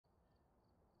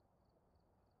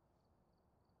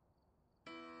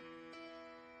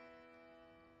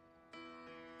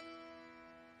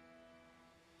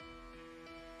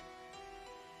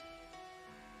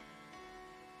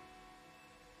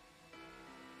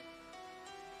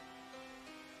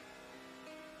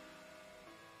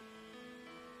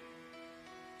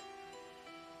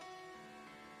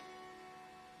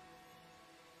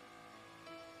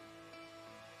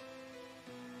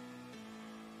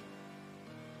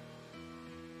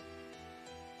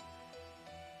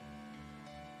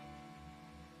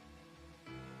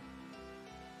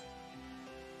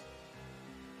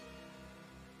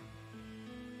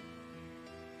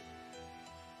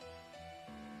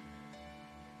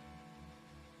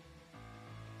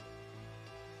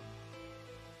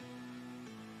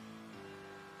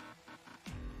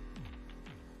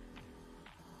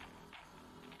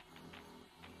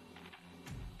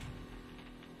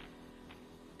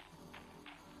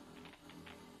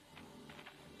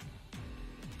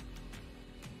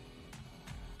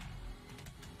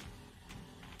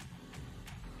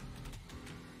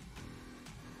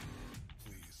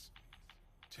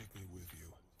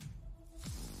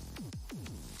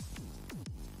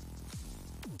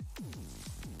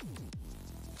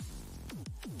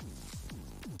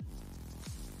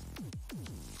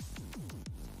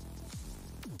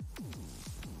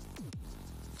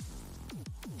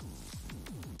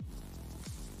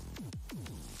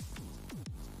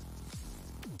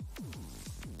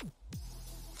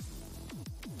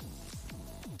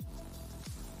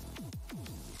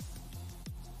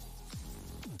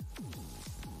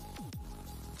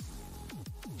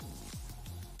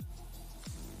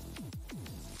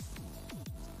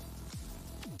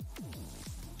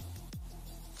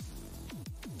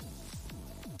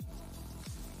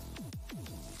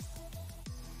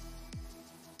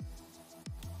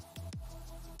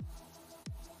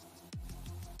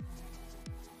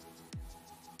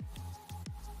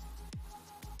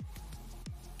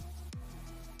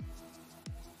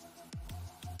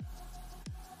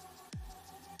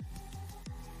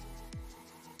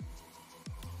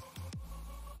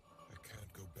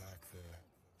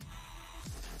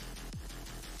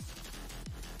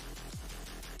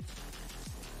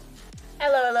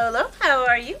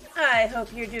are you? I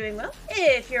hope you're doing well.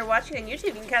 If you're watching on YouTube,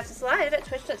 you can catch us live at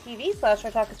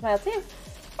twitch.tv/RTalkASmile too.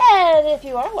 And if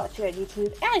you are watching on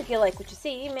YouTube and you like what you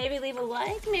see, maybe leave a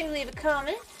like, maybe leave a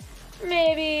comment,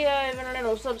 maybe even a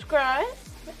little subscribe.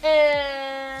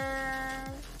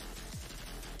 And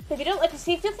if you don't like to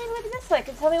see, feel free to leave a dislike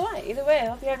and tell me why. Either way, I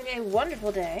hope you're having a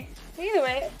wonderful day. Either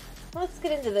way, let's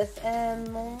get into this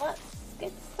and let's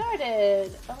get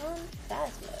started on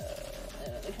Phasmo.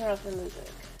 Let me turn off the music.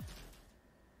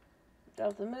 Turn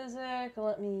off the music.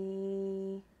 Let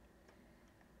me...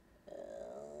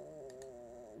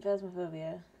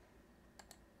 Phasmophobia.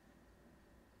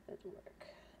 It'll work.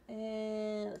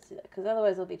 And let's do that, because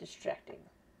otherwise it'll be distracting.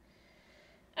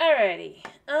 Alrighty.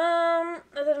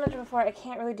 As I mentioned before, I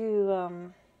can't really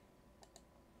do,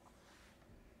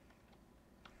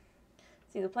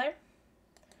 single player.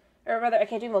 Or rather, I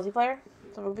can't do multiplayer.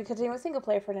 So we'll be continuing with single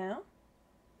player for now.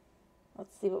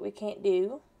 Let's see what we can't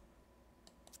do.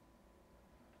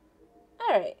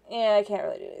 Alright, yeah, I can't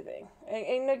really do anything.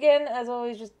 And again, as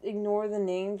always, just ignore the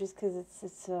name just because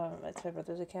it's my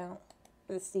brother's account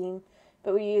for the Steam.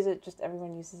 But we use it, just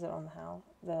everyone uses it on the house.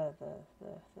 The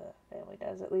family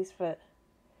does, at least, but...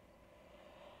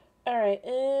 Alright,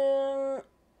 10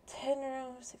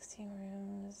 rooms, 16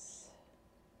 rooms...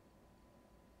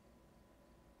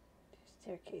 2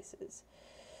 staircases.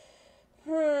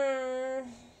 You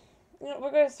know,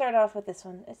 we're going to start off with this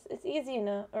one. It's easy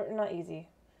enough, or not easy.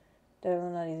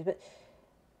 Definitely not easy, but...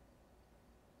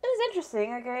 It was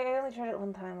interesting. Like, I only tried it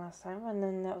one time last time, and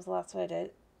then that was the last one I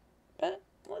did. But...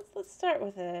 Let's start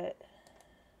with it.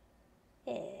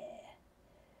 Yeah.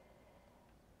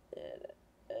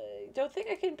 I don't think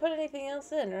I can put anything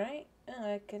else in, right? Oh,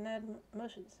 I can add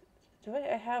motions. Do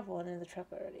I have one in the truck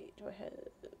already? Do I have...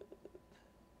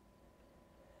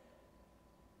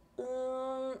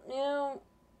 You know...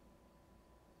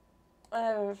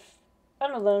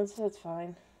 I'm alone, so it's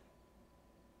fine.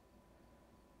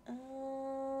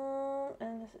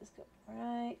 And this is good.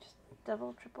 Right, just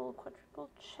double, triple, quadruple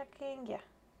checking. Yeah.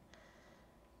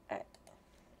 Alright.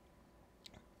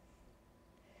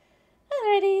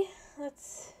 Alrighty.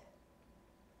 Let's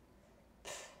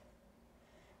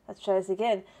try this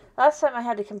again. Last time I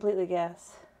had to completely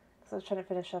guess. Because I was trying to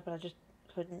finish up and I just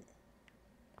couldn't.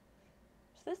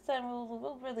 So this time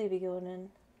we'll really be going in.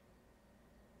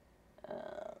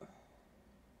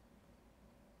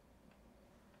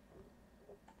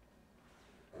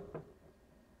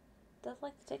 Does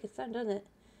like to take its time, doesn't it?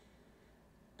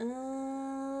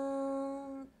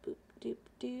 Boop doop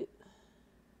doop.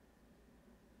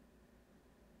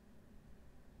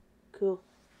 Cool.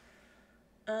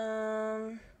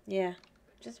 Yeah,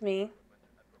 just me.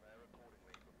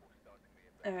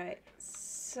 Alright,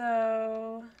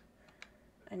 so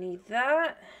I need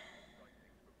that.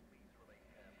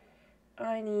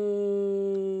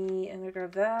 I'm gonna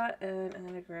grab that, and I'm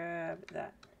gonna grab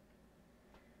that.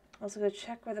 I'm also gonna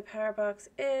check where the power box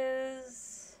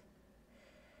is.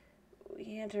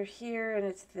 We enter here and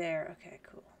it's there. Okay,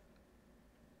 cool.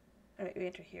 Alright, we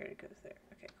enter here and it goes there.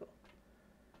 Okay, cool.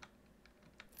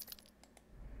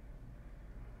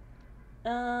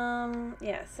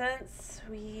 Yeah, since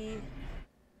we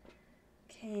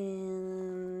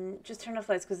can just turn off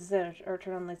lights because it's amateur, or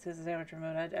turn on lights because it's amateur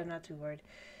mode, I'm not too worried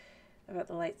about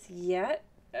the lights yet.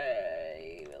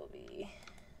 I will be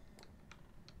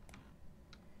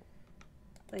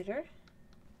later.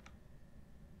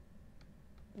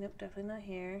 Nope, definitely not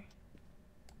here.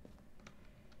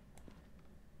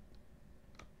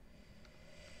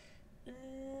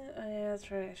 Oh yeah, that's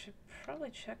right. I should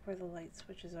probably check where the light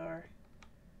switches are.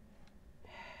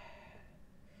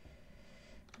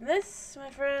 This,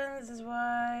 my friends, is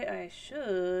why I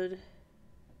should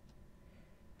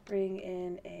bring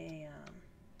in a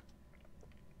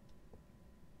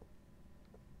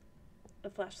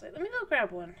flashlight. Let me go grab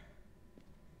one.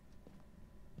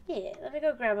 Yeah, let me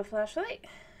go grab a flashlight.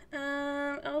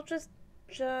 I'll just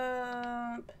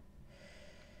jump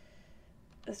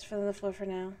this from the floor for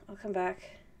now. I'll come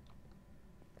back.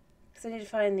 Because I need to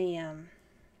find the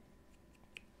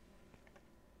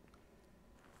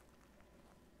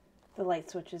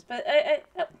light switches. But oh,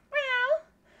 meow.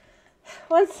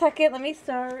 1 second, let me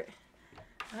start.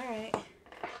 Alright. 1,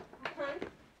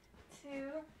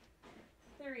 2,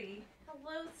 3.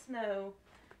 Hello, Snow.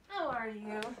 How are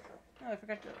you? Oh,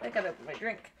 I gotta open my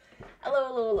drink. Hello,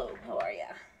 hello, hello. How are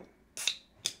ya?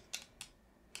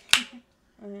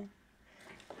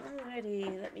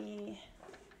 Alrighty, let me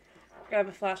grab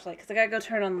a flashlight because I gotta go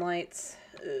turn on lights.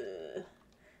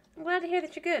 I'm glad to hear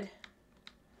that you're good.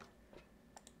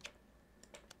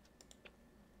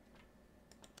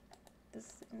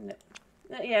 No.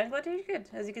 Yeah, I'm glad to hear you're good.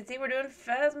 As you can see, we're doing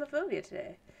Phasmophobia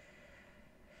today.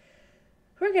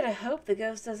 We're gonna hope the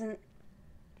ghost doesn't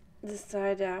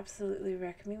decide to absolutely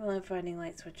wreck me while I'm finding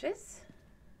light switches.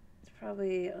 It's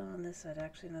probably on this side,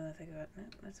 actually, now that I think about it. No,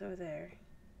 that's over there.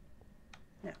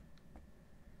 No.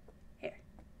 Here.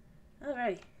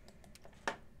 Alrighty.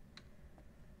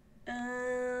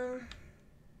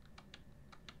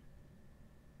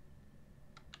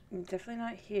 Definitely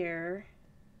not here.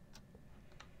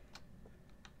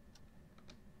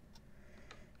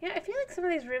 Yeah, I feel like some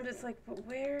of these rooms, it's like, but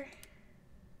where?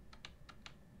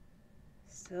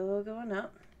 Still going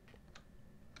up.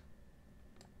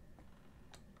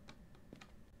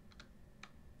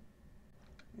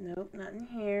 Nope, not in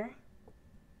here.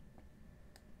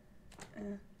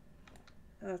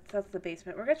 That's the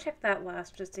basement. We're gonna check that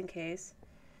last, just in case.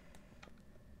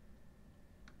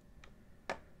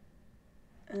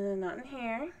 Not in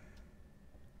here.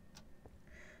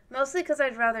 Mostly because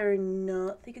I'd rather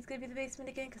not think it's gonna be the basement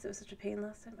again, because it was such a pain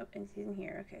last time. Oh, and he's in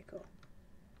here. Okay, cool.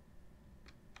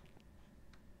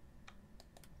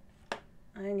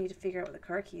 I need to figure out what the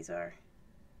car keys are.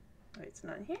 Wait, it's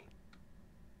not in here?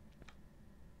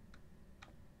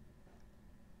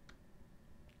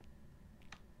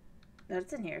 No,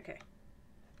 it's in here. Okay.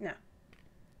 No.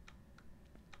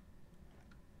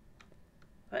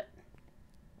 What?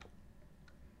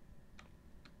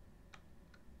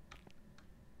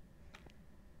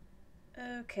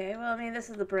 Okay, well, I mean, this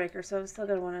is the breaker, so I'm still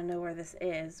gonna want to know where this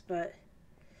is, but...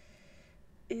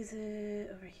 Is it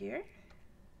over here?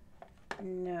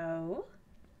 No.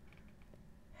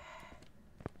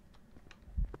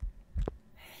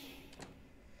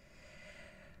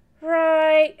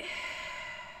 Right.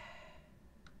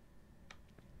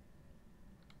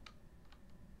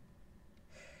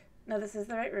 No, this is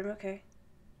the right room, okay.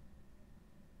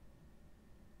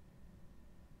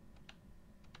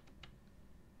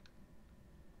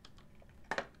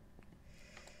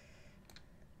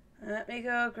 Let me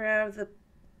go grab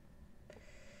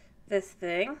this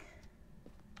thing.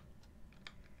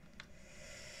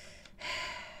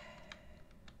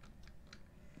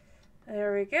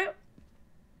 There we go.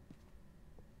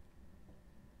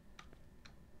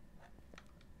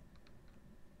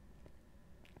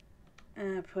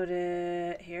 And put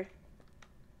it here.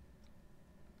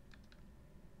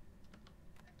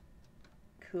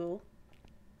 Cool.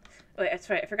 Oh, wait, that's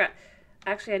right, I forgot.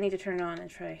 Actually, I need to turn it on and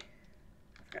try. I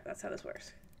forgot that's how this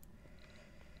works.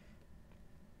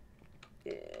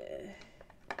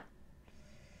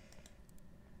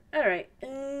 Alright,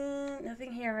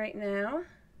 nothing here right now.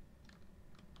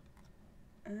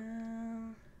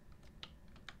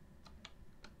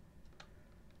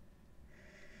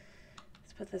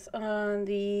 Let's put this on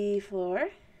the floor.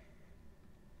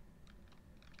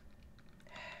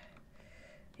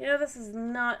 You know, this is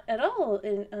not at all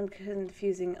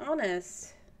unconfusing,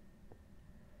 honest.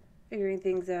 Figuring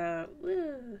things out.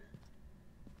 Woo.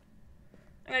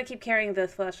 I'm gonna keep carrying the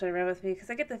flashlight around with me because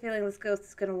I get the feeling this ghost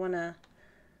is gonna wanna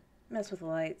mess with the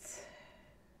lights.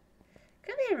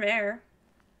 Could be a mare.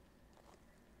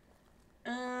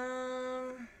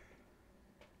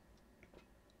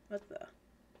 What the?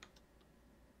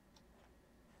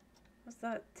 What's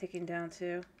that ticking down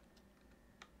to?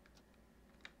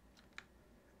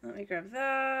 Let me grab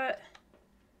that.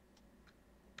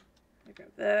 Let me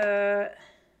grab that.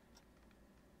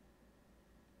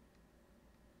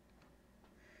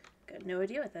 Got no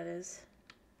idea what that is.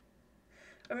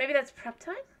 Or maybe that's prep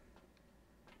time?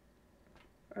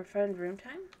 Or friend room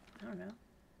time? I don't know.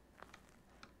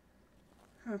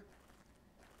 Huh.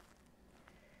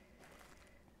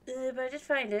 But I did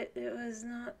find it. It was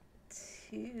not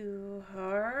too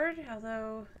hard,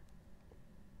 although...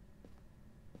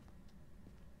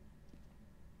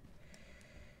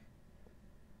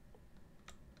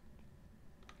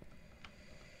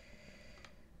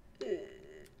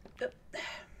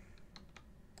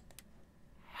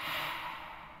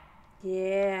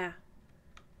 Yeah.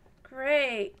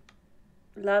 Great.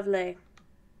 Lovely.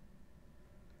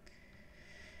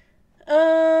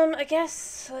 I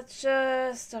guess let's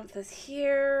just dump this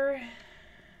here.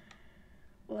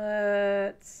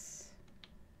 Let's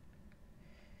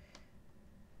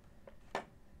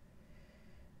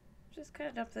just kind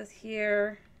of dump this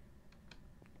here.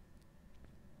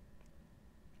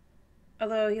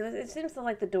 Although it seems to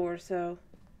like the door, so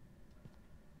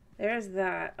there's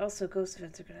that. Also, ghost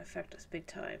events are going to affect us big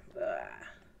time.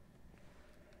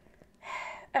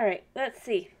 Alright, let's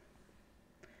see.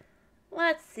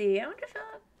 Let's see. I wonder if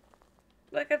I'll...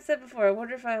 Like I've said before, I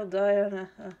wonder if I'll die on a...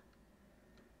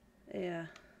 yeah.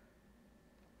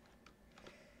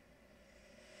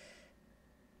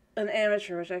 An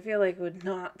amateur, which I feel like would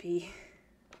not be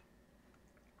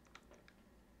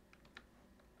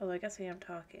Although I guess I am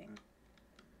talking.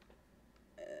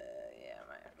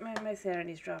 Yeah, my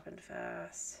sanity's dropping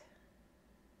fast.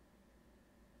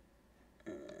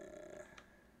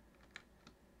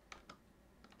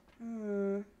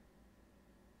 Hmm.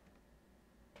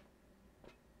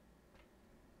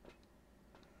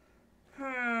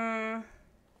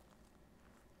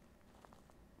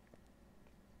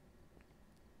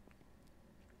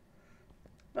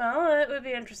 Well, it would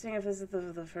be interesting if this is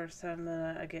the first time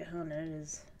that I get hunted.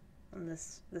 Is on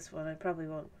this one. I probably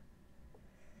won't.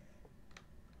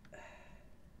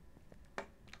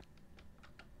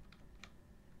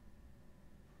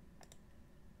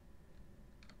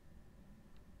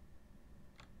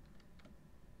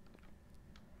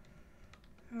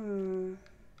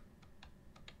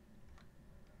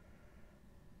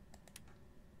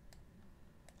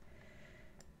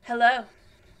 Hello.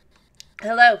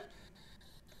 Hello.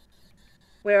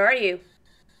 Where are you?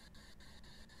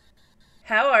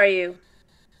 How are you?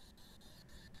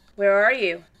 Where are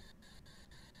you?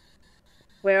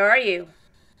 Where are you?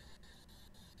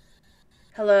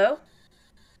 Hello?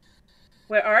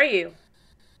 Where are you?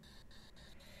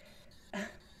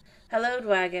 Hello,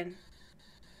 Dwagon.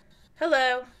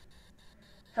 Hello?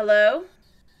 Hello?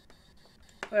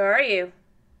 Where are you?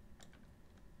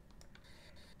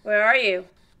 Where are you?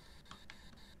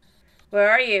 Where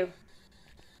are you?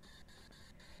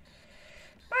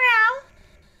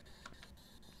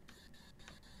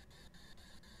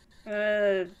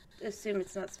 Meow. Assume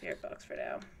it's not spirit box for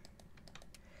now.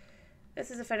 This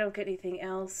is if I don't get anything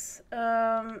else.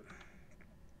 There.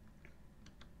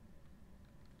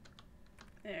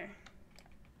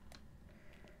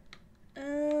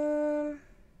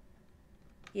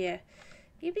 Yeah.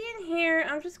 You be in here.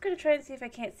 I'm just gonna try and see if I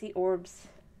can't see orbs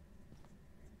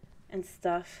and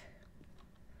stuff.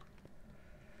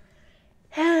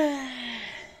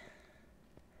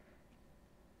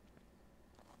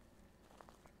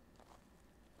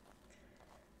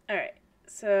 Alright,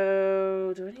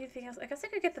 so do I need anything else? I guess I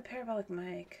could get the parabolic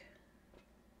mic.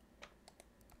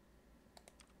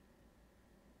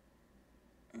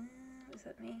 Is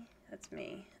that me? That's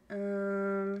me.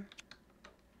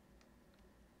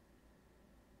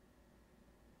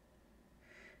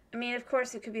 I mean, of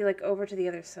course, it could be like over to the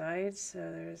other side, so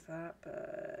there's that,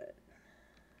 but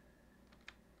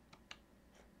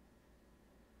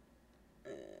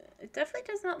it definitely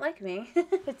does not like me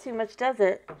too much, does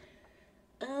it?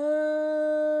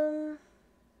 Well,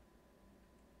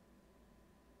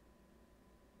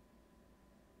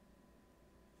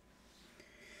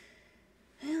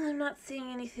 I'm not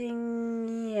seeing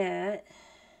anything yet.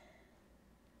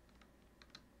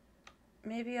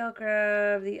 Maybe I'll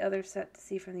grab the other set to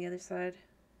see from the other side.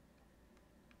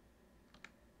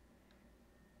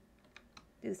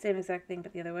 Do the same exact thing,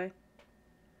 but the other way.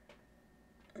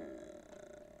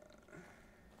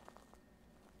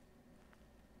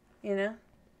 You know?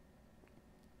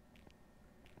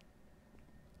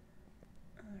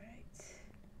 Alright.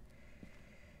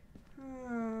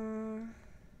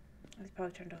 I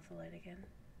probably turned off the light again.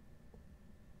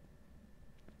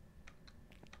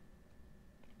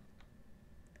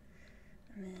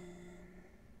 And then...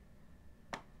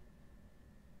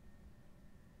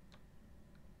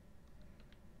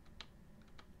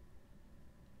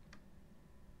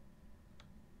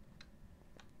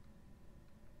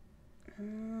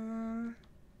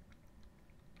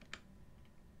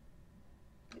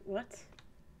 What?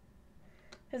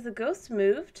 Has the ghost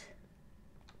moved?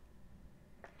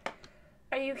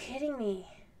 Are you kidding me?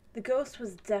 The ghost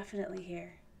was definitely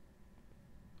here.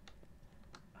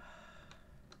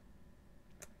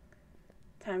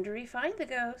 Time to re-find the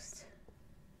ghost.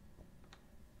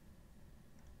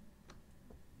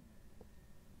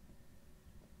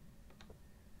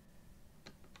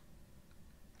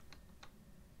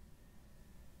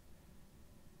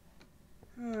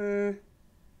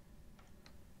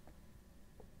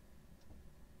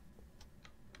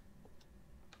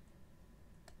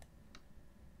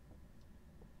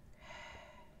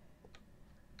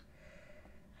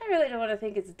 I really don't want to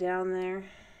think it's down there.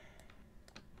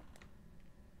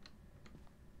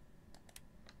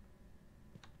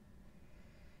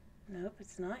 Nope,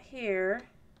 it's not here.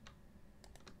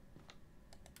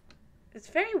 It's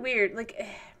very weird, like...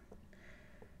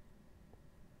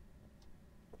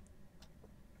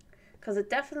 Because it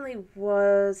definitely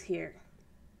was here.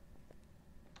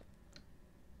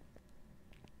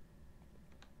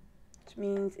 Which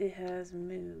means it has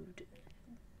moved.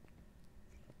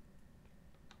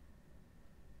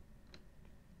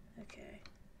 Okay.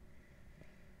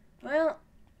 Well,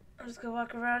 I'll just go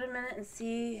walk around a minute and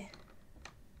see.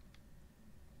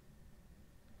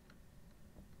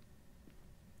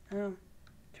 Oh,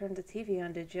 turned the TV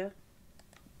on, did you?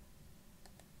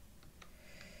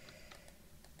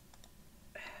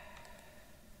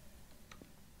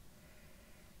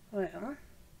 Well,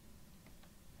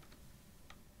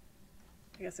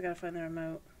 I guess I gotta find the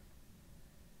remote.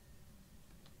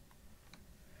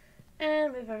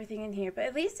 And move everything in here. But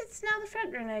at least it's now the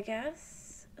front room, I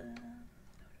guess.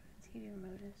 TV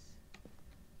remote is.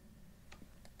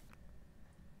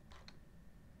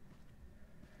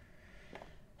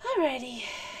 Alrighty.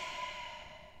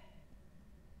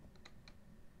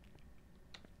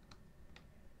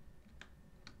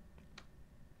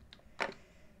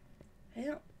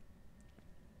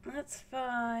 Well, that's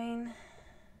fine.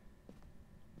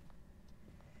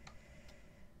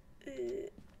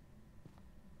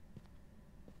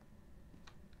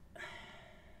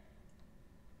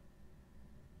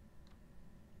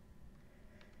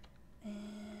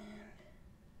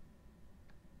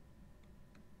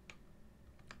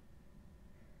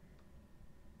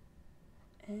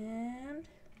 And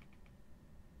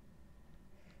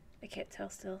I can't tell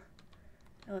still.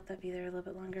 I'll let that be there a little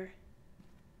bit longer.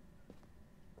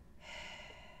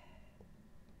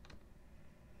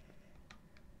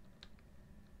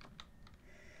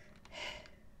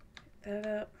 Pick that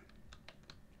up.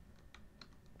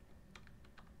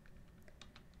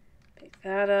 Pick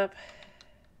that up.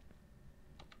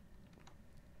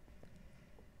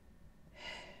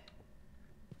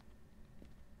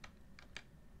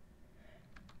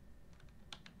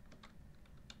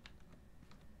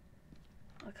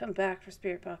 I'll come back for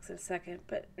Spirit Box in a second,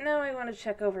 but now I want to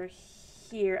check over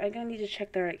here. I'm going to need to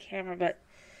check the right camera, but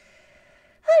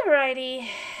alrighty.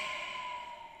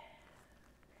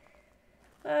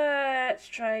 Let's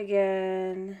try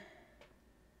again.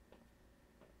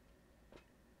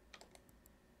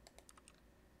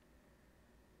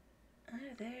 Are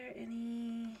there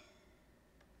any...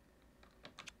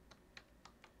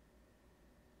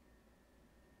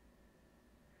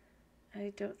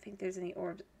 I don't think there's any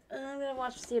orbs. I'm going to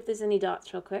watch to see if there's any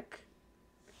dots real quick.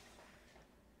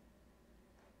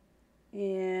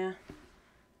 Yeah.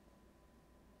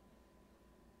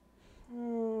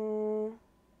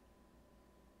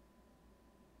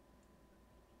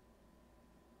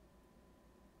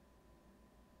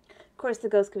 Of course, the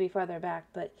ghost could be farther back,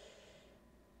 but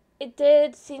it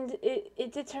did seem to,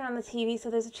 it did turn on the TV, so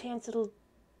there's a chance it'll...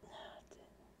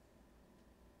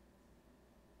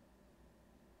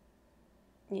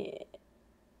 Yeah.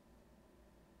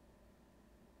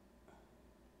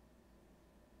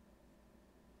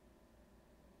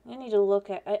 I need to look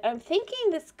at... I'm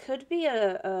thinking this could be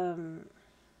a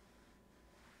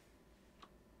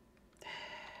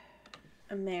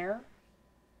mare.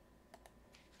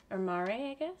 Or mare,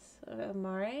 I guess? A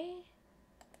mare?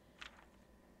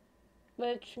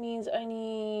 Which means I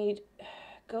need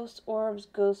ghost orbs,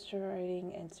 ghost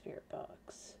writing, and spirit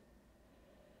box.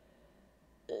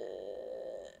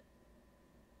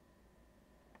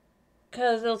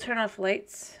 Because they'll turn off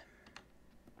lights.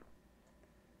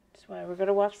 That's why we're going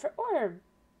to watch for orbs.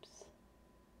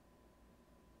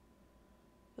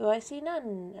 Though I see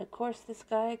none. Of course, this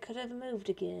guy could have moved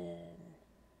again.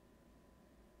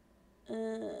 I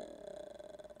don't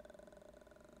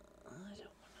want to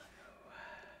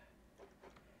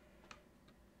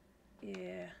go.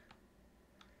 Yeah.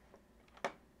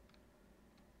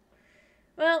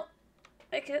 Well,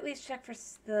 I could at least check for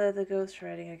the ghost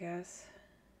writing, I guess.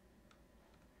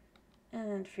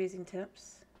 And freezing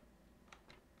temps.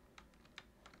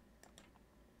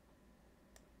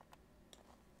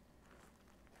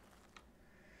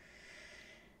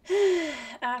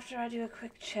 After I do a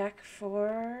quick check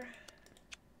for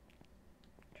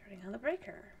turning on the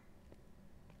breaker.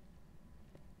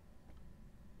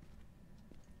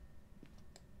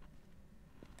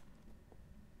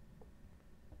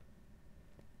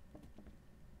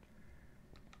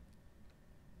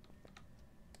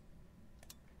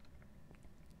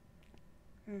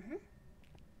 Mm-hmm.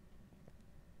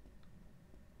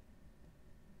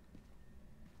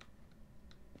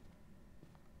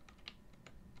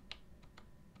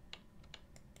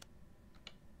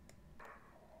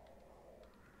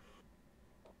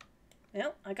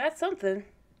 Well, I got something.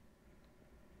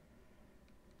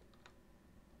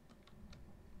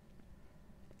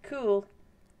 Cool.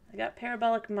 I got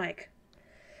parabolic mic.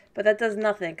 But that does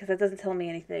nothing, because that doesn't tell me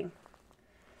anything.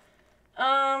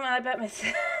 I bet my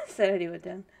sanity went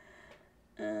down.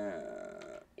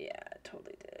 Yeah, it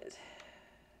totally did.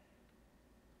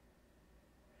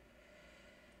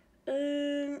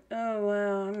 Oh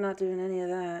wow, I'm not doing any of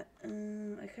that.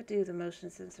 I could do the motion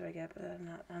sensor I get, but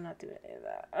I'm not doing any of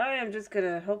that. I am just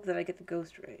gonna hope that I get the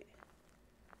ghost right.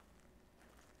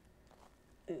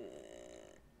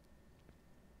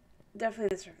 Definitely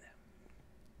this room, though.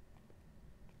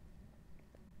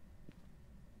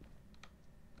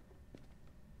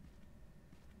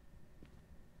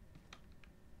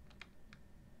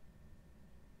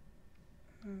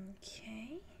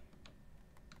 Okay.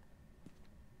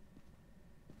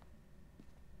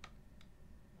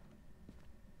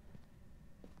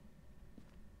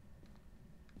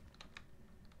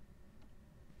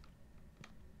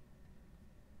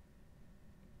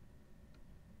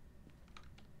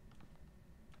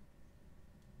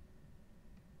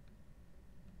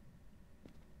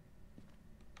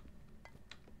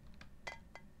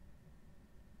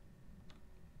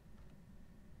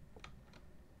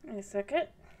 Wait a second.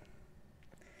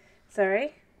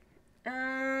 Sorry.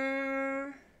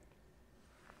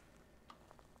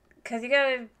 Cause you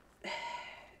gotta.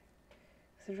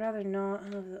 I'd rather not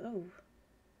have the. Oh.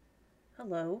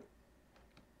 Hello.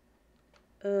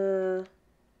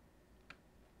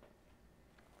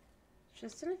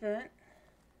 Just an event.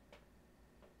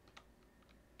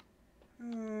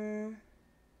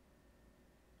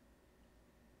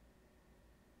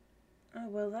 Oh,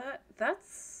 well,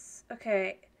 that's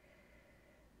okay.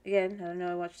 Again, I don't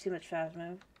know, I watched too much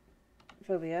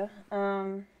Phasmophobia.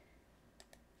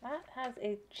 That has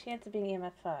a chance of being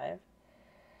EMF 5.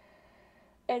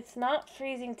 It's not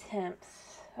freezing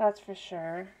temps, that's for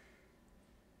sure.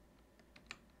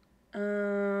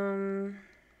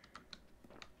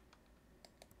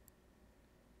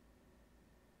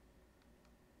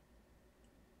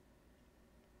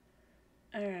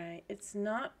 Alright, it's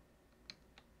not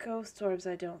ghost orbs,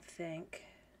 I don't think.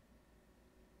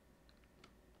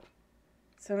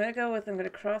 So I'm going to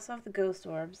cross off the ghost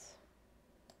orbs.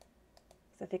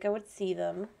 Because I think I would see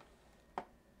them.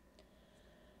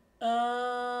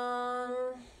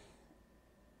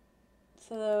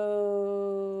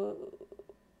 So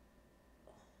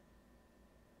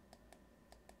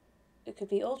it could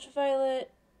be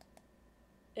ultraviolet.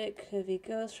 It could be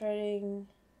ghostwriting.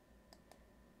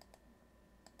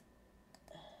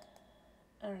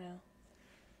 I don't know.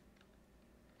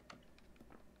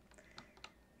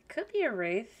 It could be a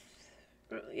wraith.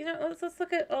 You know, let's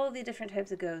look at all the different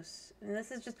types of ghosts. And this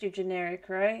is just your generic,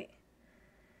 right?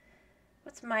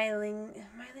 What's myling?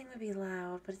 Myling would be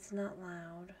loud, but it's not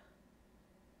loud.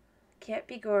 Can't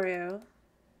be Goryo.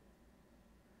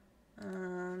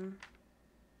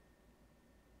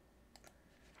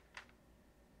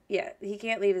 Yeah, he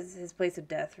can't leave his place of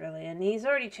death, really. And he's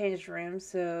already changed rooms,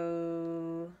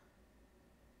 so...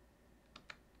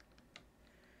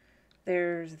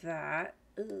 There's that.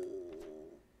 Ooh.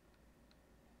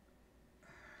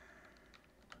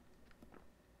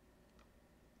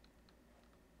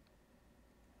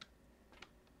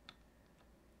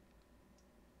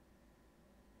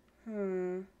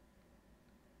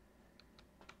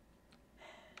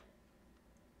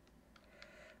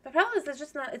 The problem is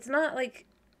it's not like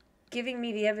giving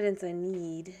me the evidence I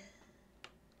need.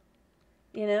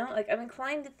 You know? Like, I'm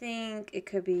inclined to think it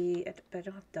could be, but I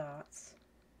don't have dots.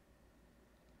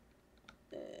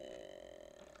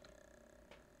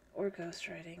 Or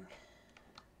ghostwriting.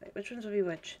 Wait, which ones would be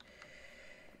which?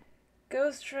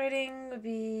 Ghostwriting would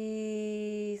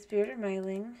be Spirit or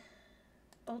Myling.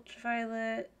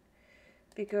 Ultraviolet,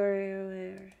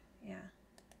 Bigorio, yeah.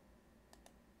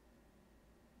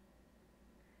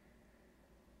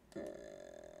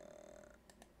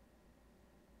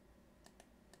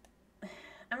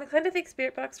 I'm inclined to think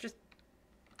Spirit Box just...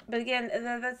 But again,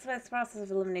 that's the process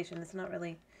of elimination. It's not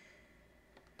really...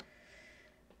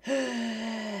 I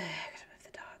gotta move the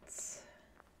dots.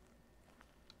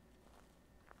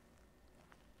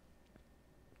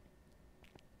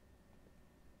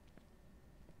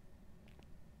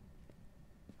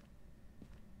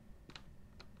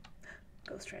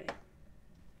 Ghostwriting.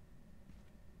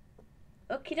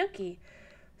 Okie dokie.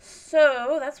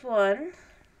 So, that's one.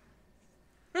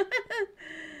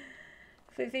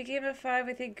 If we think EMF 5,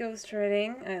 we think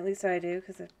ghostwriting. At least I do,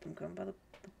 because I'm going by the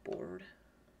board.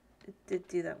 It did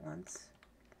do that once.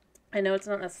 I know it's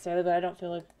not necessarily, but I don't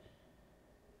feel like...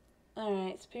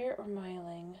 Alright, Spirit or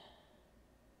Myling?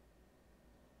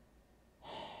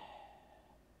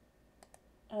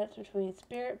 That's between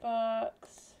Spirit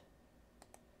Box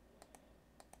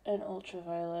and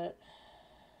Ultraviolet.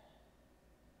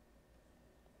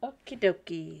 Okie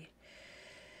dokie.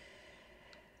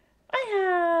 I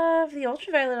have the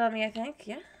Ultraviolet on me, I think.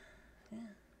 Yeah.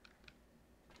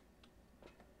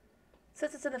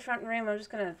 Since it's in the front room, I'm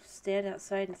just going to stand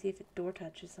outside and see if the door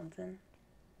touches something.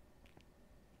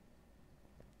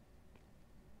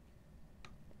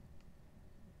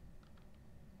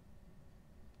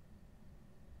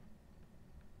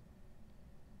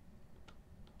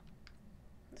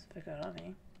 Let's pick it on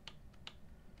me.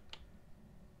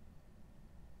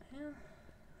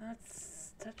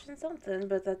 That's touching something,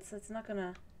 but that's not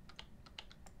gonna...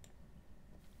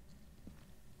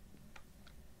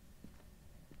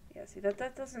 Yeah, see,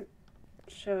 that doesn't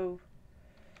show...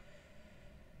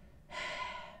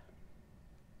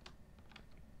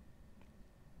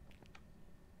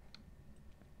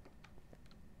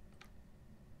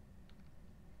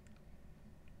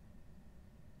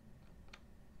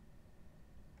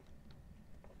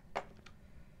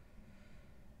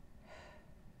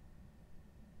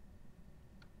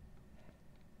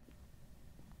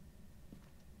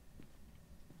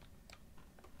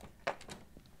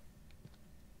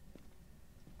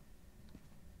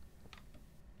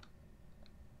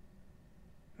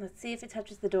 Let's see if it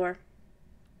touches the door.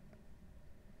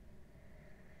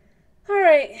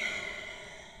 Alright.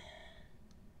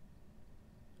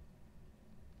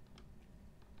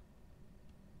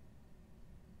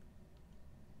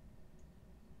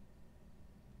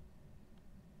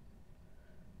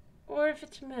 Or if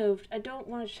it's moved. I don't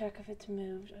want to check if it's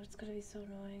moved. Oh, it's gonna be so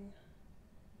annoying.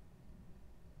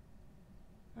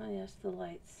 Oh yes, the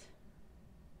lights.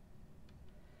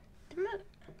 What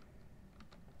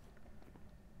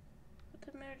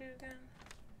did Mare do again?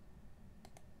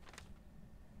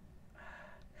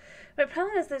 My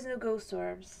problem is there's no ghost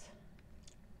orbs.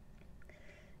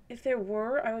 If there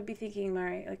were, I would be thinking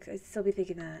Mare. Like, I'd still be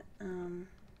thinking that.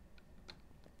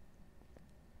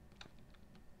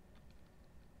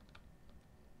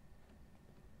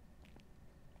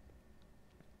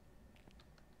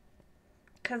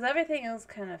 Because everything else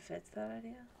kind of fits that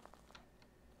idea.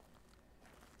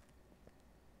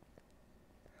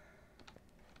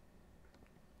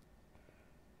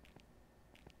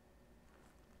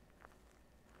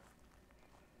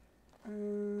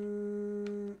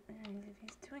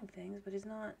 He's doing things, but he's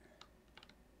not.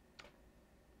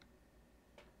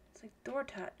 It's like door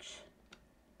touch.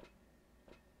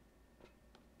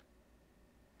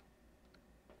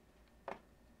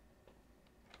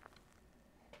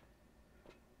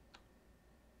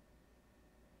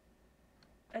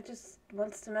 It just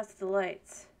wants to mess with the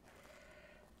lights.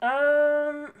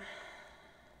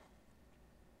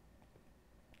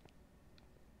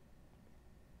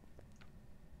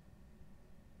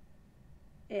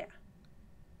 Yeah.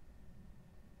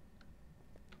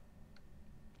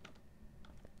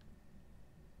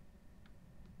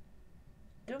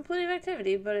 Doing plenty of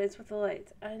activity, but it's with the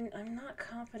lights. I'm not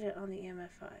confident on the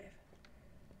EMF5.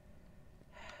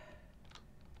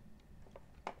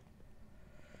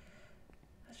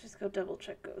 Let's just go double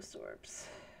check ghost orbs.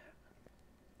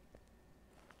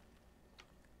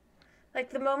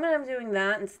 Like, the moment I'm doing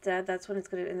that instead, that's when it's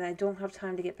gonna, and I don't have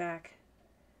time to get back.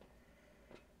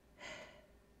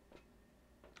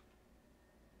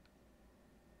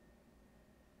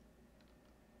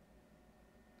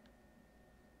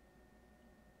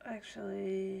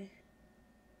 Actually,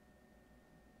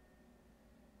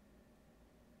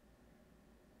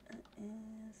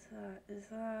 is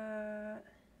that,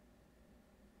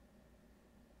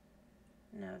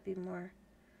 no, it'd be more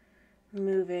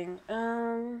moving.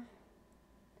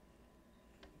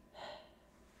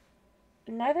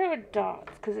 Neither are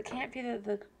dots, because it can't be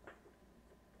the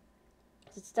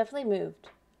it's definitely moved.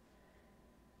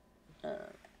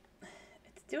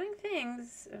 It's doing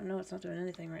things. Oh no, it's not doing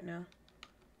anything right now.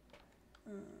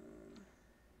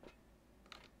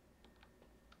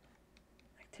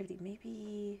 Activity,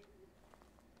 maybe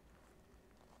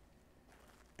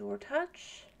door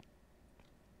touch,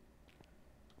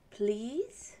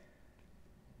 please.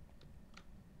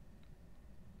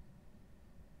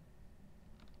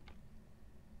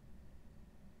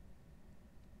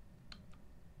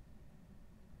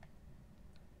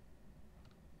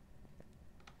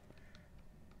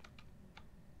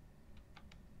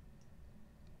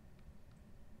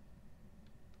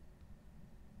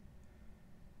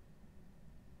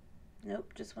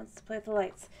 Nope, just wants to play with the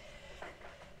lights.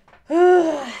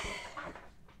 I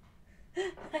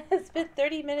spent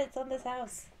 30 minutes on this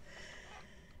house.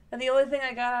 And the only thing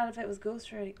I got out of it was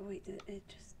ghost writing. Oh wait, did it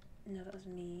just... No, that was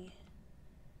me.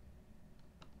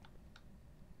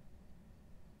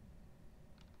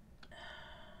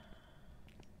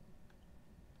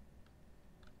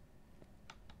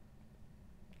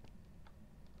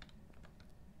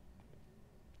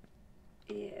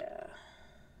 Yeah.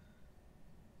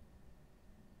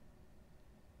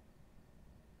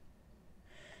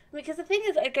 Because the thing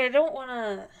is, like, I don't want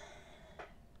to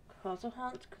cause a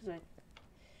haunt, because I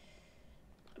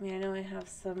mean, I know I have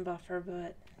some buffer,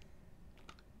 but...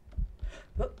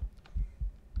 Oh.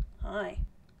 Hi.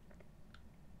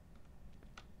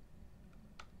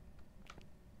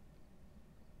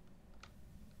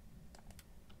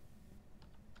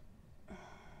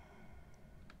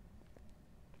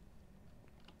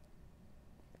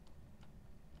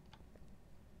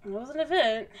 It was an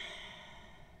event.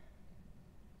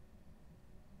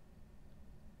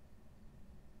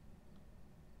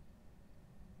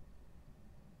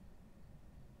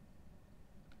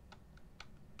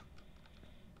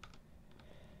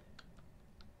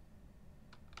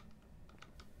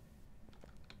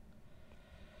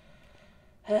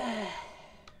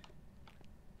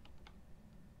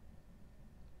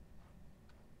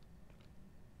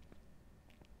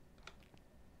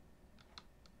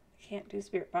 Can't do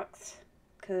spirit box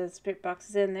because spirit box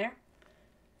is in there.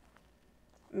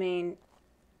 I mean,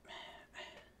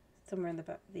 somewhere in the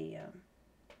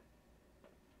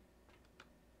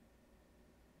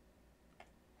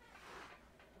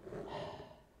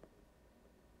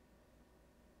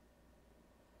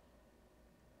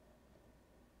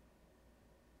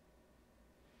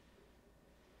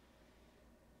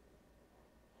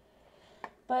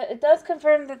But it does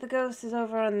confirm that the ghost is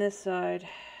over on this side.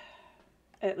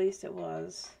 At least it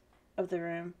was. Of the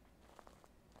room.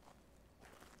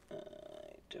 I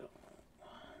don't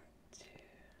want to.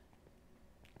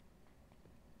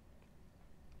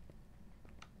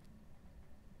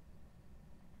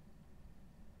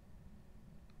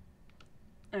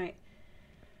 Alright.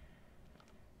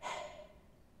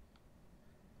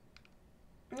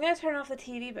 I'm going to turn off the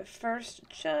TV, but first,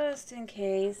 just in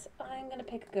case, I'm going to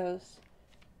pick a ghost.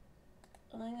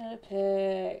 I'm going to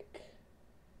pick...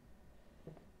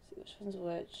 Let's see which one's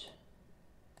which.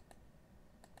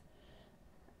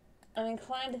 I'm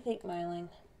inclined to think Myling.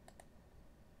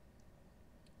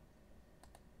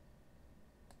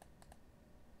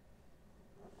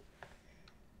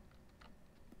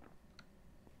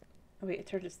 Oh wait, it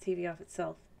turned its TV off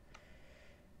itself.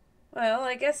 Well,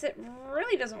 I guess it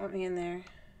really doesn't want me in there.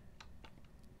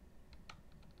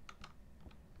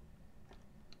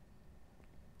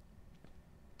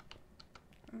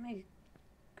 Let me,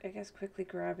 I guess, quickly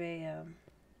grab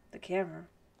the camera.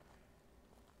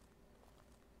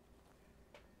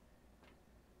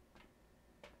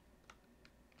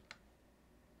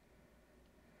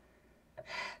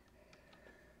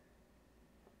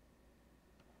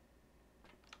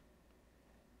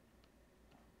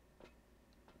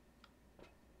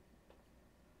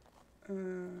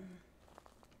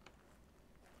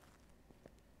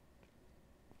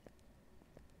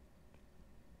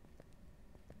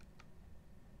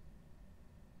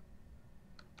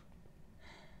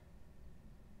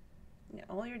 Yeah,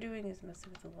 all you're doing is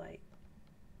messing with the light.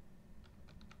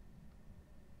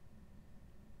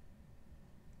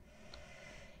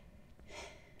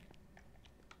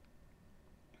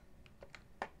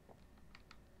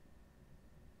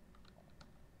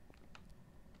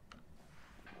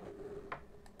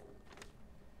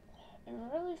 It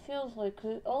really feels like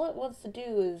all it wants to do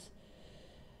is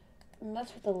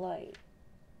mess with the light.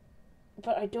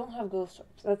 But I don't have ghost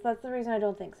orbs. That's the reason I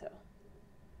don't think so.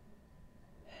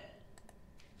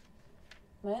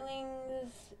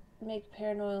 Mylings make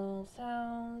paranormal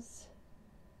sounds.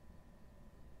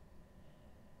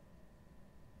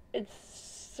 It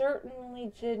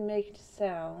certainly did make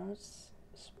sounds.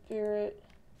 Spirit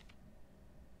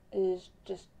is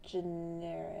just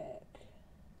generic.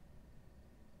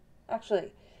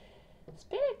 Actually,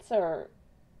 spirits are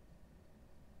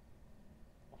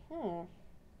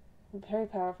very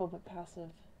powerful but passive.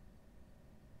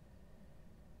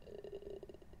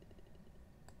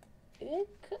 It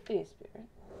could be a spirit.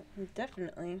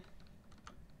 Definitely.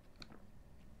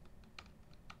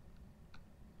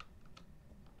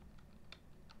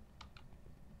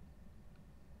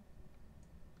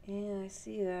 Yeah, I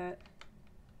see that.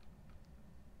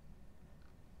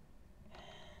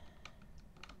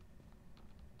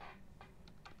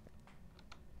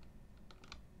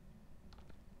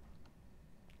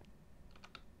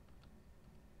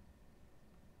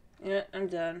 Yeah, I'm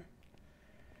done.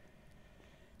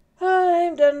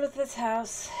 I'm done with this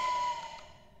house.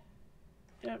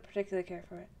 I don't particularly care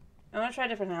for it. I want to try a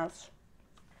different house.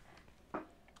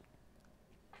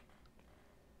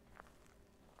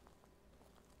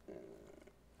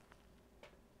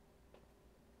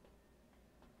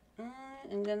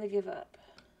 I'm gonna give up.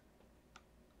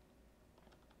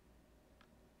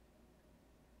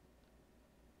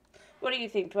 What do you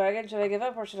think, Dragon? Should I give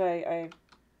up or should I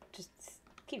just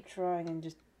keep trying and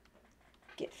just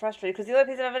get frustrated? Because the other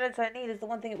piece of evidence I need is the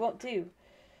one thing it won't do.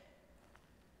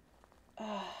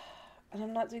 And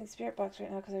I'm not doing Spirit Box right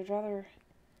now because I'd rather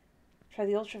try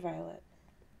the ultraviolet.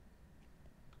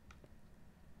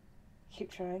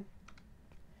 Keep trying.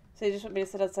 So you just want me to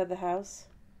sit outside the house?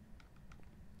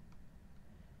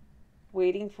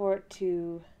 Waiting for it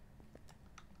to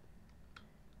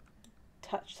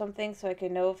touch something so I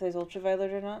can know if there's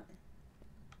ultraviolet or not?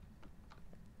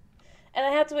 And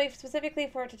I have to wait specifically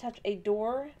for it to touch a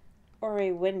door or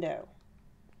a window.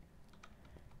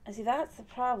 And see, that's the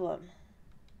problem.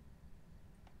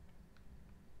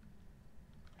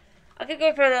 I could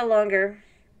go for a little longer,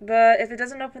 but if it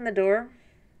doesn't open the door,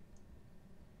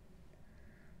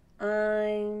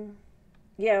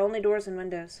 yeah, only doors and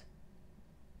windows.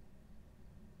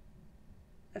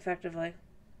 Effectively.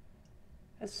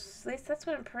 At least that's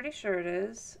what I'm pretty sure it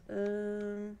is.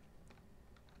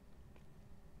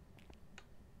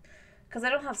 Because I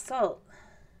don't have salt.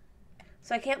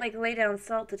 So I can't, like, lay down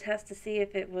salt to test to see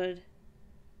if it would...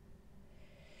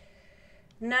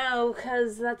 No,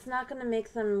 because that's not going to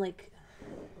make them, like...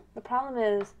 The problem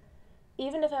is,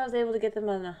 even if I was able to get them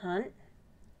on a hunt,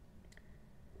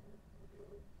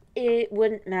 it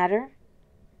wouldn't matter.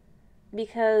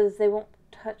 Because they won't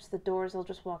touch the doors, they'll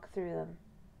just walk through them.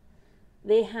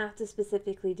 They have to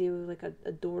specifically do, like,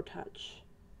 a door touch.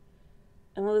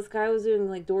 And while this guy was doing,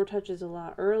 like, door touches a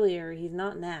lot earlier, he's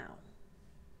not now.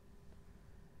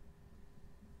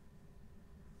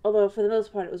 Although, for the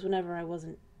most part, it was whenever I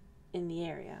wasn't in the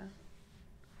area.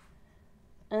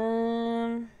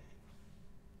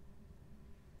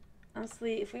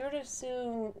 Honestly, if we were to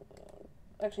assume...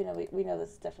 Actually, no, we know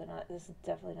this is definitely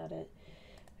not it.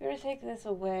 If we were to take this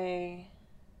away...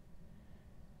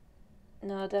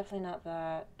 No, definitely not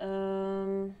that.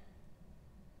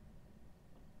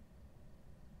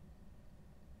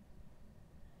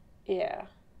 Yeah.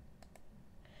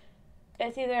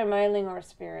 It's either a myling or a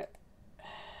spirit.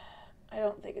 I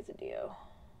don't think it's a Dio.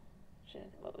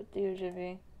 What would Dio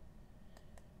be?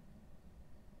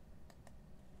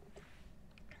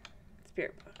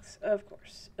 Spirit box, of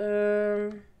course. I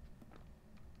don't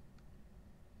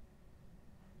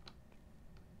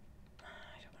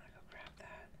want to go grab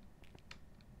that.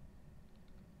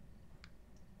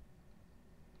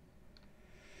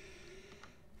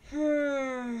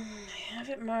 I have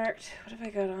it marked. What have I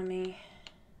got on me?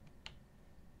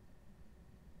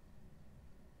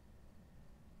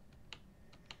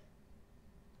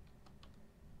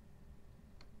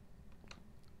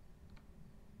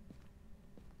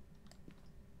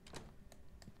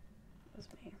 That was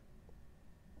me.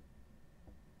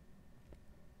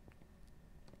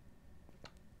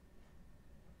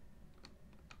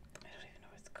 I don't even know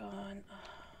where it's gone. Oh.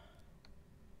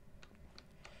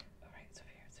 Alright, it's over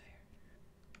here, it's over here.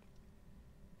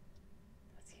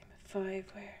 Let's see, I'm at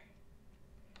 5. Where?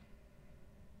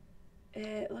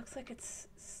 It looks like it's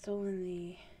still in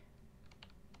the...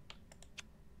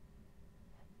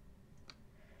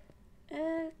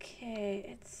 Okay,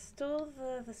 it's still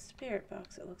the spirit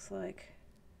box, it looks like.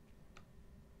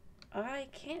 I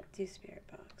can't do spirit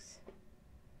box.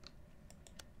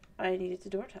 I needed to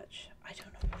door touch. I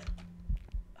don't know.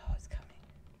 Oh, it's coming.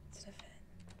 It's an event.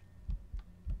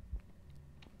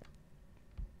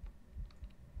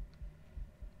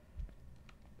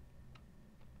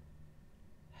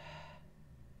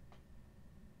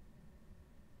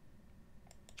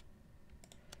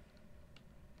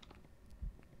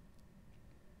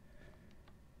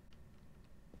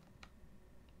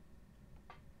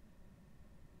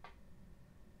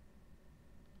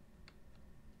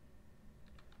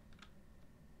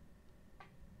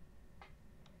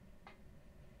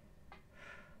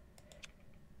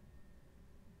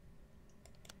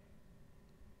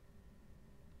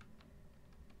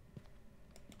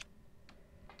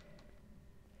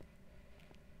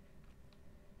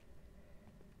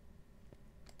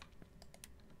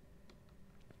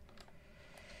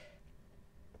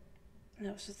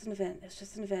 No, it's just an event. It's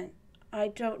just an event. I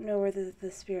don't know where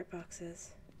the spirit box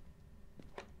is.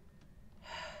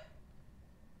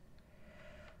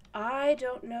 I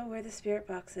don't know where the spirit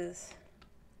box is.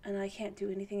 And I can't do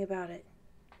anything about it.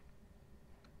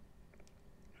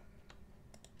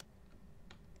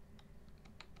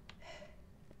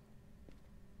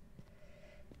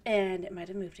 And it might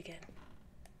have moved again.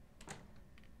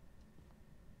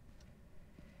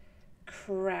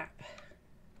 Crap.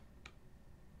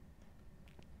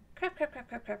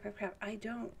 Crap. I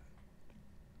don't...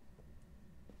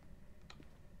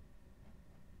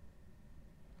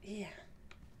 Yeah.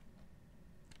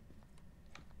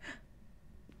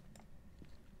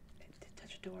 It did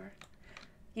touch a door.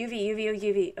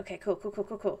 UV. Okay,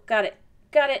 cool. Got it.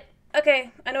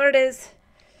 Okay, I know what it is.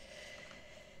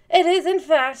 It is, in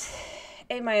fact,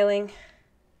 a myling.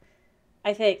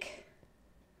 I think.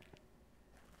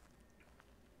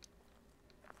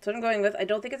 That's what I'm going with. I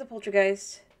don't think it's a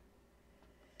poltergeist.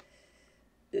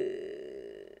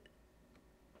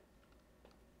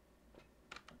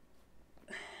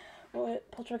 Well,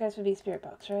 poltergeist would be spirit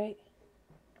box, right?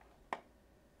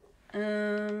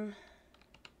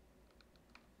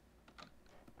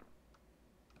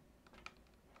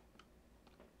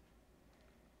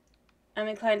 I'm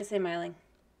inclined to say Myling.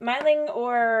 Myling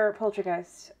or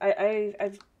Poltergeist. No,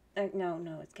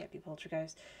 it can't be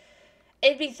Poltergeist.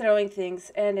 It'd be throwing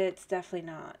things, and it's definitely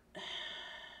not.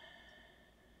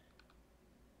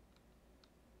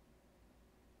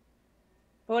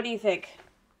 What do you think?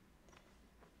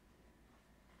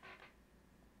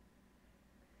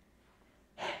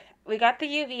 We got the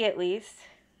UV at least.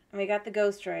 And we got the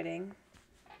ghost writing.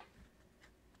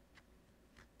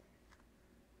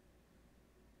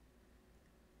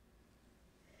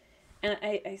 And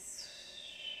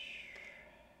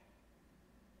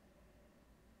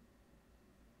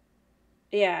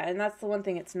yeah, and that's the one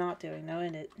thing it's not doing, though,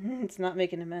 isn't it? It's not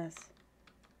making a mess.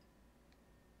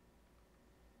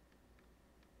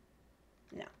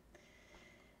 No.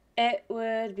 It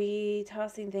would be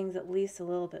tossing things at least a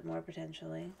little bit more,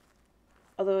 potentially.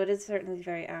 Although it is certainly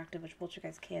very active, which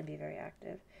Poltergeist can be very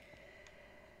active.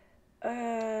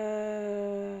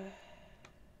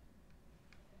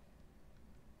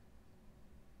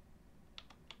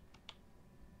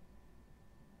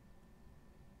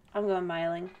 I'm going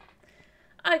Myling.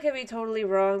 I could be totally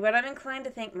wrong, but I'm inclined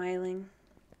to think Myling.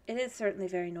 It is certainly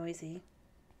very noisy.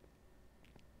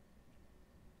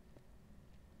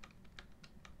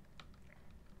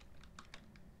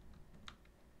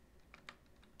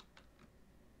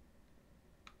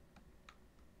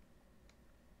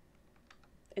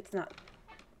 It's not.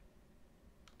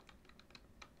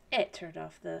 It turned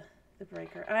off the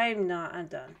breaker. I'm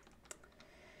done.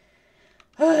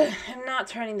 I'm not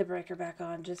turning the breaker back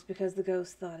on just because the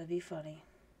ghost thought it'd be funny.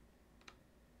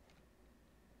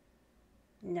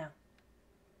 No.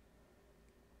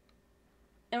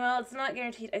 And well, it's not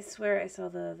guaranteed. I swear I saw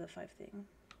the 5 thing.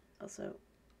 Also,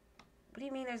 what do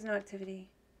you mean there's no activity?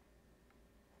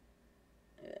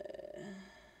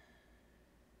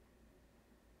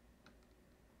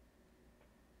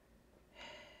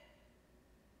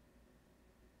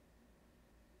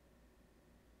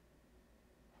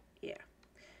 Yeah.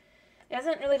 It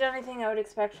hasn't really done anything I would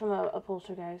expect from a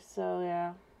poltergeist, so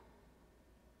yeah.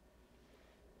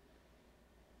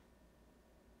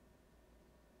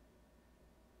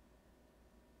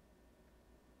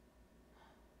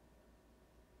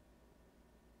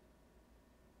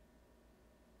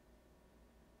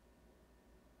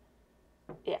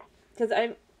 Yeah, because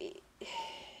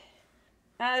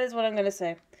that is what I'm going to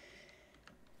say.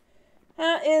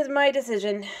 That is my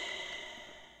decision.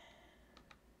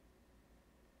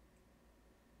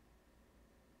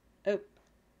 Oh,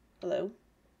 hello?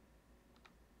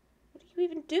 What are you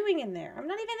even doing in there? I'm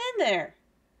not even in there.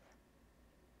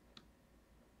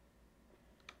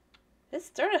 Did it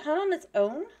start a hunt on its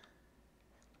own?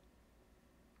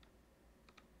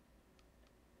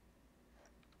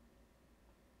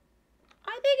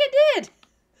 I think it did.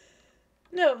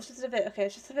 No, it was just a bit. Okay,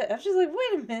 it's just a bit. I was just like,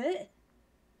 wait a minute.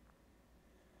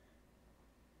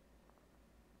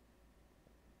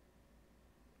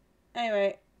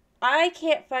 Anyway, I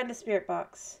can't find the spirit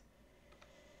box.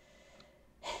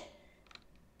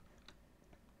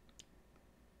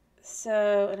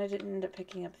 So, and I didn't end up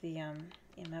picking up the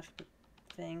EMF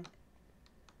thing.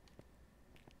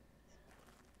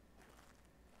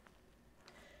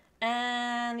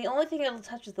 And the only thing it'll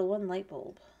touch is the one light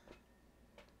bulb.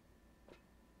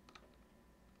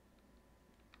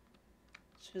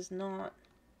 Which was not.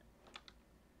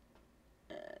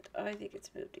 And I think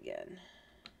it's moved again.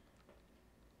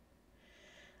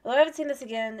 Although I haven't seen this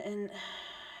again, and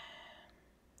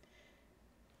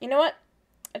you know what?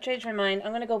 I changed my mind.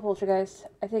 I'm gonna go Poltergeist.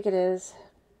 I think it is.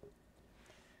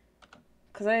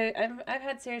 Cause I've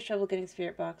had serious trouble getting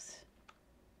spirit box.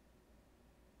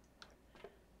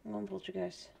 I'm going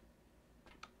Poltergeist.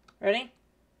 Ready?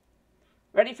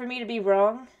 Ready for me to be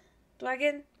wrong,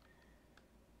 Dwagon?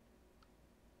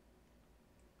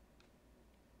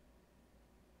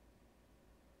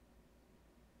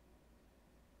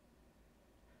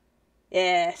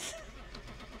 Yes.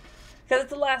 Because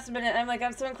it's the last minute.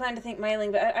 I'm so inclined to think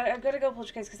Myling, but I've got to go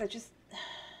Poltergeist because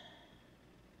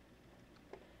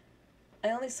I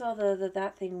only saw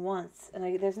that thing once,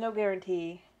 and there's no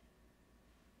guarantee.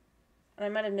 And I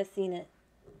might have misseen it.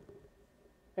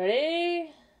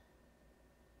 Ready?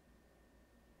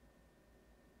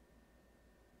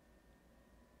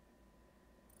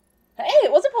 Hey,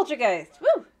 it was a Poltergeist!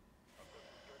 Woo!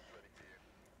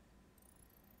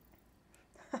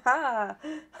 Haha!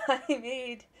 I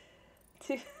made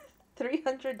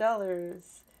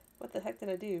 $300. What the heck did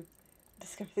I do?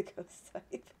 Discover the ghost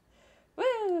type.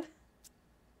 Woo!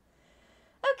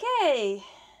 Okay!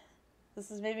 This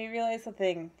has made me realize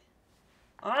something.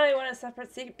 I want a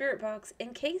separate spirit box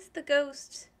in case the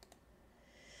ghost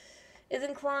is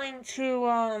inclined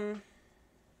to,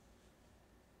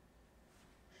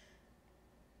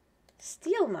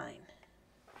 steal mine.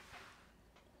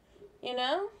 You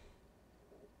know?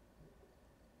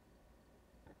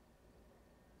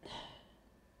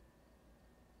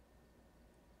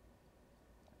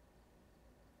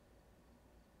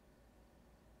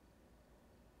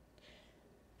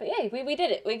 But yeah, we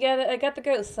did it. I got the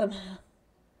ghost somehow.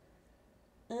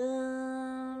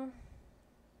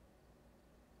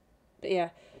 But yeah,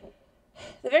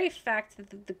 the very fact that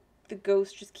the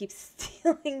ghost just keeps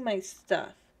stealing my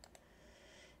stuff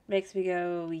makes me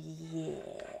go, yeah,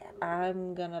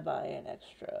 I'm gonna buy an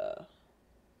extra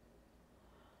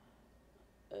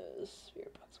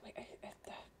spirit box. Wait,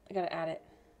 I gotta add it.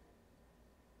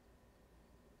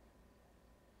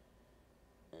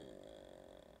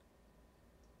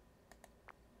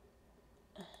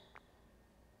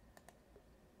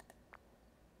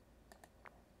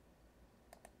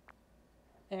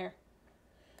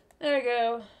 There we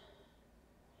go.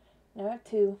 Now I have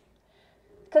 2.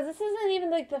 Because this isn't even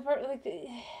like the first, like,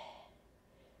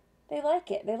 they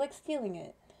like it. They like stealing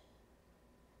it.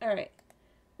 Alright.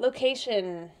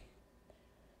 Location.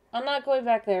 I'm not going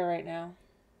back there right now.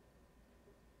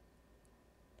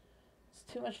 It's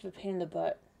too much of a pain in the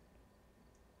butt.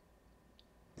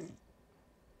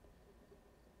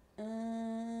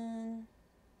 Oh,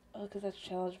 because that's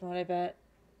challenge mode, I bet.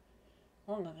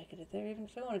 I don't know if I could get there even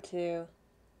if I wanted to.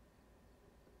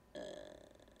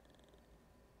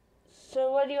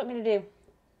 So what do you want me to do?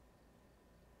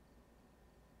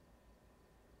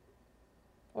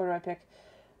 What do I pick?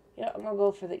 Yeah, I'm gonna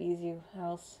go for the easy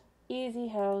house. Easy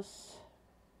house.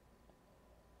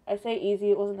 I say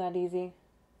easy, it wasn't that easy.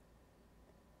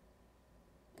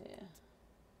 Yeah.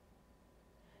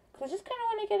 Because I just kind of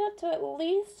want to get up to at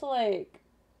least, like...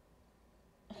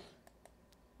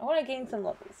 I want to gain some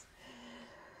levels.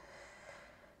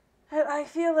 And I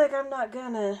feel like I'm not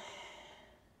gonna...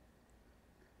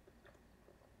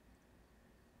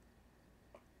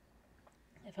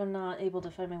 if I'm not able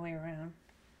to find my way around.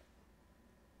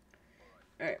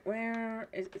 Alright, where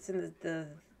is it's in the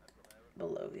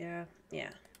below, yeah.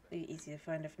 Yeah. Be easy to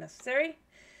find if necessary.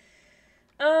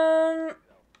 I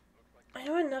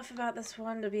know enough about this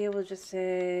one to be able to just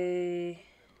say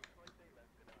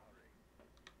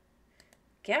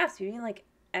gas, you mean like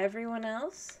everyone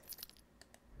else?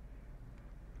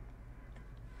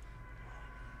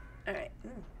 Alright.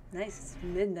 Nice, it's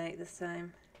midnight this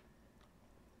time.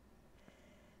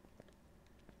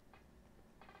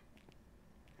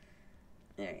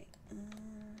 Alright.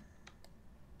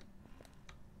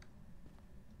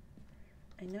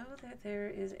 I know that there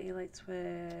is a light switch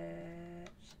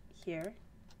here.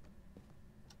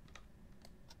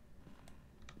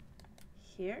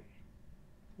 Here?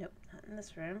 Nope, not in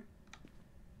this room.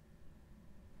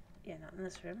 Yeah, not in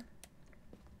this room.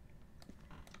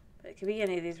 But it could be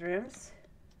any of these rooms.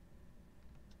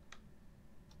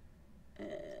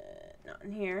 Not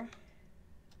in here.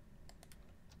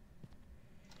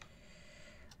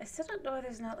 I still don't know why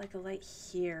there's not like a light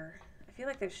here. I feel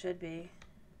like there should be.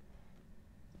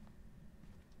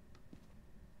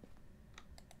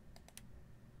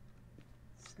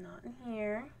 It's not in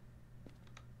here.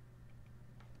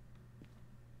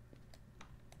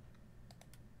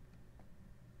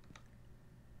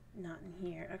 Not in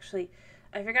here. Actually,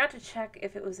 I forgot to check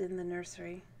if it was in the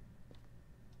nursery.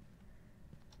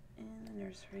 In the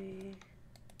nursery.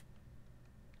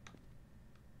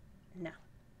 No.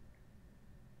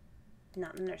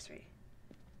 Not in the nursery.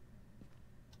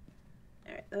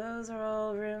 Alright, those are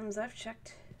all rooms I've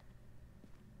checked.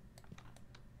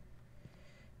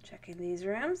 Checking these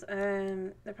rooms.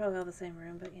 They're probably all the same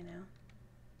room, but you know.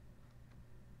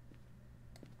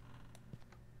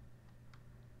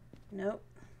 Nope.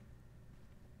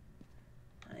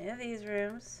 Not any of these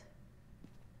rooms.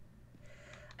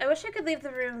 I wish I could leave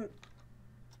the room...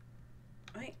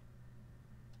 Wait.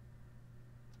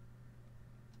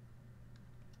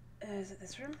 Is it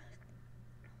this room?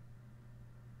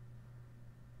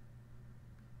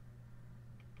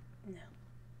 No.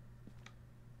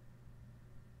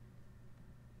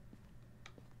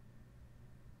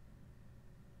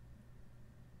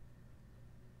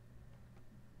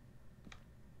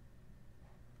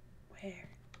 Where?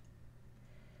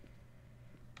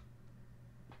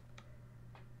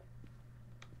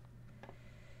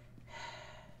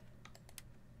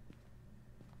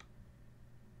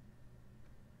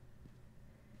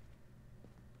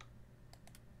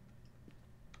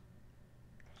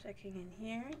 Checking in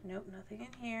here. Nope, nothing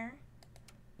in here.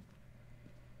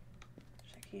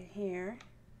 Checking in here.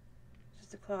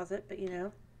 Just a closet, but you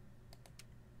know.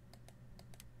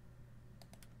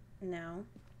 No.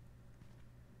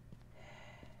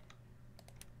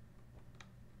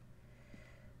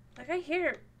 Like I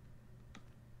hear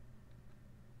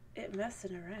quit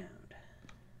messing around.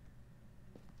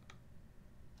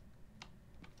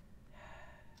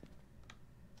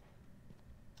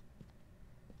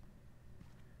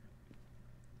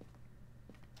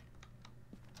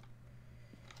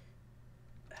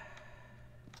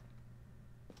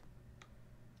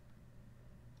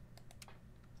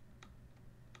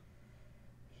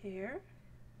 Here.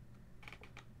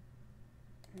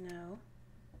 No.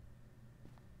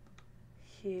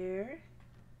 Here.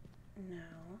 No.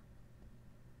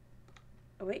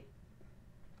 Oh, wait.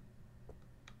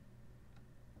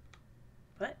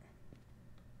 What?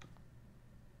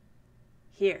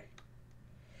 Here.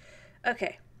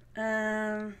 Okay.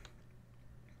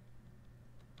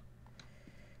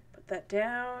 Put that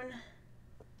down.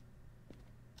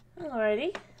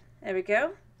 Alrighty. There we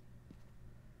go.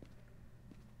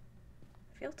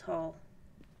 I feel tall.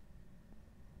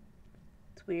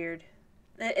 It's weird.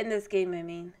 In this game, I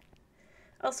mean.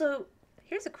 Also,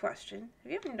 here's a question.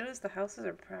 Have you ever noticed the houses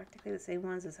are practically the same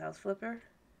ones as House Flipper?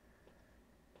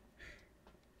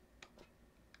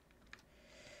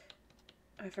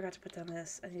 Oh, I forgot to put down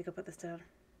this. I need to go put this down.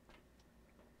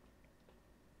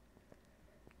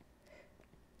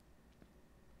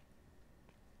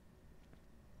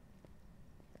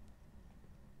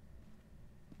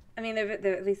 I mean, they're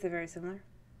at least they're very similar.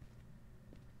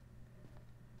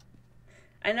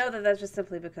 I know that that's just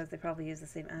simply because they probably use the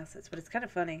same assets, but it's kind of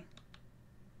funny.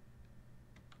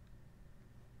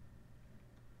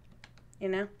 You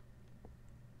know?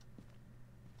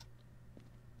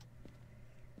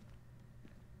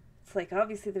 It's like,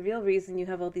 obviously the real reason you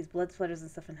have all these blood splatters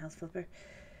and stuff in House Flipper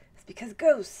is because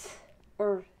ghosts.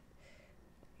 Or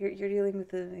you're dealing with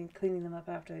them and cleaning them up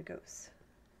after the ghosts.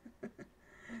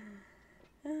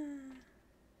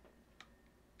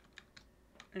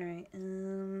 Alright,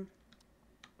 no.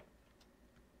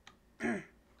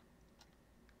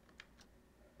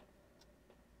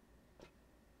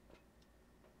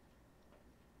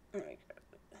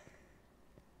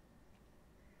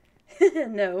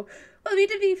 Well, I mean,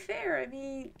 to be fair, I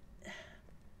mean...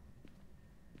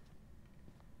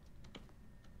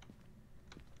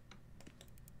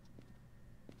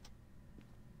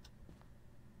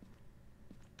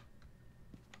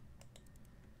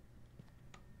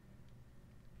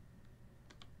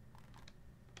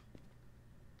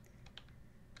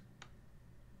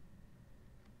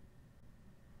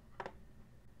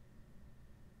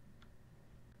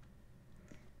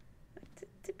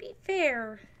 To be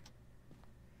fair...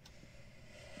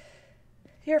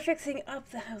 You're fixing up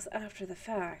the house after the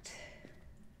fact.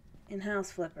 In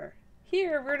House Flipper.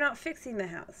 Here, we're not fixing the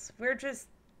house. We're just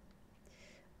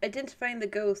identifying the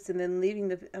ghost and then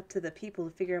leaving up to the people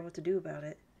to figure out what to do about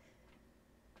it.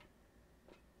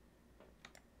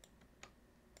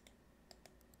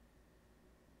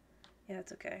 Yeah,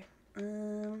 it's okay.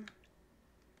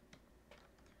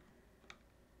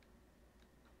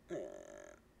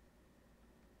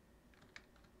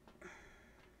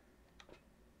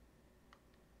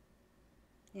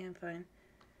 Yeah, I'm fine.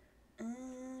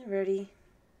 Ready.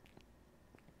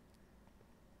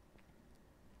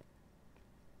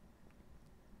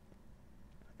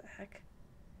 What the heck?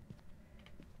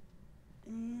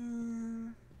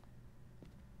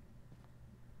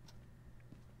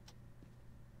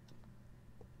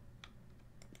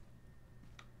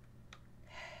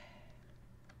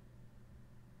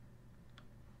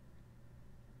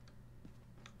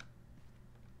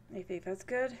 I think that's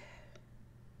good.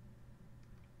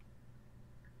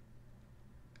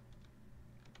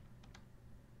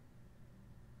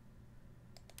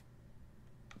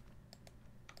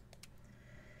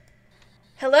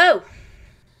 Hello.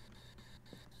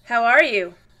 How are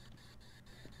you?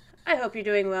 I hope you're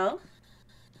doing well.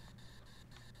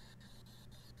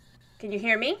 Can you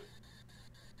hear me?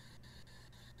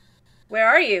 Where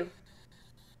are you?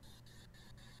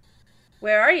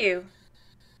 Where are you?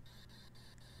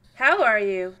 How are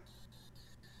you?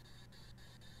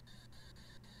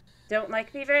 Don't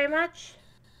like me very much?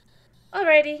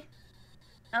 Alrighty.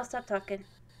 I'll stop talking.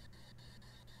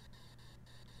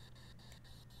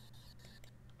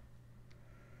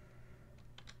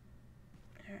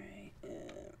 Alright.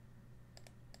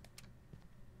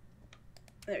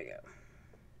 There we go.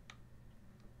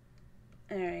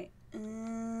 Alright.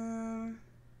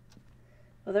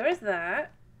 Well, there was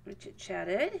that. We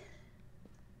chit-chatted.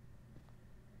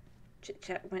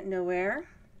 Chit-chat went nowhere.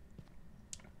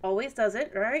 Always does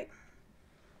it, right?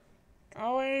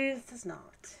 Always does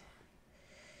not.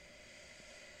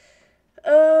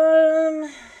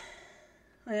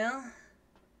 Well,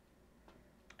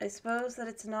 I suppose that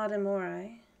it's not a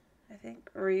Morai, I think,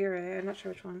 or Yurei. I'm not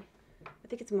sure which one. I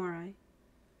think it's Morai.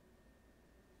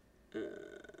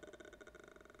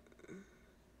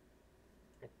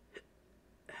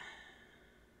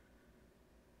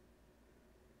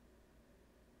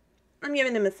 I'm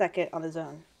giving him a second on his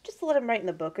own. Just to let him write in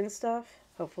the book and stuff,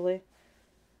 hopefully.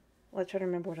 Well, I try to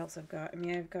remember what else I've got. I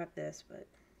mean, I've got this, but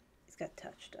he's got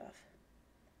touch stuff.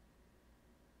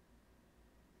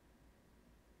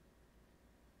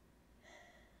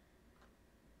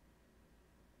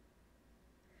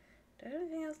 Do I have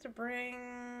anything else to bring?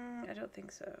 I don't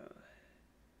think so.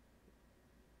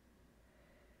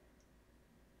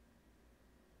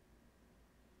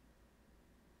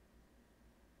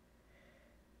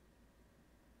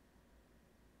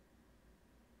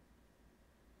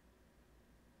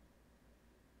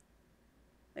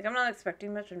 Like, I'm not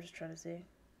expecting much, I'm just trying to see.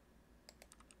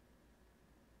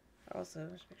 Also,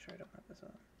 just make sure I don't have this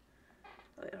on.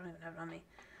 Oh, I don't even have it on me.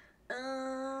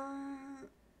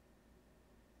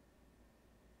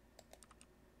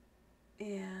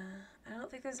 Yeah, I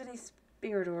don't think there's any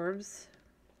spirit orbs.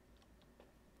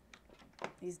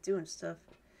 He's doing stuff.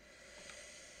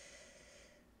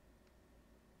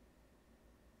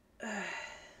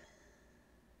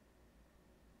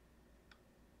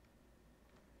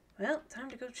 Well, time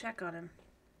to go check on him.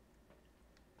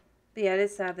 But yeah, it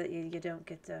is sad that you don't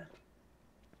get to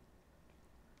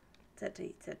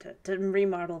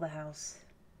remodel the house.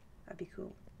 That'd be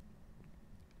cool.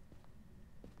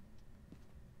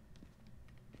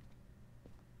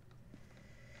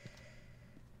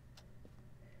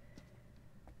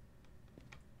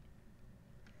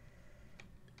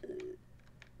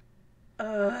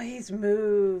 Oh, he's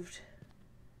moved.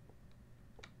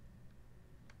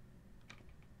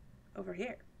 Over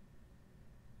here.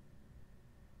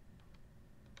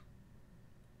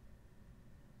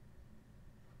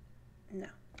 No.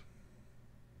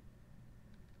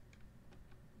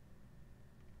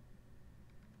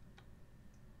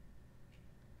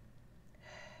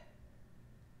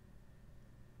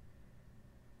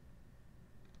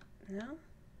 No?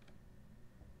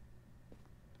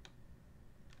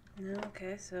 No,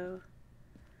 okay, so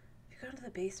if you go into the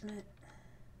basement,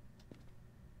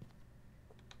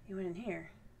 you went in here.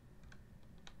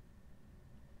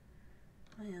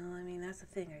 Well, I mean, that's the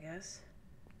thing, I guess.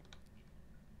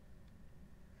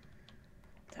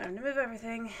 Time to move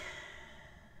everything.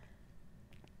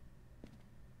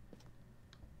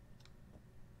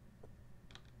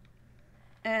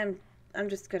 And I'm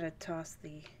just gonna toss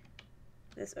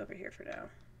this over here for now.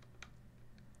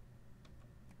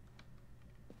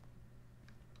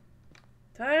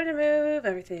 Time to move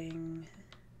everything.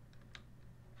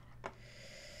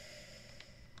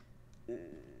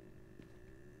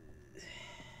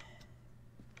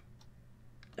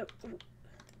 Oh.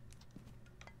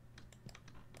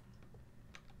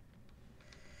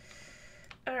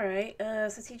 Alright,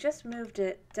 since he just moved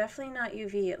it, definitely not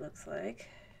UV it looks like.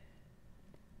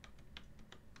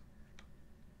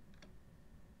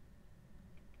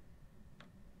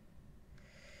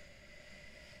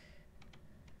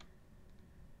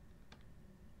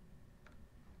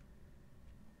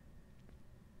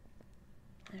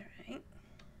 Alright.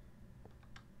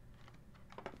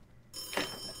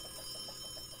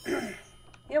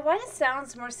 You know, why does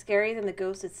sounds more scary than the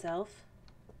ghost itself?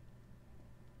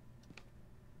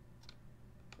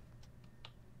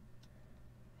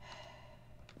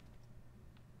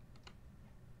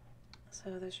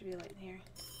 So there should be a light in here.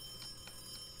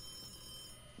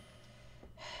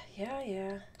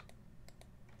 Yeah.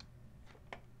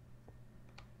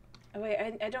 Oh wait,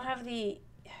 I don't have the...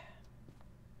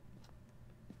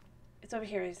 It's over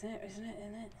here, isn't it? Isn't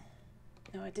it?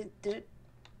 No, I did it?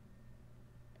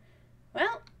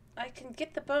 Well, I can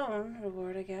get the bone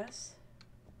reward, I guess.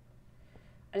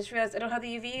 I just realized I don't have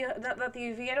the UV. Not the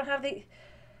UV. I don't have the...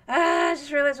 I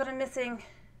just realized what I'm missing.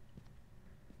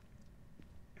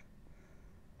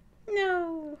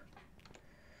 No.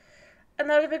 And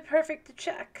that would have been perfect to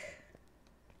check.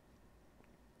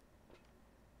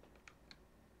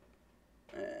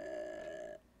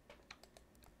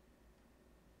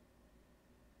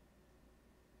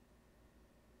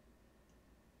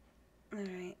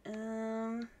 Alright,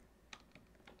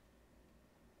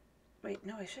 wait,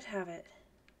 no, I should have it.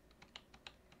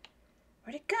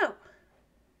 Where'd it go?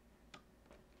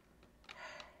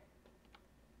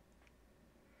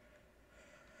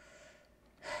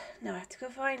 Now I have to go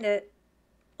find it.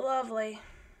 Lovely.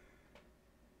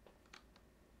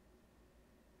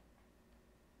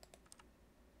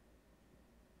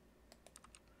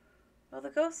 Well, the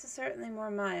ghost is certainly more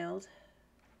mild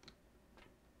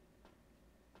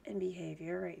in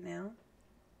behavior right now.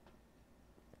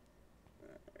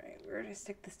 Alright, where to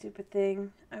stick the stupid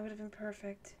thing? I would have been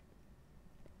perfect.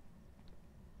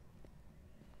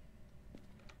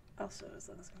 Also, as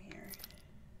long as I'm here.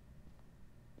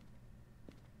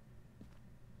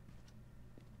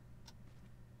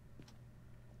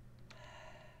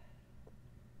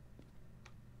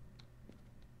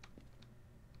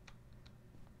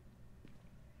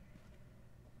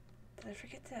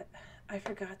 I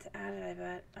forgot to add it, I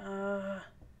bet.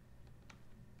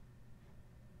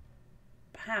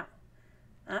 How?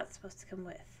 That's supposed to come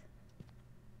with.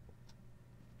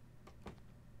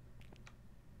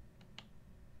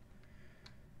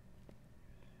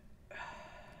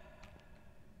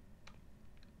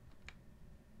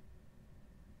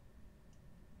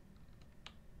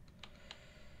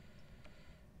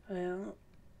 Well,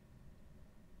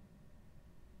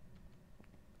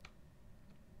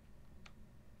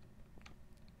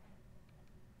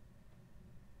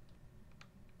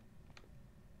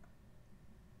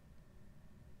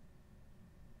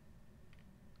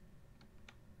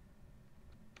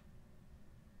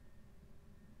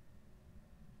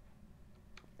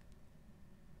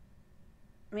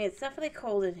 I mean, it's definitely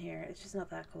cold in here. It's just not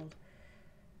that cold.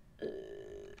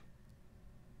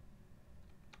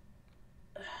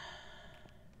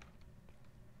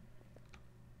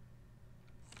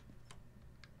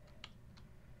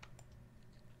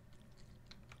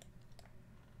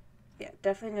 Yeah,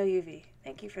 definitely no UV.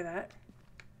 Thank you for that.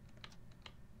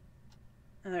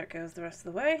 And there it goes the rest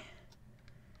of the way.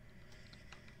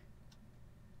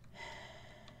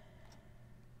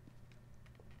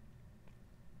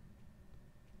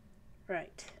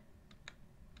 Right.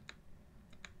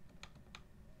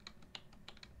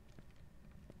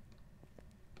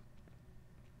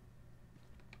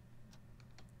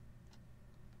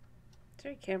 It's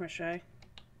very camera shy.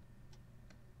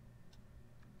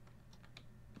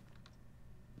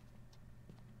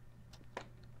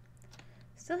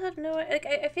 Still have no, like,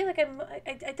 I feel like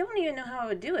I don't even know how I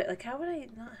would do it. Like, how would I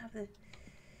not have the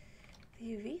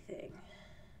UV thing?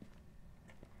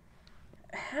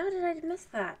 How did I miss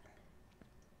that?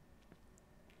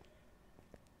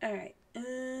 Alright.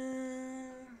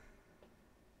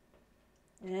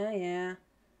 Yeah.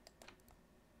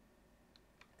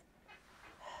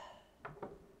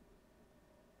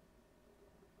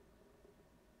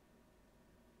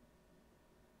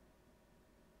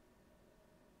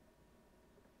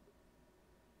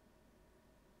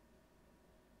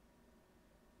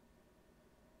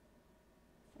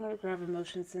 I'm gonna grab a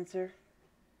motion sensor.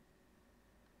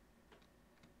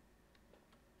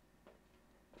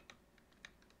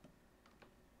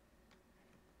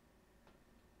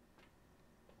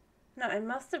 No, I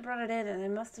must have brought it in and I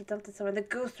must have dumped it somewhere. The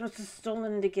ghost must have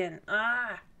stolen it again.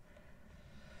 Ah!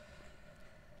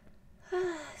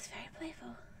 It's very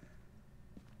playful.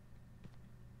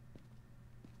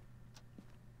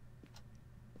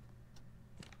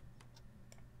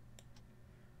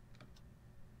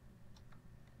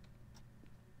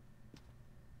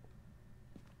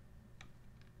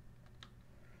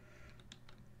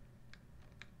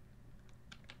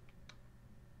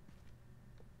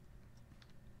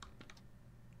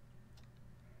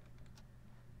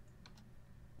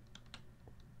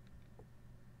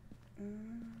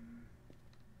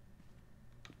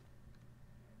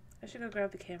 I should go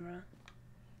grab the camera.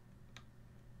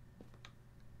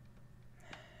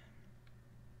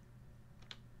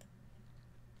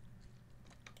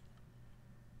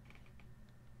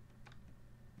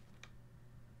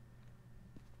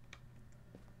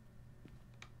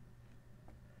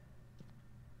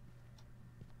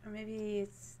 Or maybe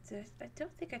it's... I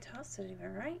don't think I tossed it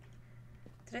anywhere, right?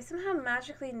 Did I somehow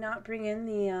magically not bring in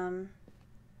the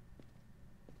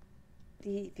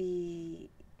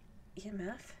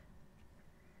EMF?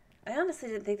 I honestly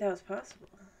didn't think that was possible.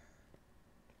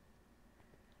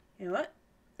 You know what?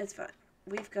 It's fine.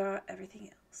 We've got everything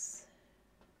else.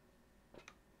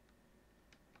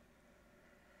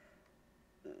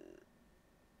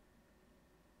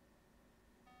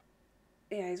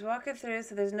 Yeah, he's walking through,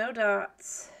 so there's no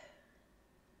dots.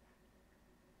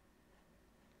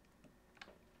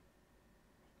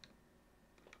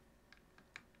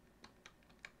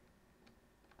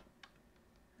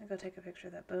 I'll go take a picture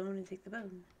of that bone and take the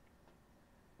bone.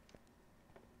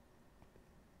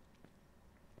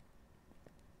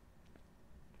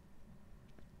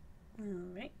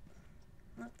 Alright.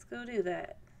 Let's go do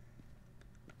that.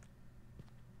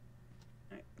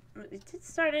 Alright. It did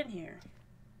start in here.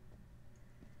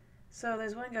 So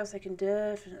there's one ghost I can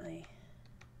definitely...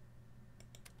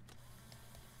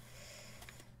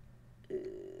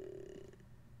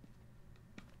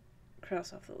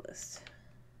 cross off the list.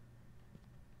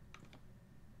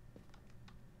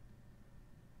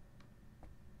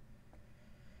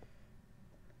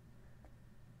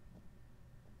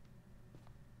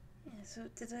 Yeah, so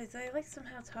did I like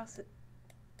somehow toss it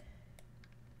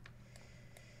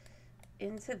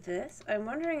into this? I'm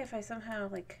wondering if I somehow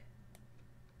like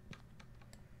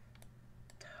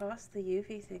toss the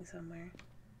UV thing somewhere.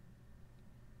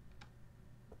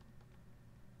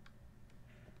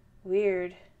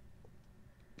 Weird.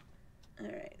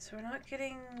 Alright, so we're not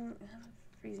getting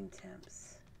freezing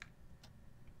temps.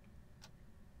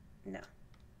 No.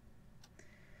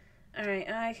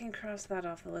 Alright, I can cross that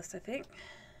off the list, I think.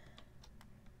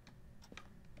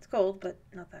 It's cold, but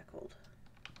not that cold.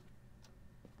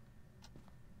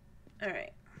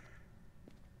 Alright.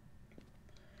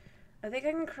 I think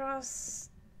I can cross...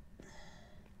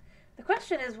 The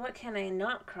question is, what can I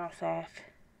not cross off?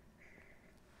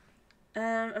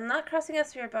 I'm not crossing a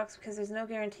spirit box because there's no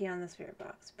guarantee on the spirit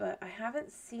box, but I haven't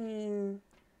seen...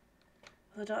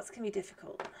 Well, the dots can be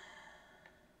difficult.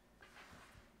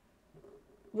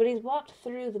 But he's walked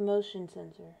through the motion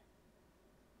sensor.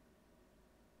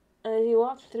 And if he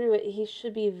walked through it, he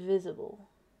should be visible.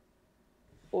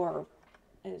 Or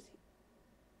is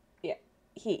he? Yeah,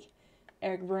 he.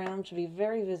 Eric Brown should be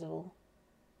very visible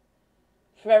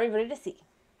for everybody to see.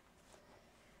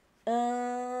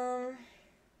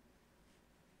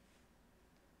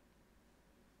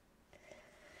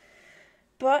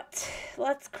 But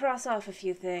let's cross off a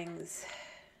few things.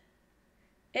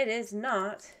 It is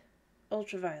not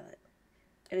ultraviolet.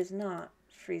 It is not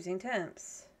freezing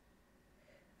temps.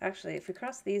 Actually, if we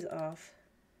cross these off,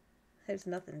 there's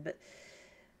nothing but...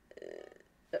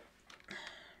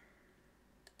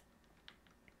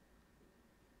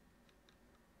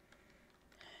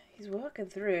 He's walking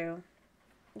through.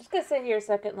 I'm just going to sit here a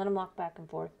second and let him walk back and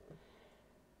forth.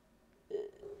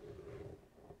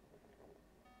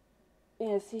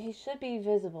 Yeah, see, he should be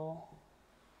visible.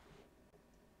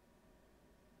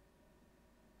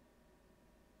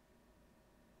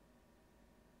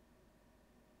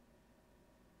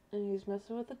 And he's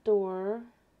messing with the door.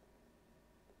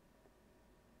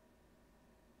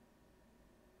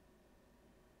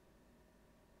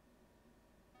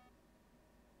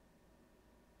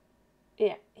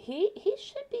 Yeah, he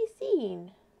should be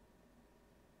seen.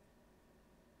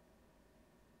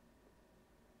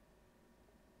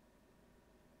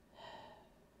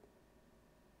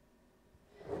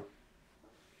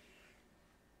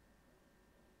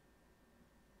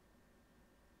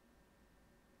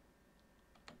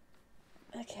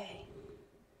 Okay.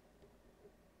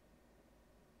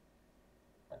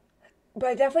 But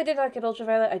I definitely did not get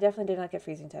ultraviolet. I definitely did not get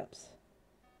freezing temps.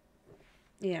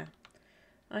 Yeah.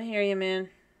 I hear you, man.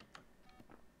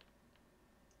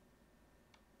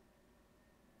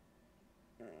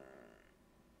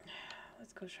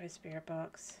 Let's go try spirit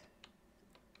box.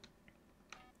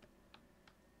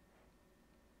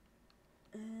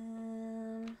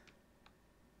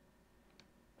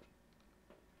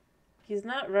 He's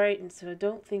not right, and so I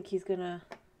don't think he's gonna...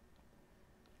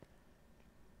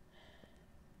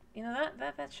 You know,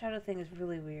 that shadow thing is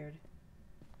really weird.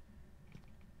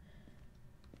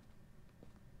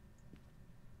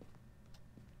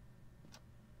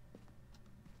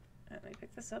 Let me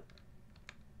pick this up.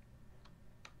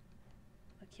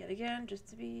 Look yet again, just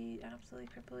to be absolutely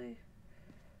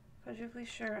quadruply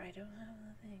sure I don't have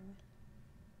the thing.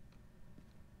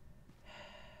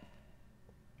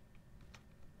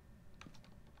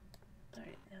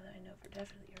 Alright, now that I know for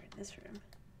definite you're in this room.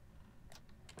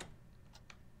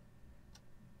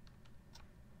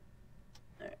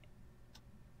 Alright.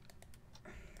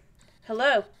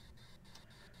 Hello?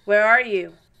 Where are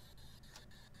you?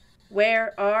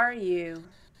 Where are you?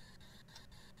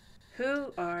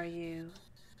 Who are you?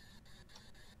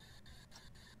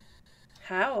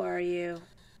 How are you?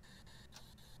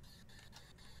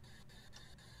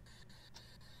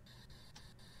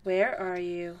 Where are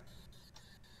you?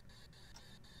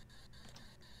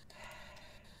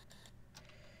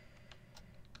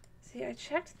 See, I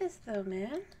checked this though,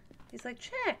 man. He's like,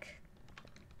 check.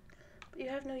 But you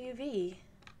have no UV.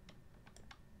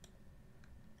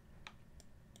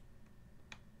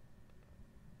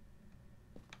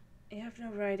 You have no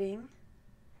writing.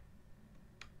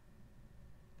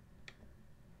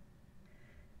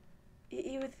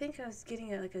 You would think I was getting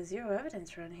like a zero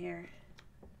evidence run here.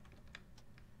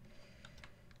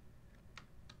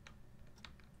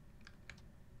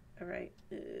 Alright.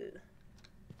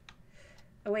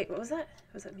 Oh wait, what was that?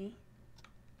 Was that me?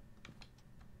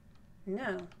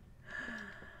 No.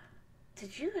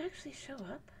 Did you actually show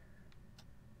up?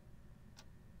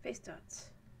 Face dots.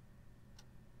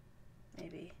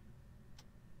 Maybe.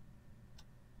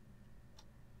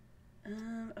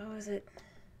 Oh, is it?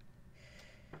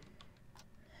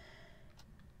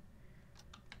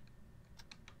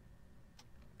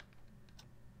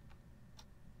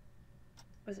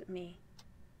 Was it me?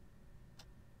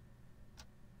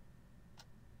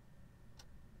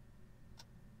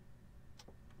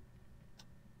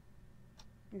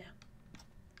 No.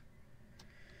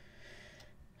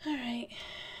 All right.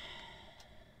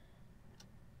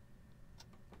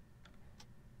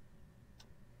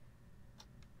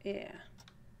 Yeah.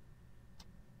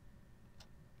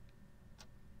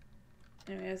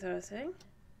 Anyway, as I was saying.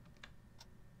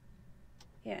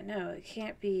 Yeah, no, it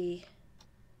can't be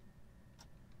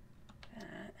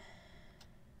that.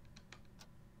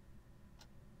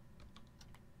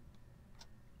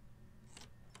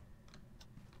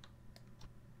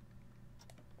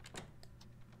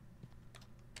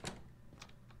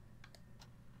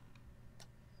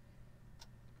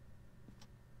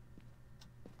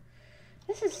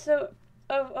 This is so...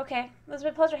 Oh, okay. It was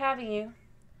a pleasure having you.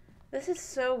 This is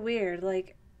so weird.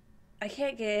 Like, I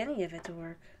can't get any of it to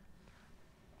work.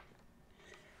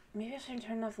 Maybe I should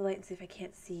turn off the light and see if I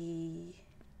can't see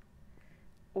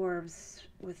orbs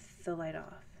with the light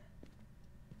off.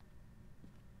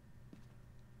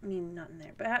 I mean, not in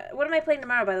there. But what am I playing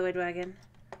tomorrow, by the way, Dragon?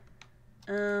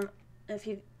 If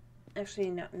you... Actually,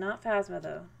 no, not Phasma,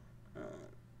 though.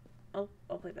 I'll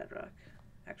play Bedrock,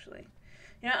 actually.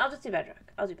 You know, I'll just do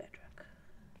Bedrock. I'll do Bedrock.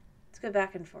 Let's go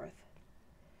back and forth.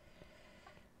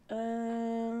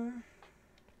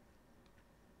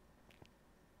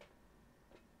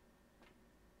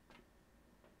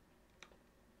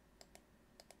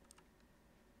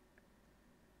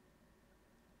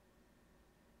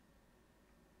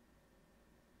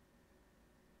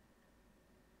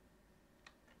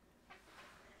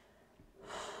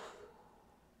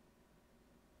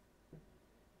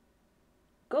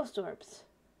 Ghost orbs.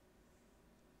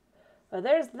 Well,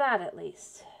 there's that at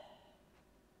least.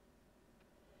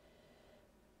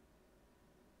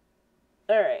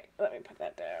 Alright, let me put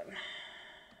that down.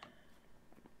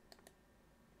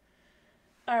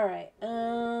 Alright,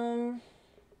 I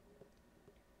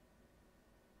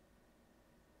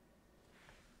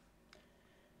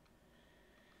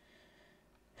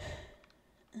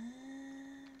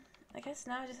guess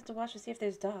now I just have to watch to see if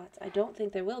there's dots. I don't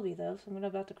think there will be, though, so I'm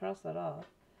about to cross that off.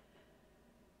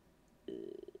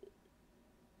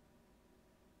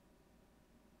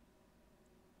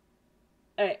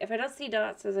 Alright, if I don't see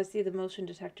dots as I see the motion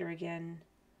detector again,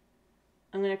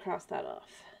 I'm going to cross that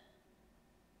off.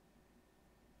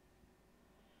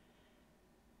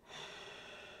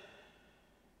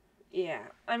 Yeah,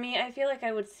 I mean, I feel like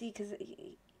I would see, because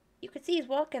you could see he's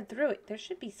walking through it. There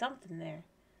should be something there.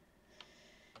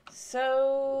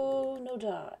 So, no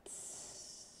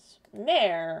dots.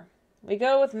 Mare. We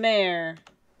go with mare.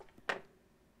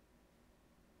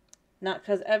 Not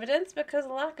because evidence, but because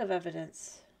lack of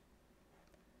evidence.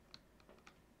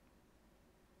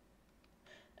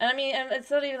 And I mean,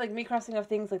 it's not even like me crossing off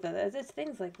things like that. It's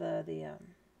things like that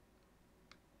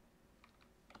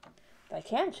I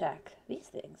can check. These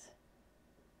things.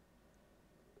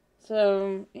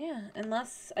 So, yeah,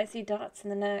 unless I see dots in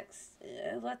the next...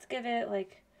 let's give it,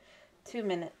 like, 2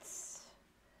 minutes.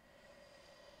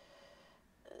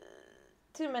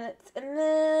 2 minutes. And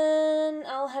then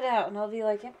I'll head out and I'll be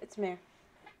like, yep, it's mare.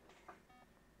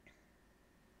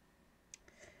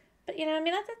 But, you know, I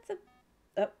mean, that's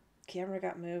a... Oh, camera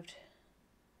got moved.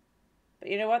 But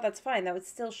you know what? That's fine. That would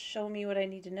still show me what I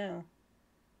need to know.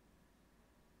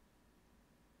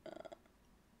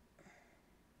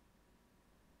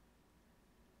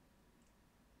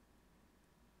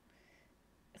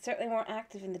 It's certainly more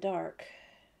active in the dark.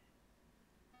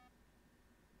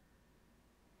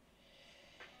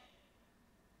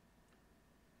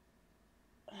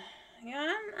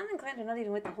 Yeah, I'm inclined to not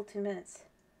even wait the whole 2 minutes.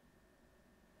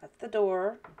 That's the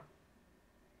door.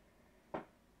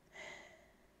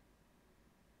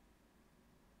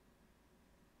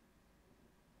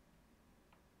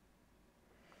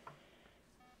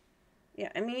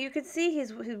 Yeah, I mean, you could see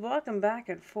he's walking back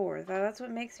and forth. That's what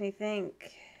makes me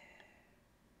think.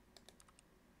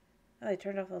 Oh, they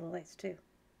turned off all the lights, too.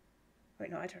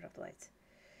 Wait, no, I turned off the lights.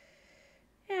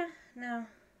 Yeah, no.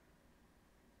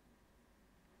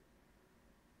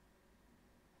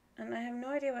 And I have no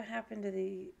idea what happened to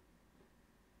the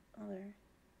other.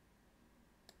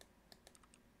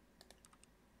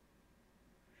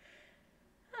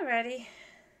 Alrighty.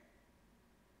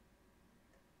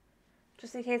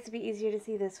 Just in case it'd be easier to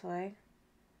see this way.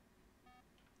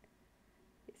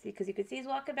 See, because you can see he's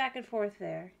walking back and forth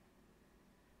there.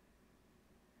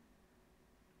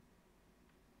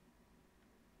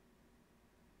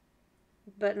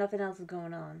 But nothing else is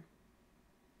going on.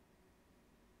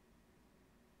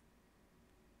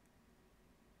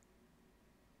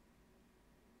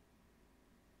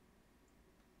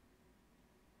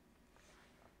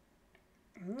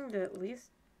 I'm going to at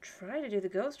least try to do the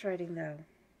ghost writing, though.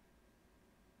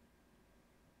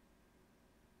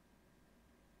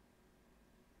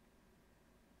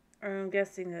 Or I'm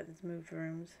guessing that it's moved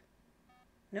rooms.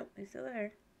 Nope, he's still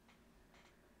there.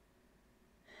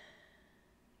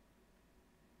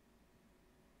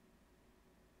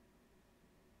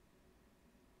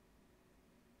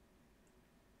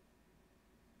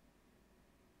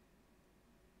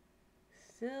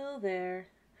 Still there.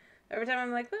 Every time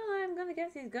I'm like, well, I'm gonna guess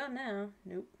he's gone now.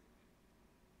 Nope.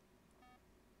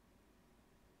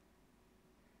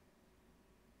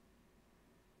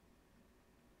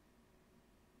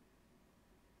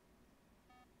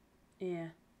 Yeah.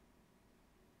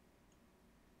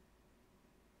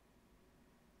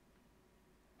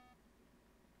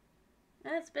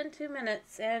 It's been 2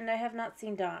 minutes, and I have not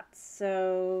seen dots,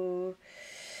 so...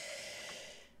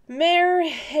 Mare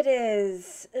it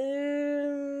is.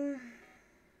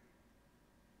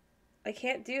 I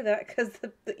can't do that because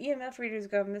the EMF reader's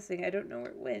gone missing. I don't know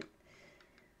where it went.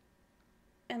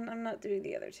 And I'm not doing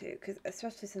the other two, because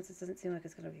especially since it doesn't seem like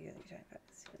it's going to be anytime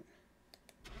soon.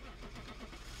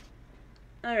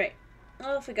 Alright.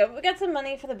 Off we go. We got some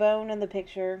money for the bone and the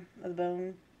picture of the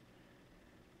bone.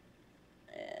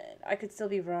 And I could still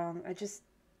be wrong. I just...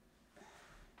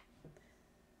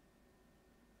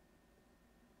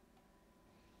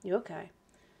 You okay?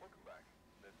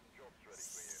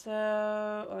 So...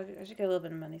 Oh, I should get a little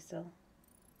bit of money still.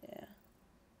 Yeah.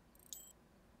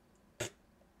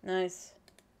 Nice.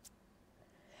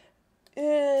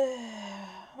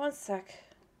 One sec.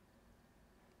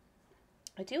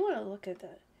 I do want to look at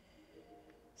that.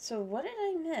 So what did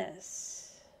I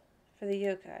miss for the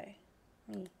yokai?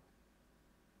 Let me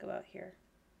go out here.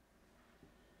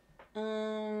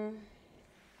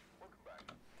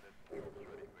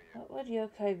 What would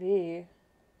yokai be?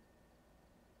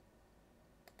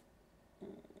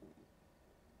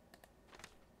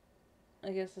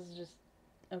 I guess this is just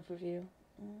overview.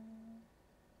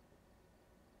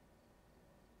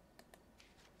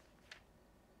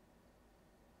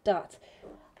 Dots.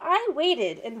 I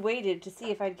waited and waited to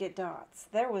see if I'd get dots.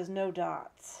 There was no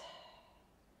dots.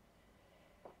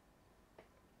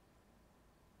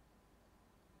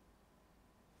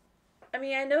 I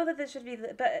mean, I know that this should be,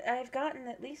 but I've gotten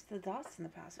at least the dots in the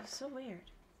past. It's so weird.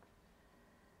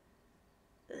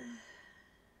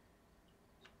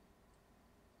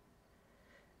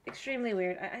 Extremely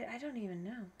weird. I don't even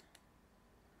know.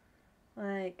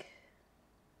 Like,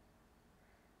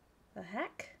 the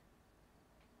heck?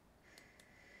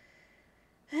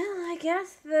 Well, I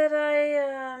guess that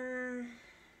I,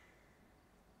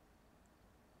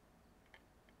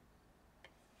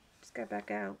 just got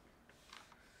back out.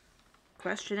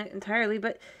 Question it entirely,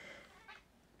 but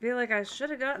I feel like I should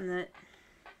have gotten it.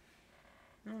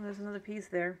 Oh, there's another piece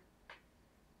there.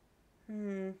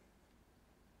 You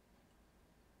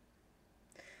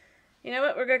know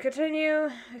what? We're going to continue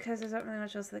because there's not really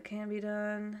much else that can be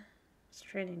done. What's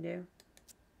training do?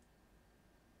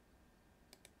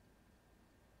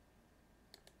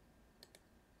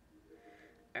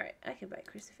 Alright, I can buy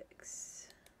crucifix.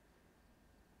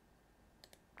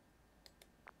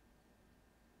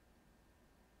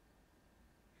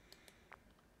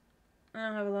 I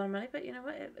don't have a lot of money, but you know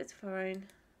what? It's fine.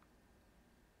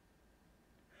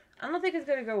 I don't think it's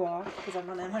going to go off because I'm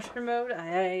on amateur mode.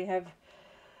 I have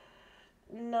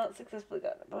not successfully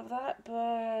gotten above that,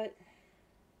 but...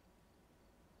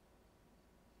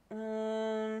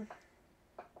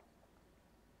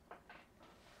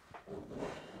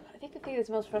 I think the thing that's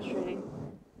most frustrating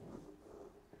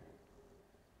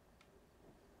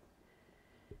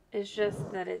is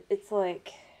just that it's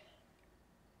like...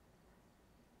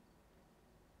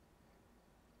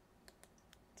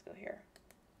 Let's go here.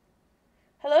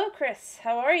 Hello, Chris.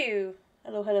 How are you?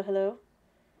 Hello, hello, hello.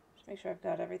 Just make sure I've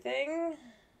got everything.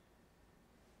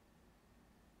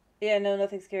 Yeah, no,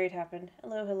 nothing scary had happened.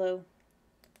 Hello, hello.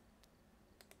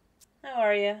 How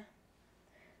are you?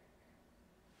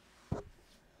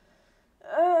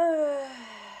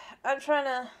 I'm trying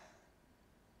to...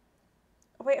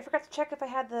 Wait, I forgot to check if I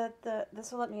had the...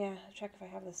 This will let me check if I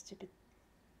have this stupid...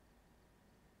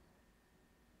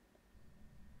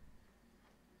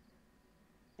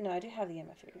 No, I do have the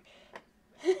EMF figure.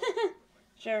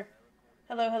 Sure.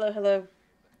 Hello, hello, hello.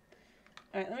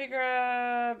 Alright, let me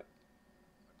grab...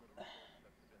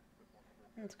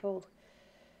 It's cold.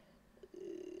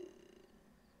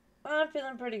 I'm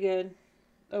feeling pretty good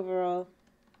overall.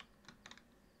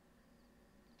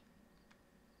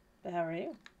 But how are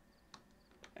you?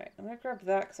 Alright, I'm gonna grab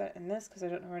that and this because I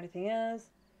don't know where anything is.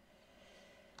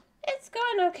 It's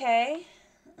going okay.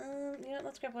 You know what,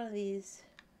 let's grab one of these.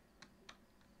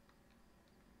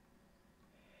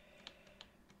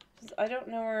 I don't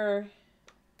know where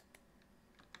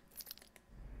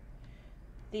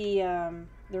the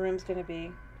room's gonna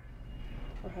be.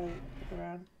 Or how to look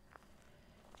around.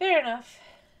 Fair enough.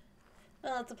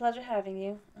 Well, it's a pleasure having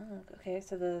you. Oh, okay,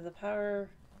 so the power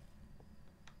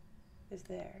is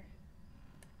there.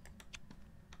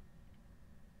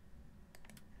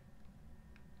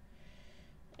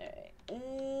 Alright.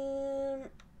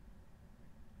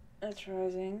 That's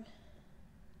rising.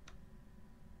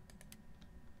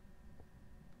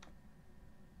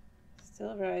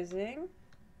 Still rising.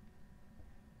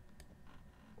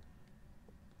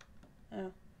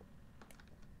 Oh.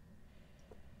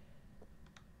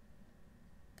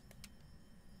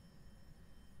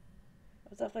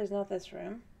 It definitely is not this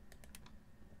room.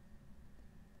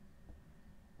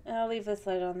 I'll leave this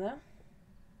light on though.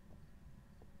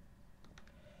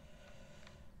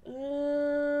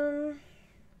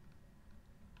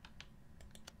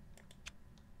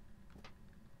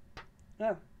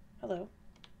 Oh, hello.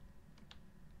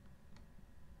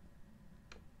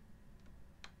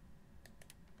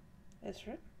 This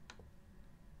room.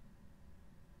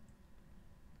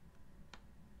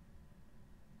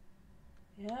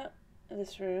 Yeah,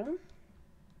 this room.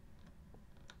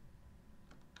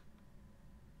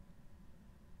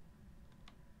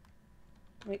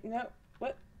 Wait, no,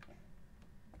 what?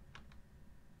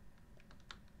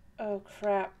 Oh,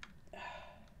 crap.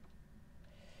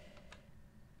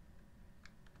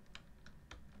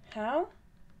 How?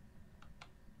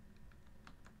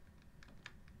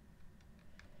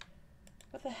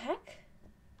 What the heck?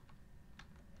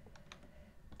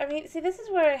 I mean, see, this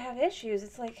is where I have issues.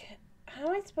 It's like, how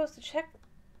am I supposed to check?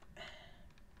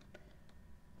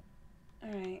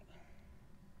 Alright.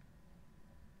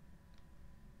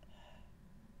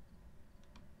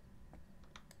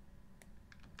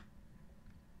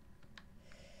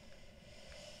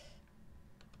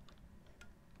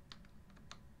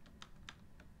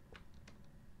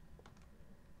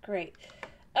 Great.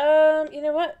 You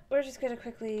know what? We're just gonna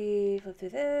quickly flip through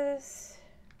this.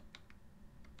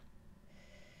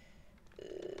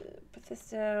 Put this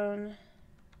down.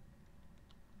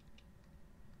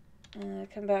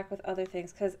 Come back with other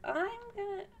things, because I'm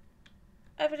gonna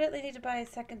evidently need to buy a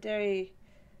secondary.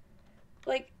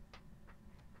 Like,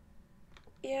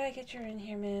 yeah, I get you're in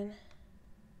here, man.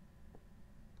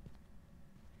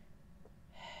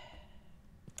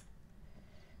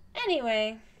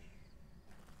 Anyway.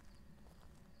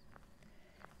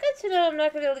 Good to know I'm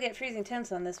not going to be able to get freezing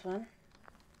temps on this one.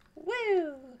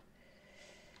 Woo!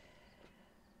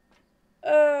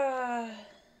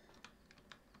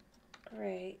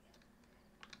 Great.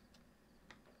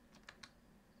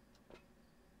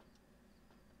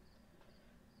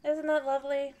 Isn't that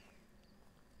lovely?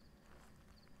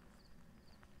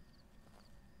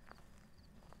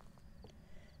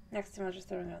 Next time I'll just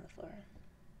throw it on the floor.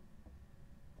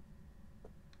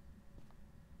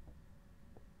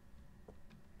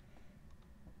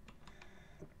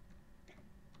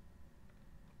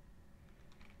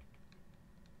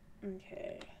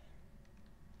 Okay.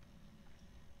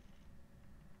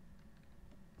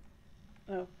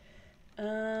 Oh.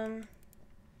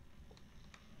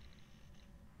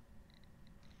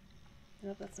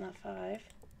 Nope, that's not 5.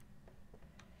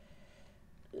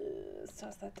 Let's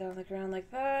toss that down the ground like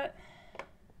that.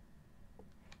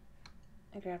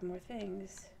 And grab more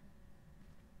things.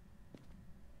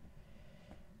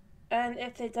 And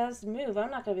if it does move,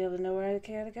 I'm not going to be able to know where I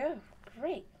gotta go.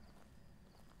 Great.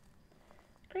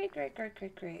 Great, great, great,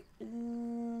 great, great.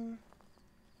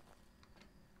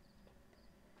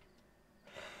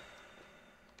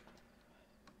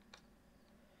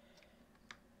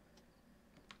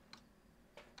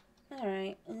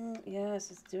 Alright. Yes,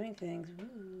 it's doing things.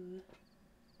 Woo.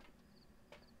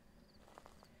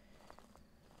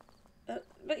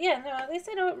 But yeah, no, at least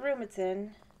I know what room it's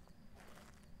in.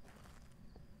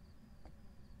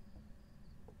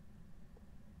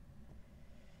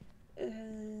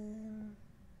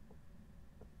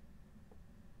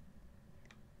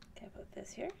 Okay, put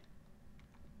this here.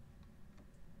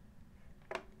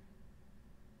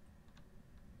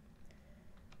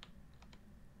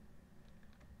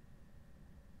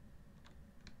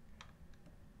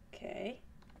 Okay.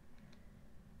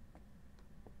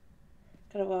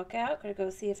 Gonna walk out. Gonna go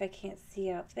see if I can't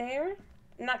see out there.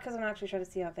 Not because I'm actually trying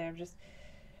to see out there. I'm just...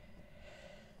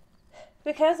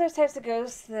 Because there's types of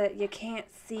ghosts that you can't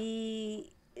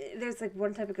see. There's like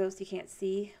one type of ghost you can't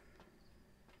see.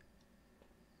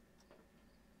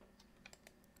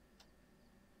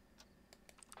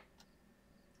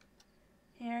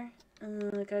 Here.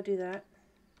 I gotta do that.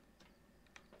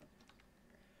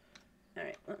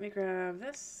 Alright, let me grab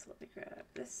this. Let me grab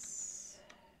this.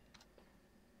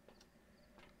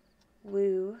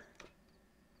 Woo.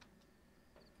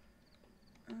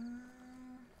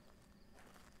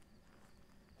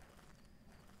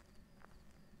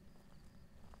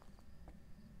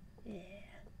 Yeah.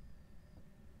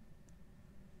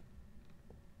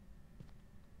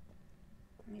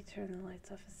 Let me turn the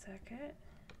lights off a second.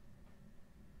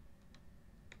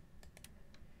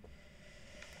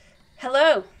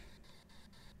 Hello.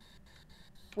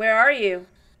 Where are you?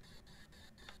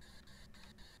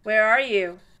 Where are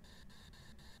you?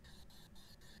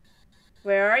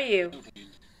 Where are you?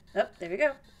 Oh, there we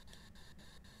go.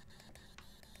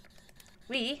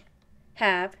 We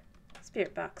have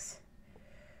spirit box.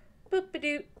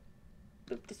 Boop-a-doop.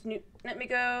 Boop-de-snoop. Let me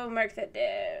go mark that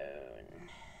down.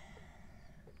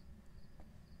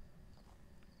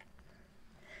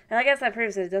 And I guess that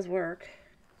proves that it does work.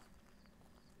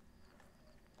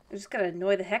 I just gotta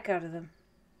annoy the heck out of them.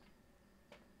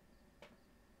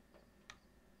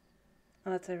 Oh,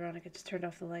 that's ironic. I just turned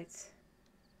off the lights.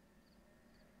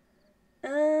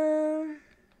 Oh,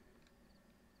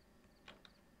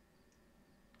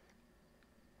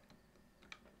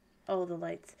 the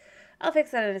lights. I'll fix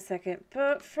that in a second.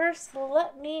 But first,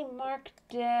 let me mark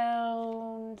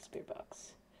down spirit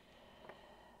box.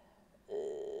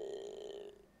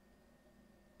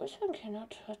 Which one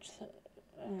cannot touch the...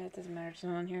 it doesn't matter. It's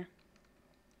not on here.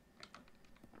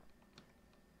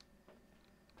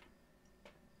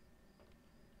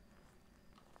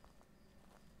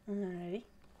 Alrighty.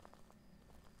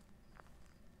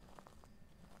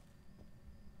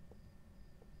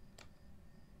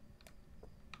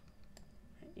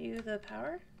 You the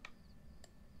power?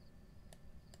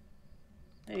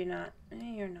 Maybe not. Maybe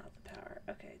you're not the power.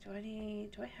 Okay, do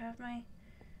I have my...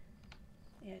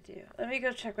 Yeah, I do. Let me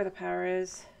go check where the power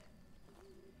is.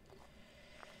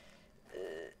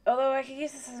 Although I could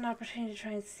use this as an opportunity to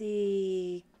try and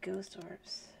see ghost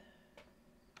orbs.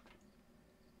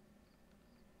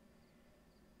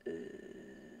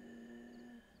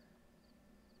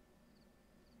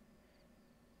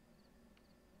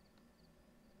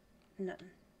 Nothing.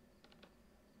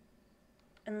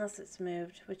 Unless it's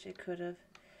moved, which it could have.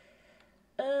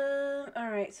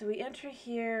 Alright, so we enter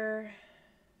here.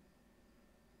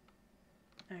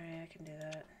 Alright, I can do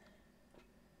that.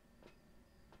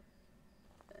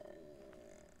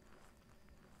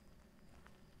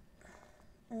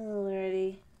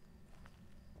 Alrighty.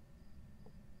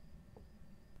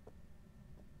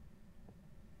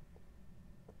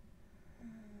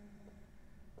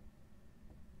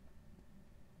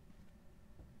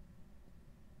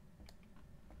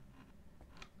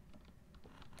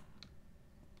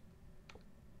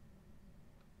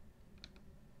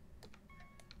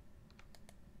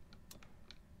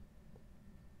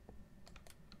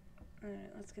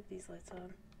 Alright, let's get these lights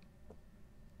on.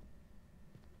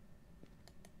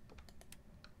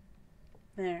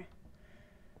 There.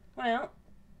 Well,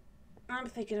 I'm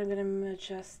thinking I'm going to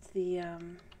adjust the,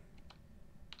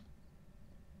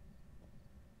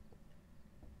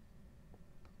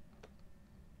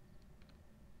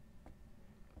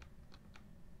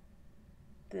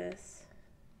 this.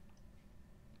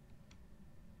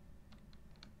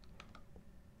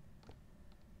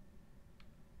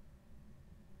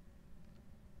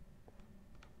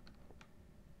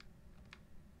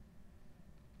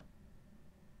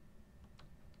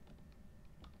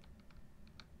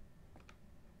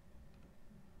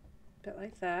 Bit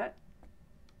like that.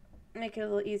 Make it a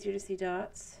little easier to see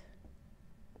dots.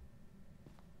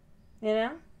 You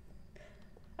know?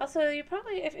 Also, you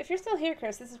probably, if you're still here,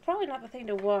 Chris, this is probably not the thing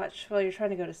to watch while you're trying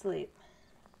to go to sleep.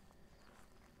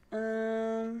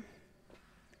 It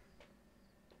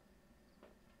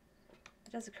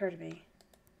does occur to me.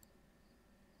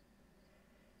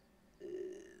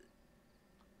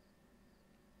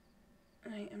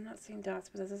 I'm not seeing dots,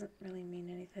 but that doesn't really mean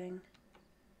anything.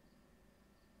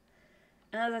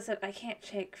 And as I said, I can't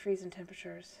check freezing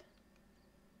temperatures.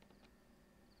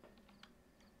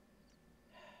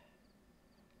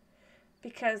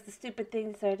 Because the stupid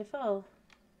thing decided to fall.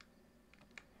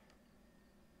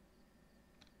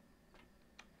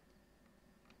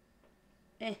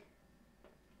 Well,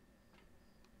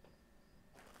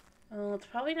 it's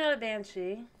probably not a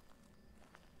banshee.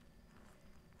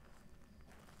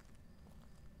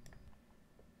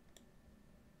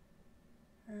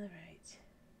 Alright.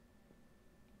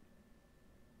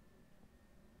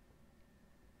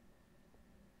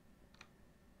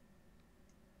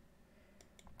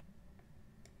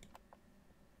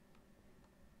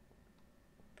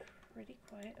 Pretty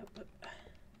quiet. Oh, oh.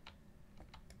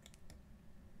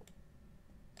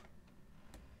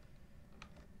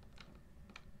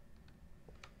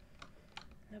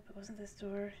 Nope, it wasn't this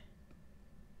door.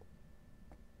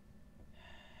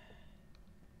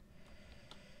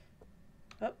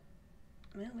 Oh,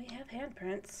 well, we have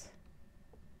handprints.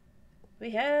 We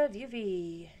have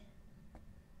UV.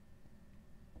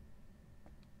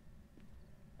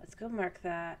 Let's go mark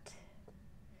that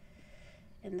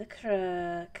in the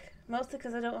crook. Mostly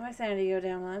because I don't want my sanity to go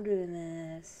down while I'm doing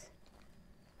this.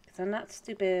 Because I'm not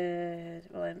stupid.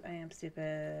 Well, I am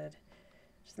stupid.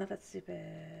 Just not that stupid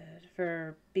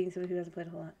for being somebody who hasn't played a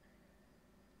whole lot.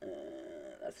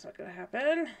 That's not gonna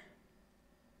happen.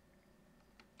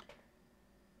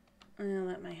 Well,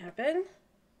 that might happen.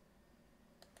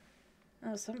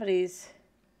 Oh, somebody's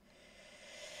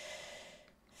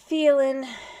feeling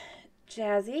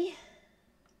jazzy.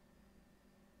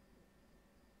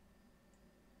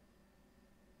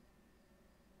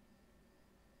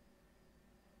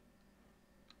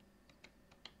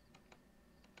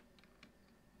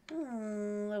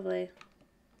 Lovely.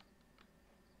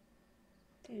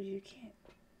 Dude, you can't.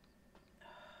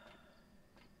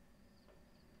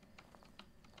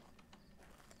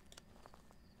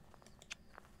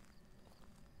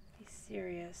 Be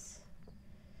serious.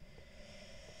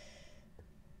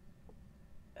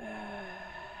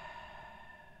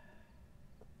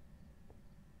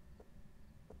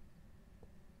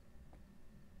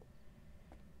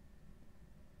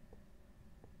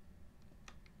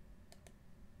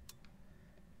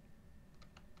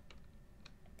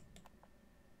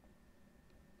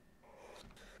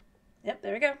 Yep,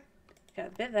 there we go. Got a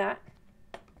bit of that.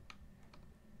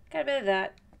 Got a bit of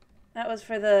that. That was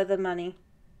for the money.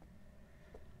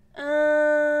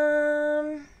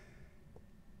 Have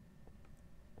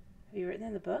you written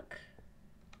in the book?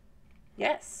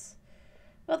 Yes.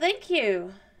 Well, thank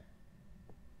you.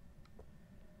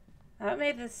 That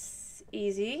made this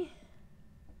easy.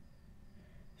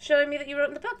 Showing me that you wrote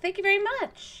in the book. Thank you very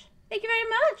much. Thank you very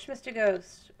much, Mr.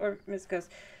 Ghost. Or Miss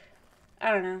Ghost.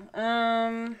 I don't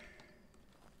know.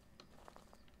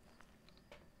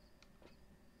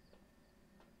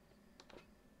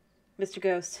 Mr.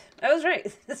 Ghost. I was right.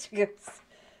 Mr. Ghost.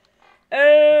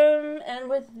 And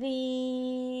with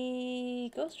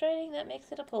the ghostwriting, that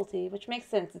makes it a Pulte, which makes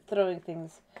sense. It's throwing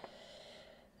things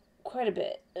quite a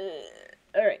bit.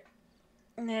 Alright.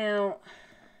 Now,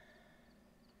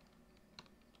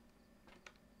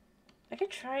 I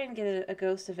could try and get a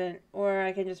ghost event, or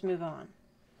I can just move on.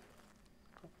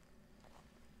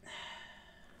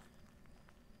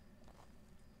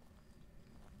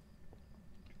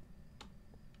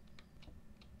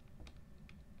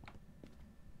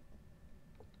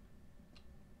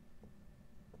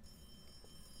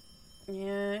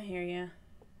 Yeah, I hear ya.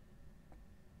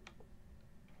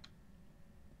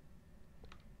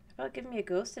 How about giving me a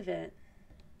ghost event?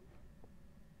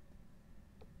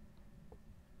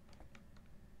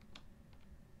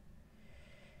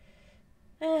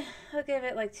 I'll give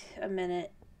it like a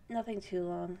minute. Nothing too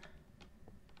long.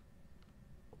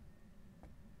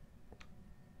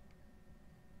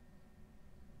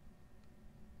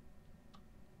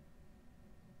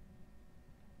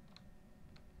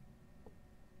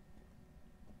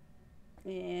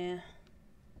 Yeah.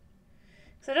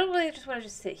 Because I don't really just want to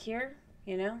just sit here,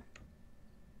 you know?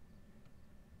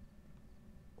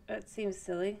 That seems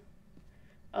silly.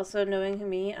 Also, knowing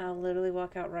me, I'll literally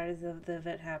walk out right as the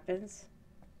event happens.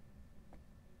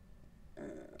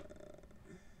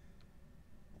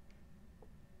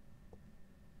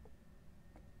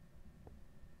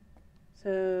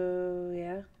 So,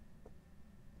 yeah.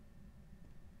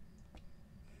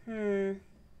 I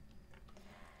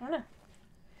don't know.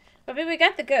 But maybe we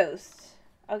got the ghost.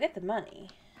 I'll get the money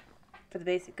for the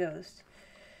basic ghost.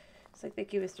 It's like,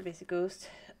 thank you, Mr. Basic Ghost.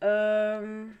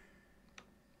 I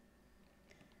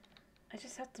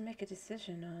just have to make a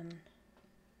decision on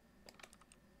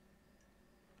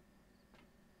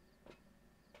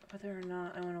whether or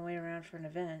not I want to wait around for an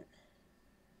event.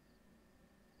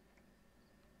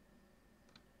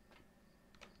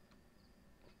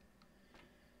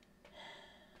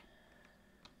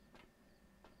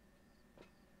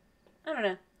 I don't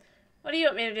know. What do you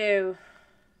want me to do?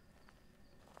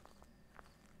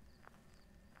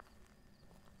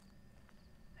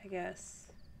 I guess.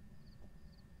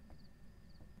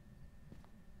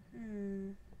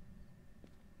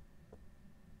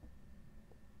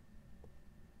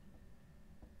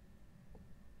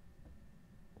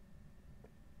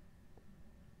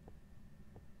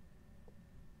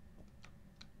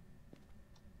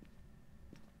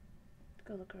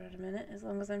 Go look around a minute, as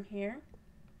long as I'm here.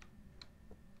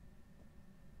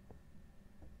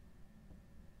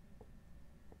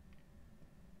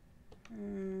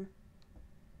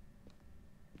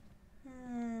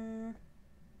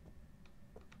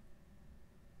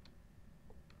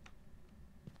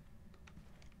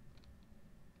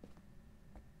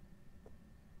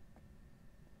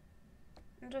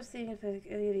 I'm just seeing if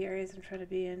any of the areas I'm trying to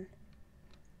be in.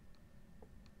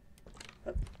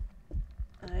 Oh,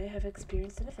 I have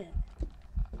experienced an event.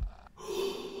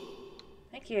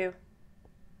 Thank you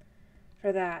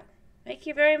for that. Thank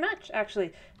you very much,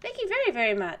 actually. Thank you very,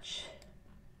 very much.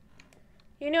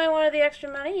 You knew I wanted the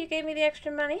extra money. You gave me the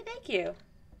extra money. Thank you.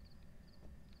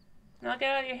 Now get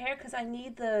out of your hair because I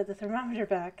need the thermometer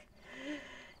back.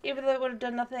 Even though it would have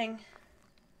done nothing.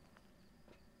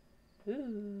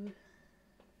 Ooh.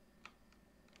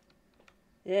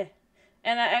 Yeah.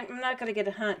 And I'm not going to get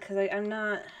a hunt because I'm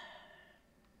not...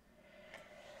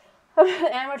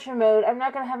 amateur mode. I'm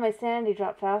not going to have my sanity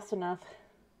drop fast enough.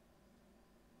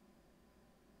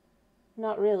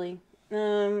 Not really.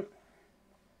 What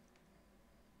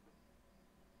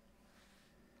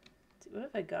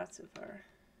have I got so far?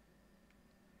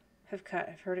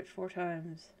 I've heard it 4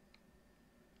 times.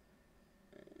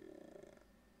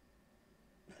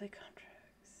 Play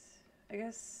contracts. I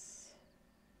guess.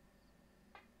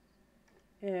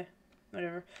 Yeah,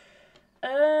 whatever.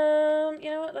 You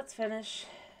know what? Let's finish.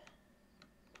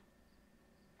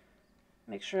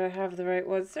 Make sure I have the right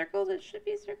one circled. It should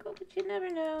be circled, but you never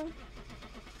know.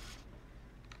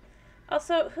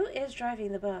 Also, who is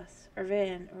driving the bus? Or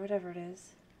van, or whatever it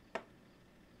is?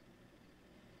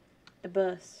 The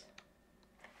bus.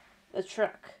 The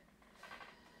truck.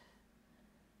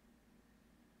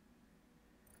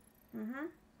 Mm-hmm.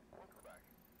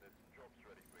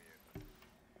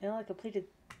 I only completed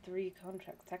 3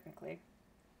 contracts, technically.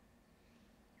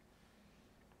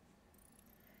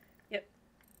 Yep.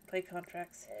 Play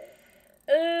contracts.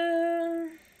 Yeah.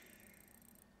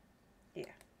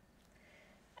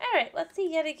 Alright, let's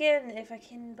see yet again if I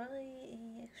can buy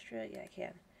any extra. Yeah, I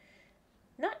can.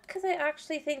 Not because I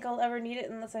actually think I'll ever need it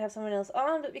unless I have someone else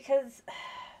on, but because,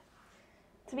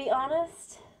 to be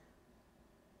honest,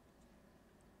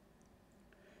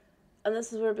 and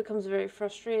this is where it becomes very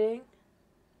frustrating,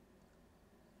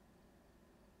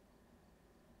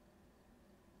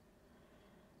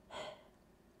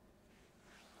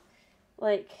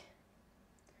 like,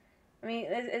 I mean,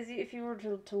 if you were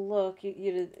to look,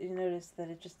 you'd notice that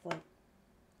it just, like,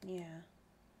 yeah.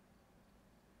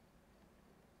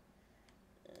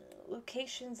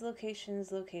 Locations,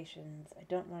 locations, locations. I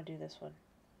don't want to do this one.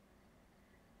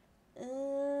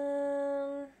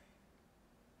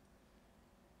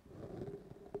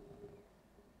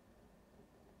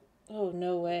 Oh,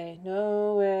 no way.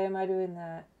 No way am I doing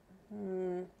that.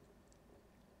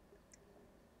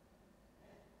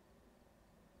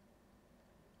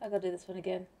 I gotta do this one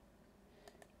again.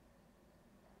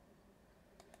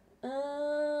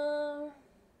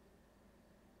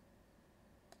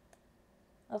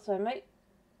 Also, I might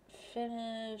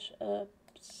finish up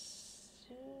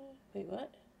soon. Wait,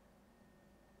 what?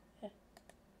 Yeah.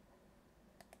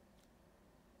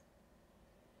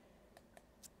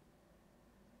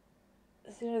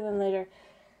 Sooner than later.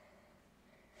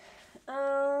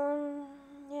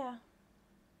 Yeah.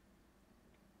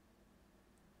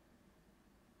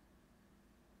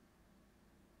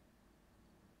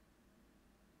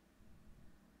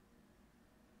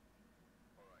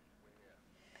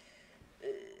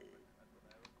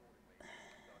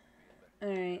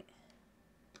 Alright.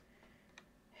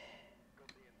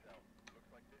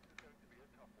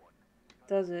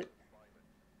 Does it?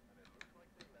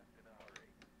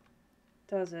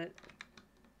 Does it?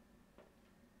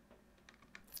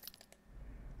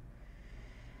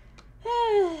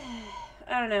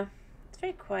 I don't know. It's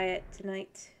very quiet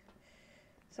tonight.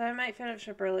 So I might finish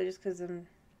up early just because I'm...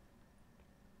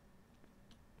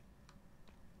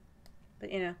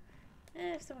 But, you know.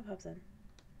 If someone pops in.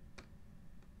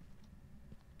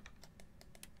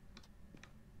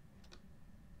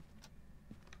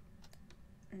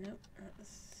 Nope.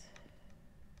 That's...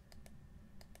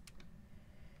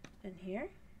 In here?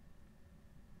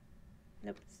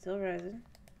 Nope. It's still rising.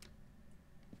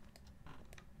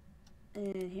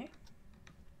 In here?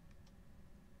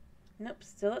 Nope.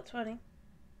 Still at 20.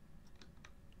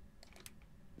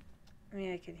 I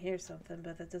mean, I can hear something,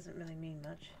 but that doesn't really mean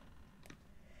much.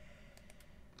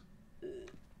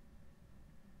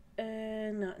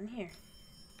 Not in here.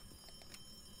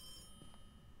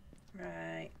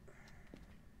 Right.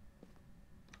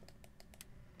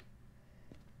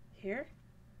 Here?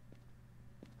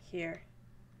 Here.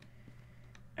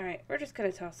 Alright, we're just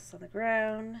gonna toss this on the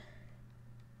ground.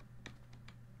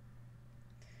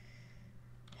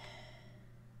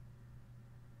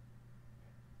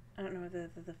 I don't know what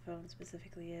the phone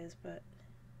specifically is, but...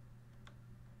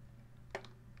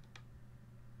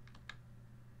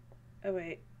 Oh,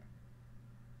 wait.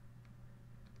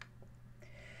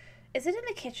 Is it in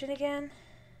the kitchen again?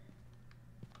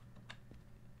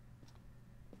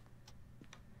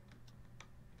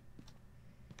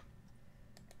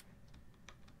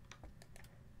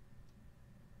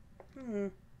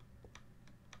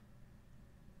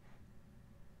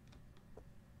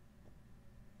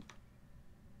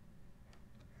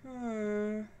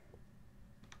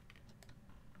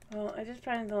 did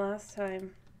find the last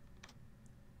time.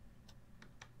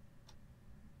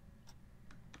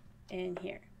 In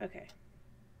here. Okay.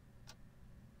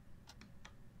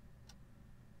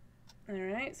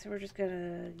 Alright, so we're just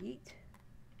gonna yeet.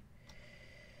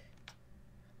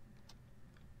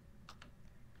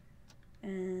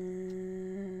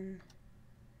 And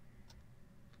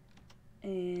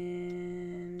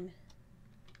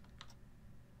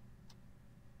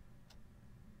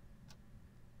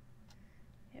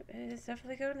yep, it is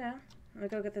definitely go now. I'm gonna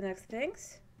go get the next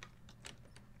things.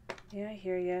 Yeah, I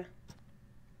hear ya.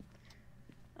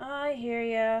 I hear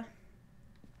ya.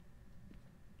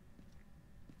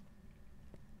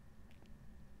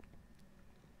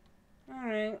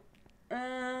 Alright.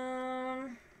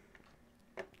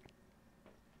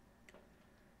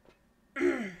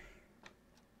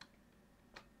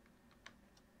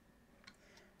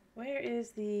 Where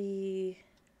is the...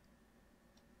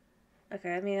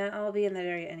 Okay, I mean, I'll be in that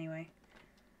area anyway.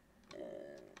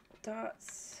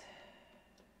 Dots.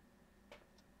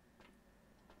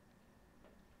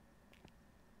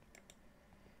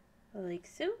 Like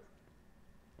so.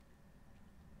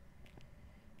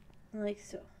 Like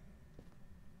so.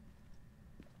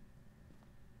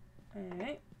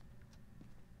 Alright.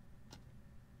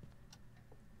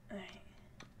 Alright.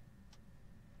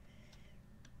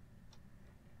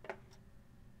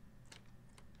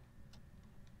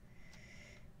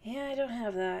 Yeah, I don't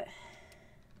have that.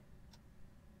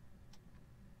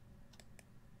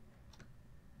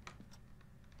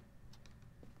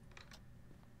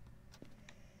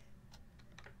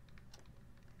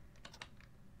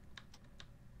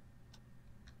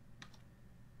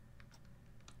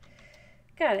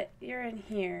 Got it. You're in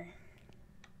here.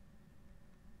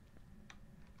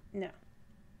 No.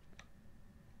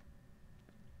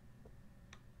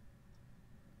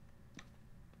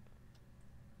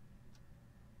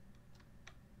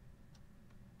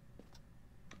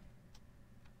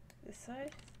 This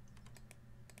side?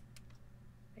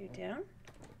 Are you down?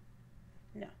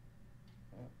 No.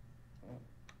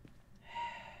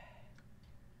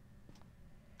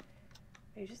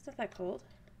 Are you just not that cold?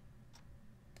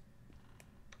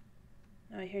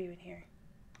 No, I hear you in here.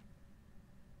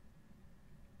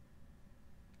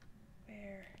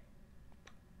 Where?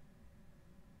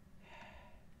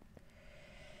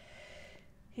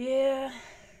 Yeah.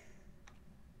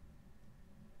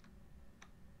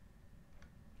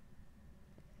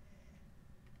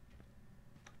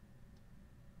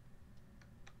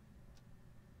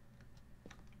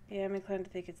 Yeah, I'm inclined to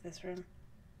think it's this room.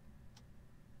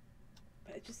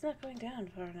 But it's just not going down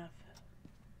far enough.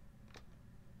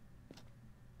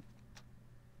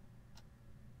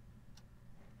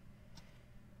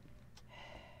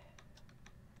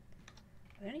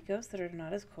 Are there any ghosts that are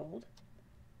not as cold?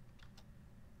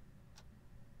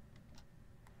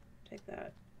 Take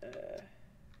that.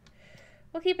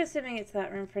 We'll keep assuming it's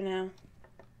that room for now.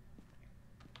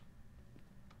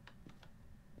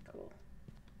 Cool.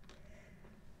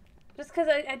 Just because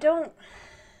I don't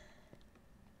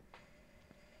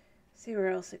see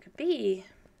where else it could be.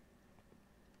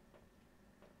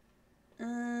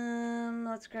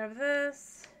 Let's grab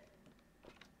this.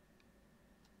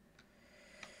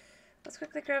 Let's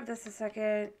quickly grab this a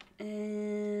second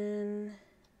and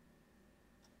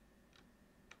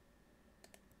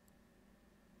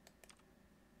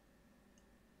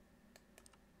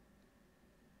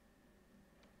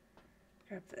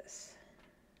grab this.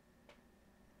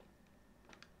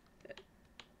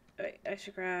 Wait, I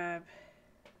should grab...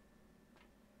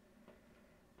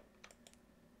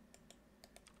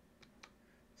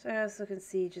 So I also can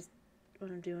see just what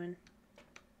I'm doing.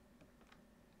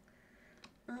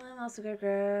 I'm also gonna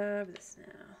grab this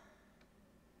now.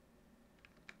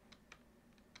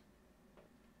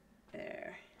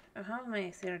 There. Oh, how am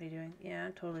my sanity doing? Yeah,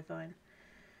 I'm totally fine.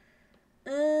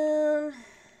 If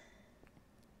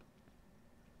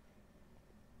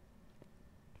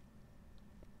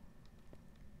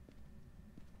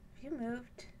you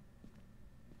moved...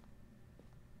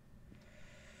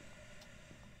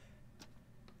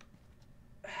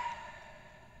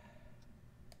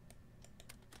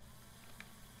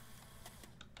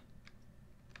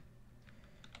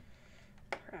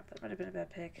 Crap, that might have been a bad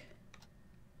pick.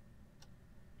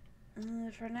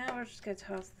 For now, we're just gonna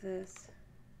toss this.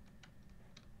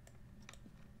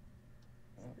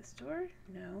 This door?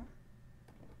 No.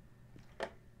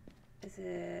 Is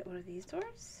it one of these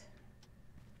doors?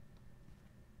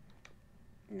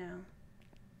 No.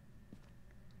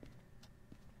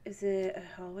 Is it a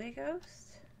hallway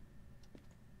ghost?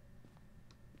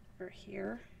 Or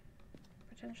here?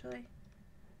 Potentially?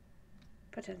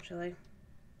 Potentially.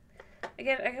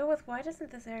 Again, I go with, why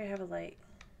doesn't this area have a light?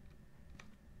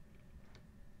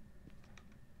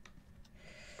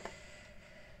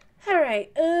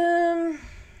 Alright, give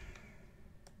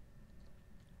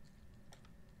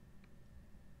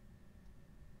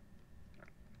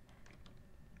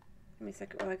me a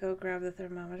second while I go grab the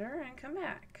thermometer and come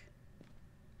back.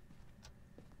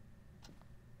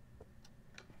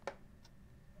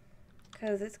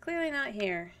 Because it's clearly not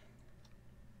here.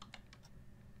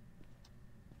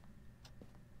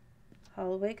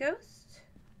 Hallway ghost?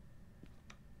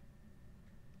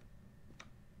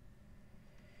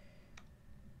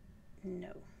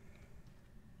 No.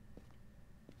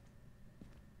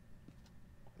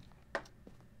 I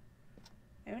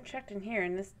haven't checked in here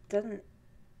and this doesn't...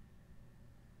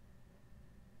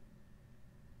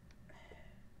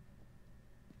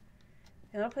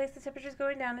 The only place the temperature's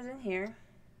going down is in here.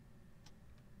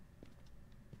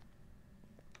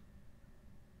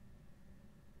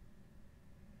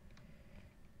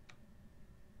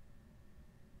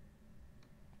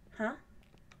 Huh?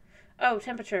 Oh,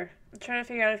 temperature. I'm trying to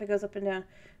figure out if it goes up and down.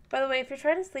 By the way, if you're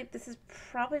trying to sleep, this is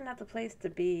probably not the place to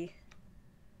be.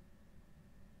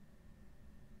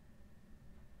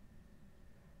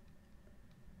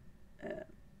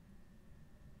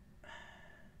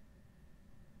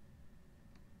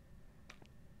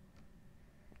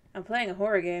 I'm playing a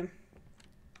horror game.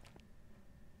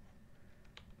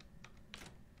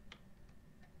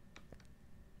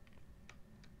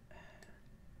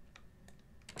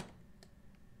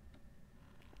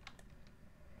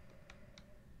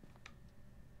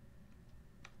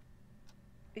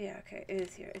 Yeah, okay, it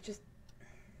is here. It just...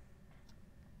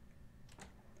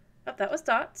 Oh, that was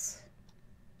dots.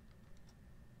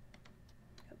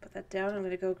 I'll put that down. I'm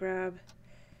gonna go grab...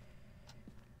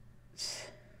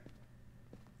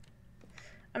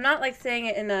 I'm not, like, saying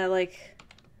it in a, like...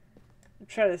 I'm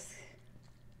trying to...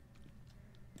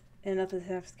 And nothing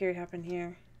half scary happened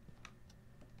here.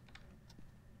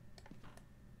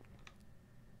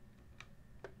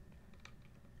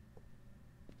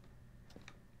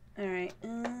 Alright,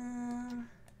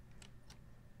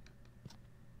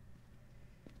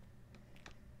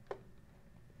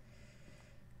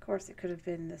 Of course it could have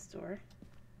been this door.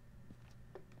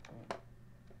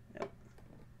 Nope.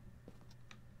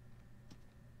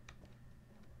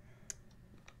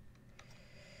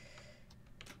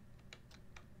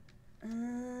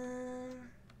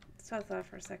 Let's stop that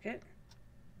for a second.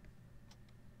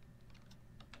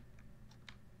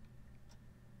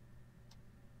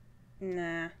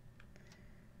 Nah.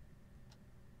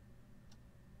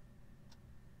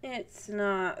 It's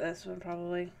not this one,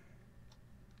 probably.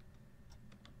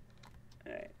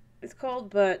 Alright. It's cold,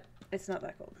 but it's not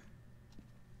that cold.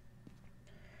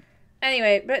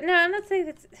 Anyway, but no, I'm not saying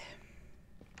it's...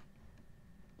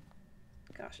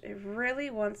 Gosh, it really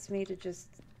wants me to just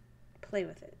play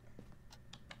with it.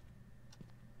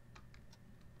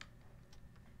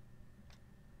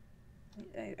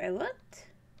 I looked.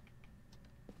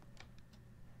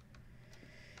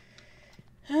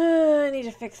 I need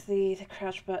to fix the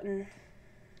crouch button.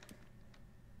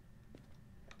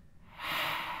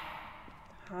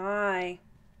 Hi.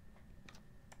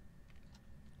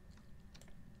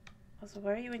 Also,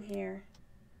 why are you in here?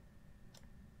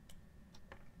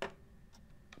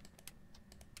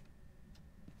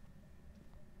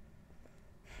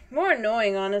 More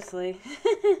annoying, honestly.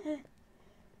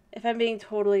 If I'm being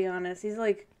totally honest. He's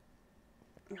like...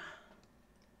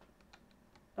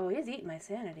 Oh, he's eating my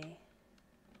sanity.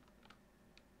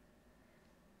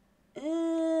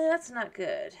 That's not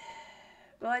good.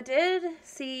 Well, I did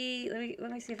see...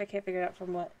 Let me see if I can't figure it out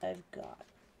from what I've got.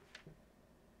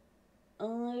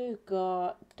 I've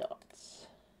got dots.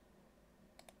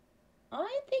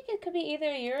 I think it could be either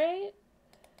a Urate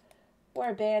or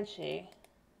a Banshee.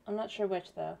 I'm not sure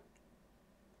which, though.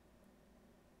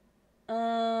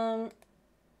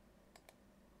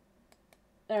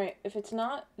 Alright, if it's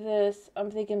not this, I'm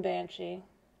thinking Banshee.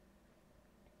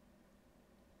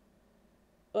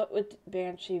 What would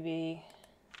Banshee be?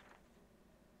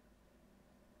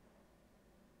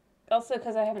 Also,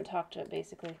 because I haven't talked to it,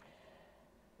 basically.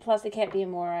 Plus, it can't be a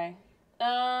Morai.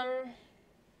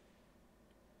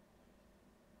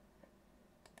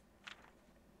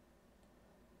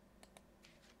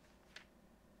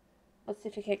 Let's see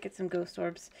if we can't get some ghost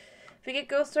orbs. If we get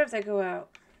ghost orbs, I go out.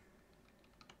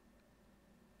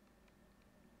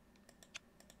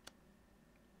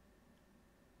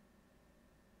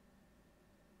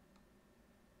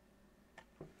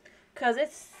 Because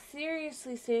it's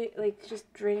seriously, like,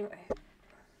 just draining.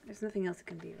 There's nothing else it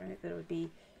can be, right? That would be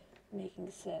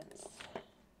making sense.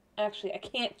 Actually, I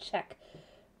can't check.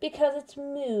 Because it's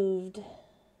moved.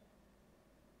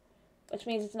 Which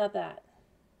means it's not that.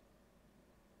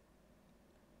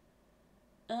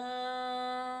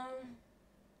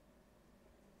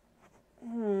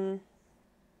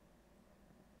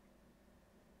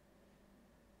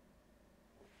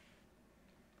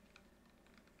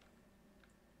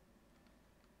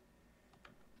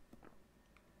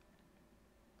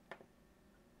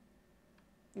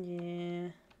 Yeah.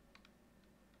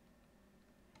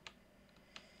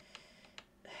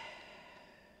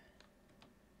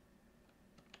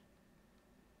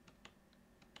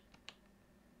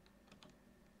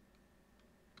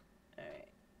 Alright.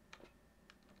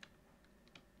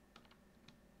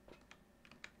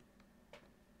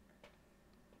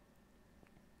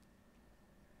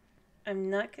 I'm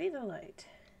not getting the light.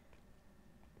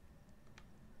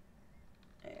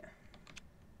 There.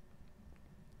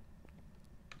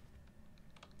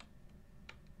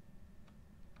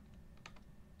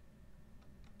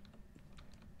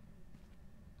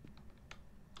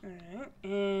 Alright,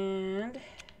 and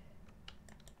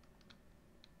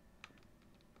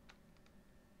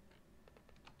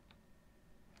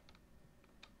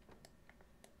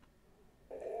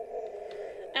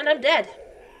I'm dead.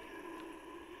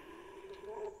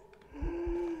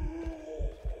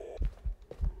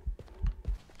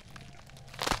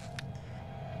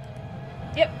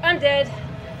 Yep, I'm dead.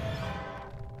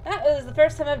 That was the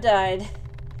first time I've died.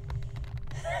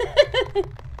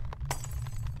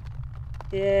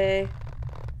 Yay.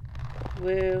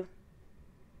 Woo.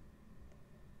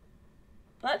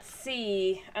 Let's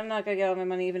see. I'm not gonna get all my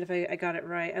money even if I got it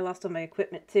right. I lost all my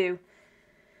equipment too.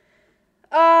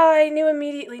 I knew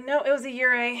immediately. No, it was a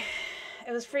Ure. It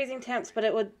was freezing temps, but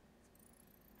it would...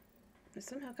 I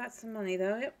somehow got some money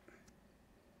though, yep.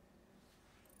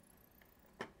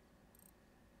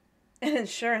 And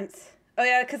insurance. Oh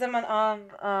yeah, because I'm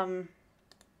on,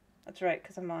 that's right,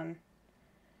 because I'm on...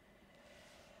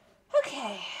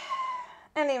 Okay.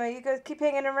 Anyway, you guys keep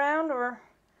hanging around, or...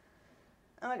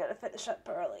 Oh, I gotta finish up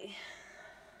early.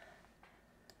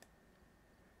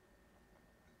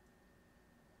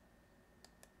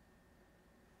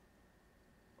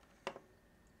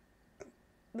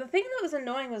 The thing that was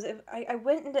annoying was if I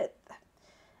went into...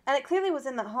 And it clearly was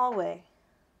in that hallway.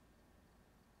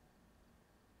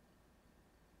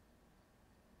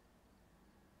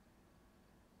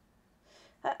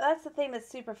 That's the thing that's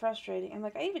super frustrating. I'm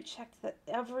like, I even checked that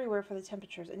everywhere for the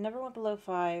temperatures. It never went below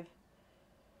 5.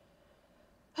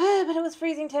 But it was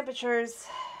freezing temperatures.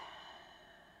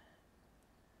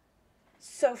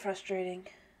 So frustrating.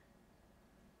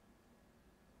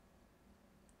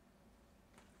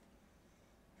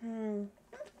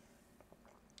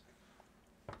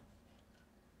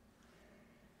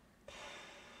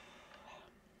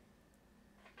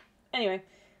 Anyway.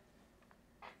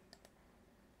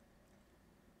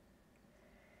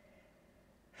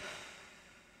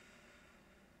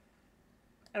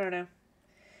 I don't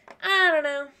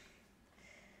know.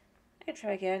 I could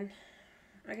try again.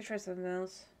 I could try something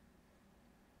else.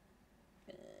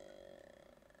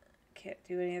 Can't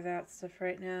do any of that stuff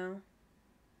right now.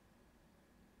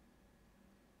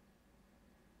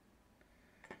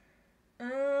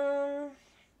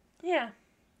 Yeah.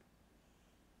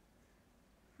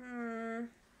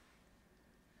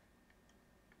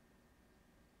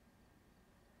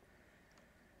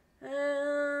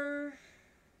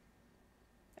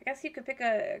 I guess you could pick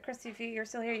a, Christy, if you're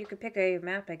still here, you could pick a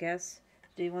map, I guess.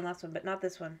 Do one last one, but not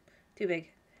this one. Too big.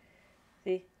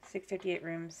 See? 658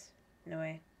 rooms. No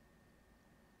way.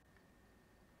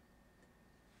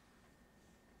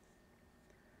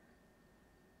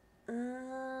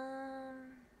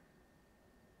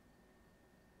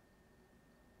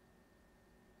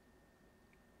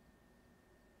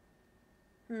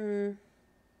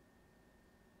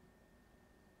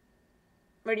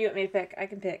 Where do you want me to pick? I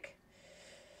can pick.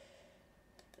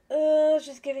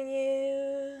 Just giving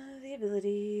you the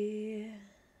ability.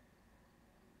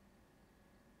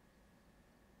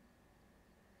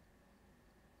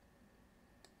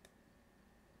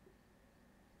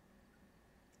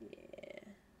 Yeah.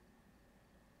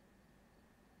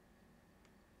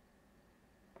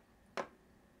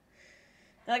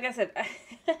 Like I said,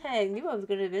 I knew I was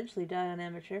going to eventually die on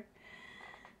amateur.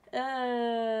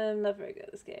 I'm not very good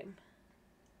at this game.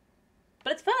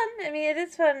 But it's fun. I mean, it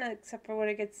is fun, except for when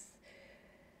it gets...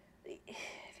 I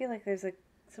feel like there's, like,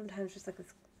 sometimes just, like,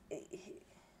 this...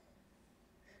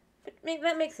 But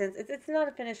that makes sense. It's not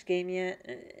a finished game yet.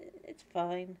 It's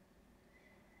fine.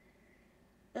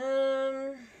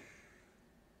 I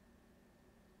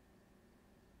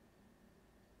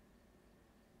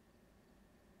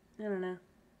don't know.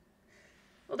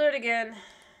 We'll do it again.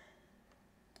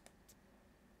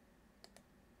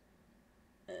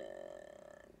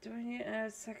 Do I need to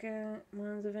add second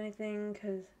ones of anything?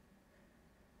 Because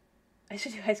I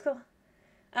should do high school.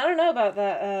 I don't know about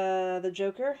that, the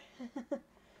Joker.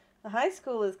 The high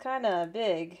school is kind of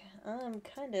big. I'm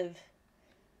kind of...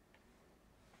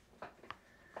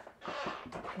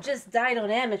 Just died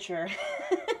on amateur.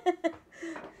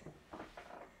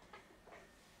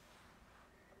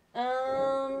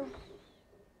 Um,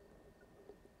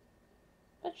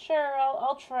 but sure,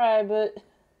 I'll try, but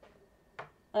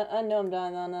I know I'm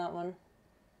dying on that one.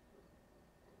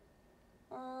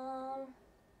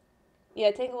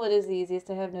 Yeah, Tanglewood is the easiest.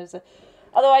 I have noticed that.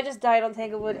 Although I just died on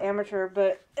Tanglewood Amateur,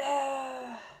 but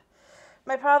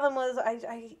my problem was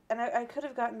I could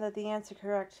have gotten the answer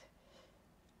correct.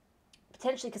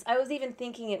 Potentially, because I was even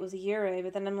thinking it was a Ure,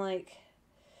 but then I'm like,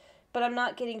 but I'm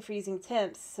not getting freezing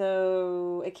temps,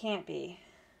 so it can't be.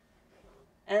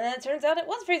 And then it turns out it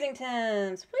was freezing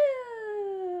temps.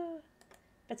 Woo!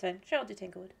 That's fine. Sure, I'll do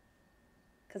Tanglewood.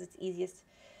 Because it's easiest.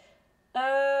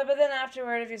 But then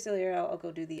afterward, if you're still here, I'll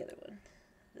go do the other one.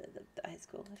 The high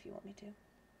school, if you want me to.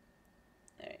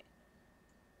 Alright.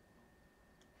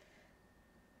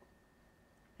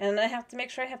 And I have to make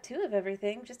sure I have 2 of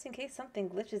everything, just in case something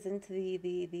glitches into the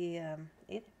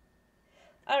either.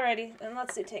 Alrighty, then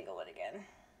let's do Tanglewood again.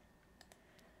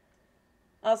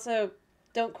 Also,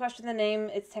 don't question the name.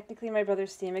 It's technically my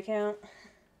brother's Steam account.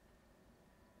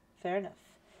 Fair enough.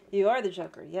 You are the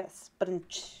Joker, yes. But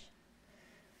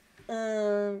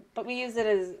we use it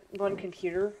as one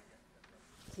computer.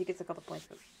 So he gets a couple points,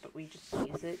 but we just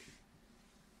use it.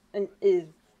 And is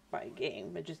by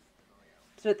game, but just...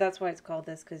 So that's why it's called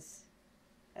this, because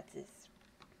that's his...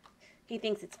 He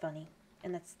thinks it's funny.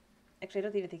 And that's... Actually, I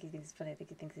don't even think he thinks it's funny. I think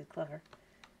he thinks he's clever.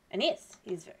 And he is.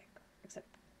 He's very clever. Except...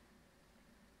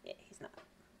 Yeah, he's not.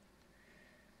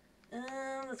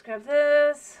 Let's grab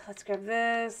this. Let's grab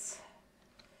this.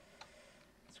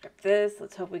 Let's grab this.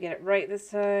 Let's hope we get it right this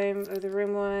time. Or the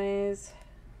room-wise.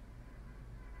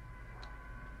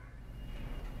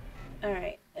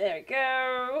 Alright, there we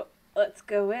go. Let's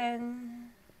go in.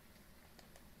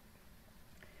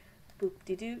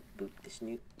 Boop-de-doo,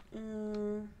 boop-de-snoop.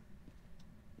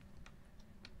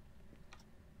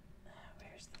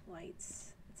 Where's the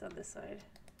lights? It's on this side.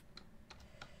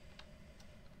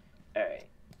 Alright.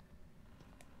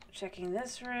 Checking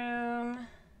this room.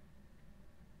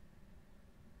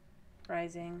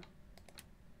 Rising.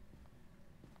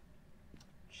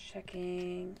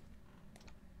 Checking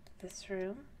this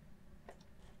room.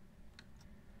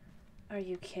 Are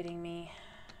you kidding me?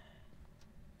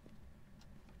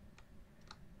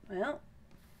 Well,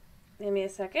 give me a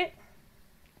second.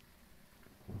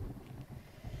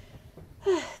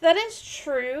 That is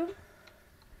true,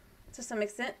 to some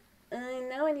extent.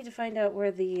 Now I need to find out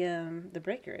where the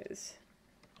breaker is,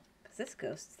 because this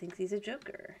ghost thinks he's a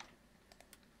Joker.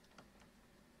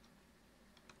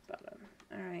 Bottom.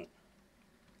 All right.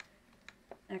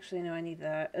 Actually, no, I need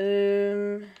that.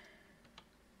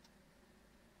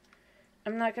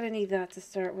 I'm not gonna need that to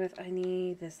start with. I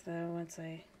need this though. Once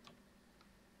I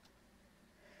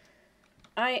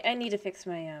need to fix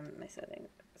my my settings.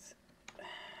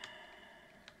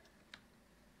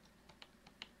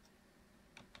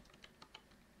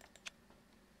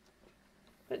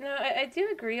 But no, I do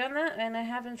agree on that, and I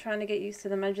have been trying to get used to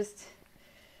them. I just...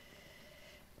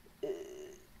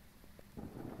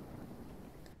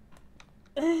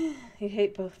 You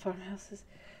hate both farmhouses.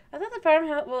 I thought the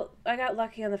farmhouse... Well, I got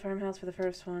lucky on the farmhouse for the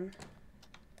first one.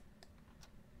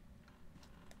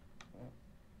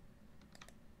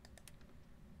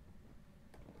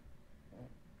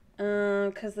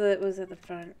 Because it was at the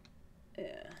front.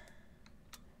 Yeah.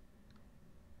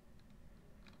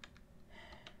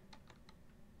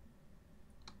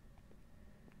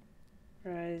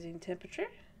 Rising temperature.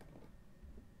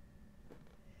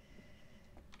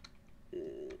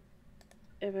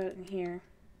 About in here.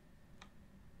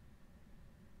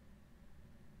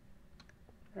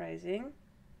 Rising.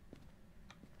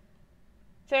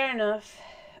 Fair enough.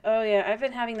 Oh yeah, I've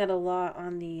been having that a lot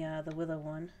on the Willow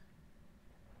one.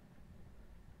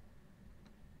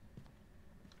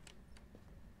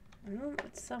 Oh,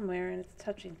 it's somewhere and it's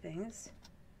touching things.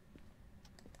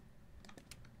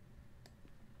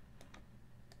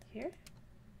 Here?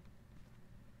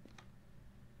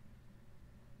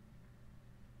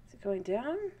 Is it going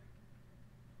down?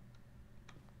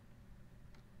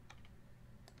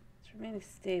 It's remaining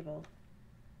stable.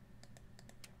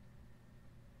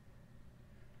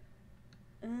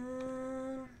 It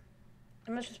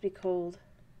must just be cold.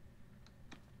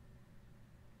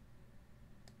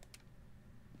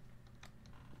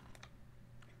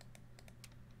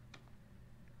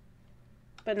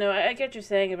 But no, I get what you're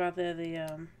saying about the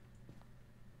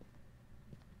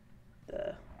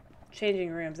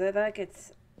changing rooms. That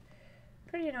gets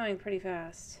pretty annoying pretty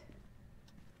fast.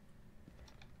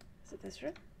 Is it this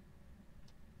room?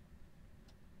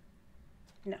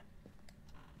 No.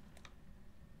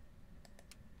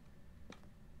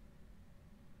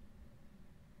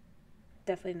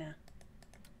 Definitely no.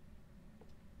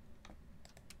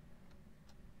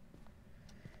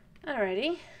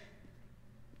 Alrighty.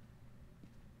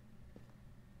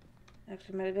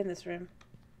 Actually, might have been this room.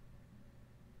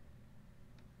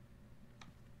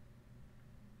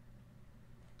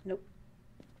 Nope.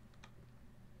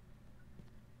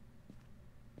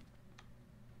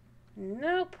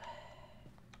 Nope.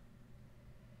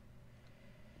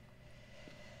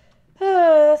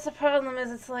 Oh, that's the problem, is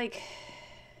it's like...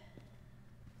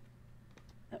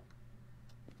 Oh.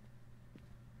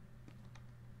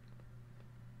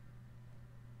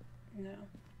 No.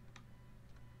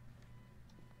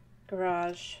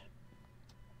 Garage.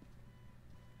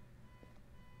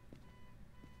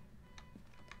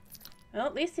 Well,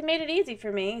 at least he made it easy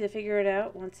for me to figure it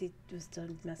out once he was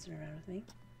done messing around with me.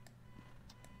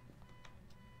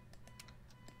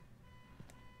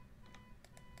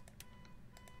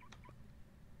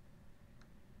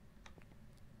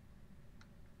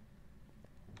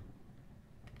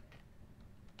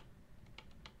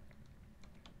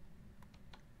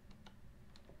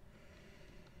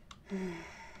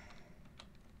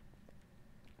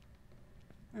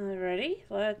 Alrighty,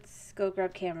 let's go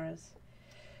grab cameras.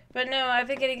 But no, I've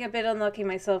been getting a bit unlucky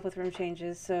myself with room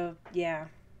changes, so yeah.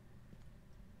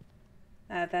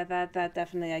 That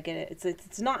definitely, I get it.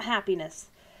 It's not happiness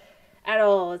at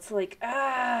all. It's like,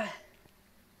 Heck,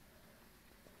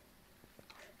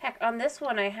 on this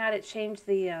one I had it change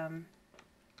the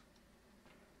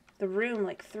room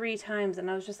like 3 times,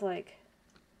 and I was just like,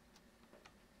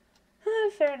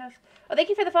 fair enough. Oh, thank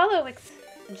you for the follow,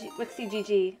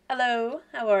 WixieGG. Hello,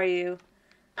 how are you?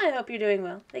 I hope you're doing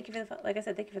well. Thank you for the follow. Like I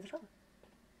said, thank you for the follow.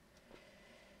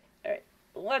 Alright,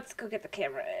 let's go get the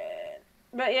camera.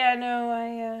 But yeah,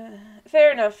 no,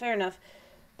 fair enough.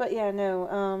 But yeah,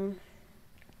 no,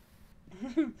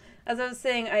 as I was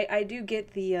saying, I do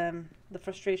get the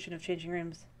frustration of changing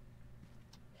rooms.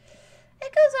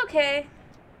 It goes okay.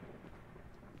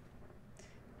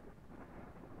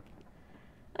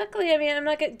 Luckily, I mean, I'm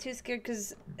not getting too scared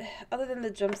because other than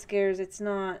the jump scares, it's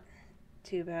not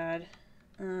too bad.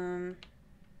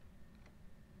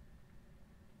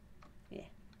 Yeah.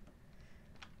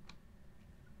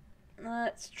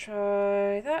 Let's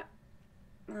try that.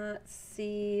 Let's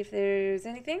see if there's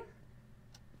anything.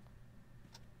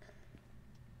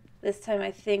 This time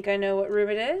I think I know what room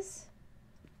it is.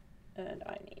 And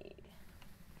I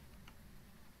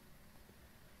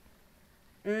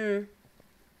need...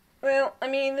 Well, I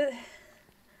mean...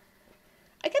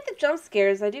 I get the jump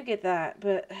scares, I do get that,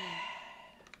 but...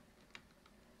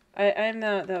 I'm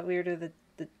not that weirdo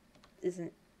that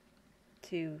isn't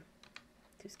too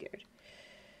scared.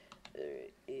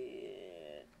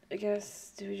 I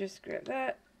guess, do we just grab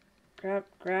that?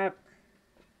 Grab.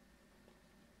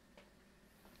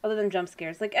 Other than jump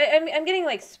scares. Like, I'm getting,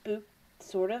 like, spooked,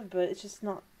 sort of, but it's just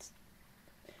not...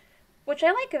 Which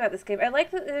I like about this game. I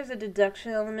like that there's a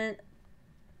deduction element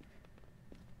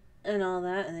and all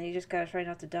that, and then you just gotta try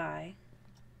not to die.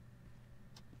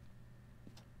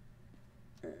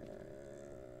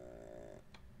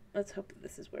 Let's hope that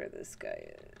this is where this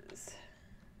guy is.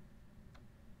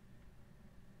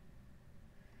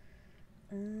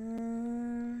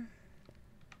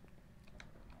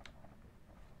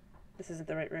 This isn't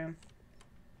the right room.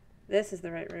 This is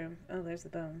the right room. Oh, there's the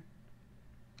bone.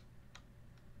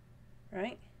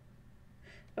 Right?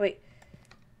 Oh, wait.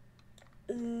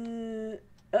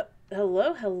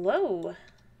 Oh, hello.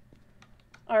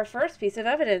 Our first piece of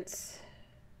evidence.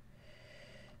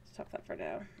 Stop that for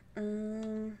now.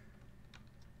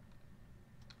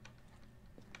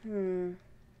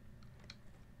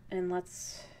 And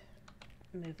let's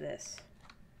move this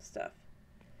stuff.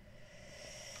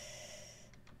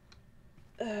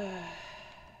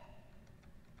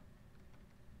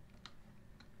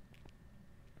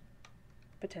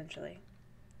 Potentially.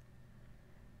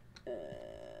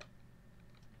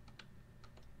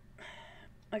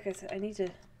 Like I said, I need to...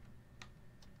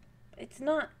 It's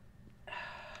not...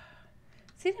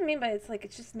 See what I mean by it's like,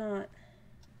 it's just not...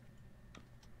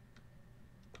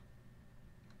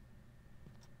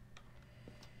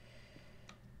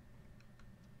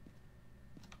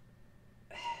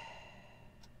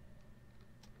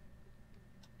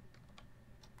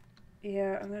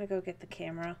 Yeah, I'm gonna go get the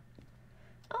camera.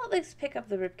 I'll at least pick up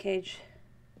the ribcage.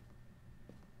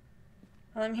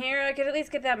 While I'm here, I could at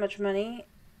least get that much money.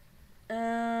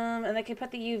 And I could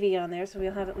put the UV on there, so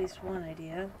we'll have at least one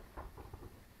idea.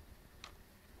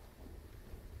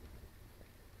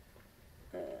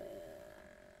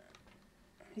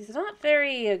 He's not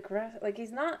very aggressive. Like,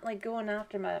 he's not, like, going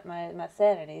after my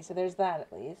sanity, so there's that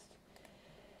at least.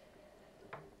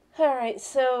 Alright,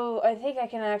 so I think I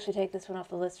can actually take this one off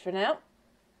the list for now.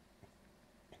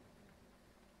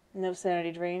 No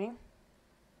sanity draining.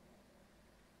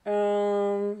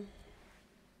 And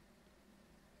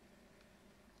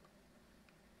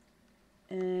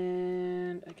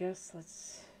I guess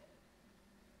let's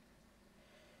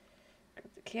grab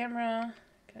the camera.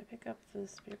 Can I pick up the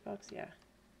spirit box? Yeah.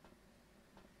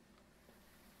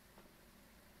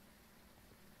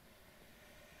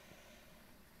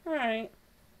 Alright.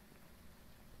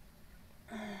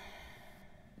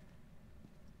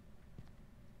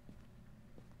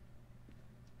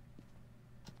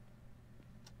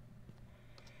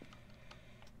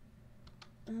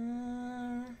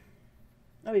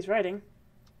 Oh, he's writing.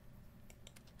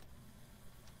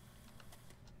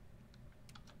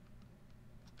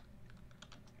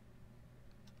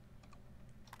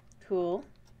 Cool.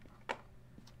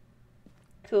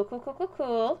 Cool, cool, cool, cool,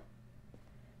 cool.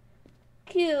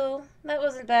 Cool. That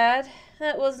wasn't bad.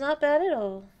 That was not bad at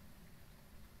all.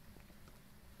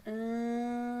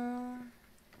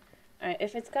 Alright,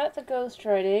 if it's got the ghost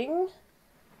writing...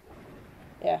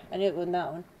 Yeah, I knew it wasn't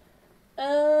that one.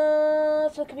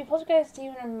 So it could be poltergeist,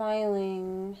 demon, or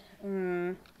myling.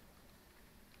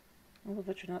 All of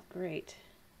which are not great.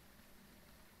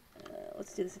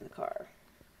 Let's do this in the car.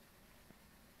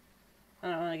 I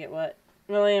don't want to get wet.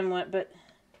 Well, I am wet, but...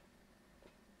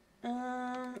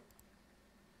 I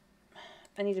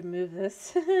need to move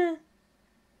this.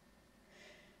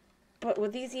 But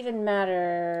would these even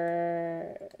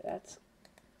matter? That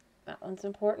one's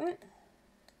important.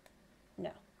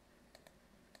 No.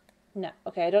 No.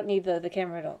 Okay, I don't need the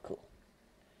camera at all. Cool.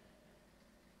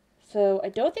 So, I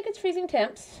don't think it's freezing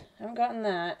temps. I haven't gotten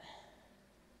that.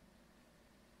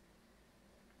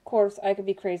 Of course, I could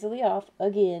be crazily off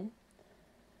again.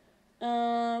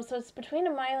 So it's between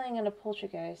a myling and a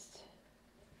poltergeist.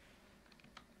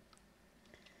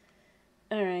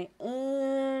 Alright, you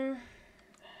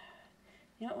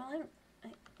know what,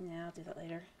 yeah, I'll do that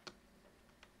later.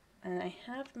 And I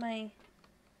have my...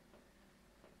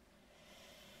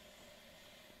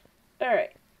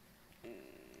 Alright. I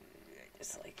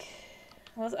dislike...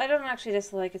 Well, I don't actually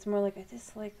dislike, it's more like I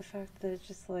dislike the fact that it's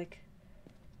just like...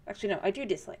 Actually, no, I do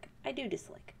dislike. I do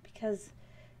dislike, because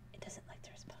it doesn't like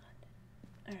to respond.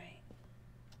 Alright.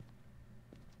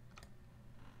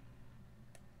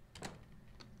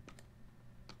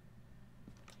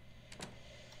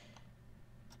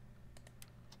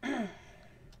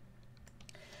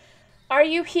 Are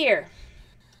you here?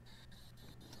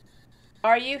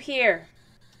 Are you here?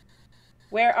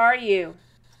 Where are you?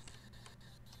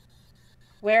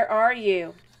 Where are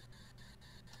you?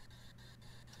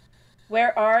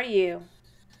 Where are you?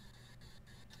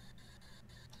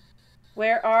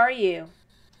 Where are you?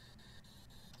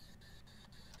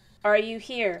 Are you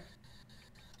here?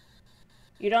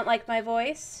 You don't like my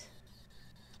voice?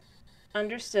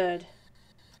 Understood.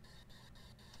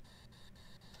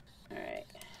 Alright.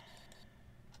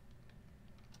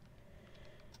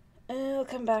 I'll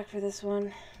come back for this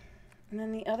one. And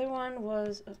then the other one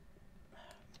was...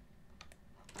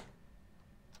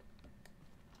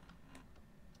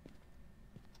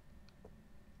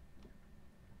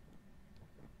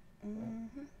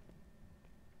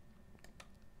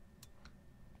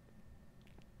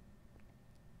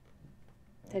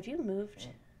 Have you moved?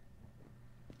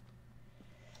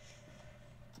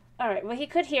 Alright, well he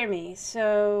could hear me,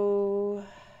 so...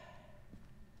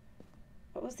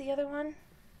 What was the other one?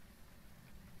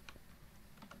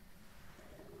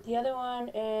 The other one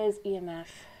is EMF.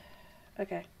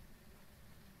 Okay.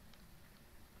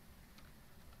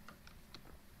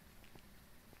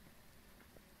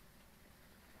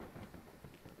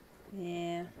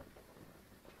 Yeah.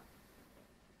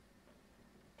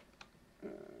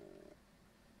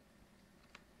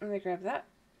 Let me grab that.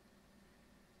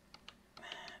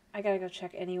 I gotta go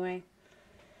check anyway.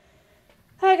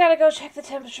 I gotta go check the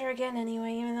temperature again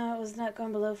anyway, even though it was not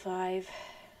going below 5.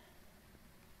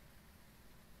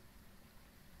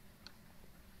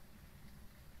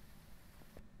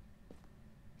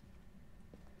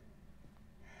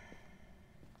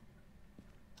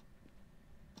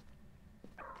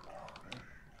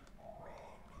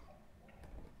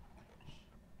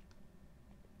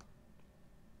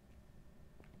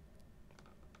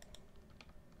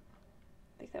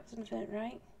 I think that was an event,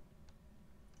 right?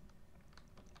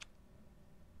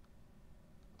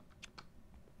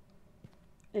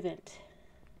 Event.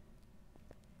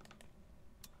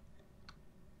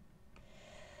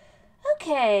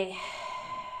 Okay.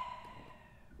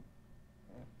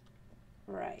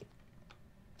 Right.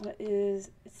 What is...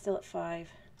 It's still at 5.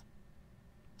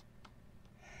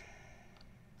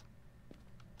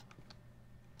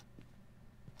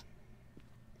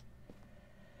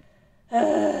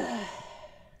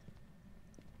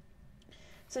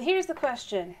 So here's the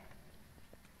question.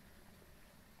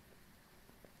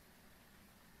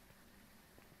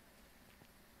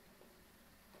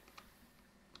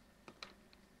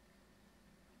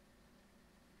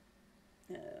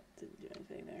 Didn't do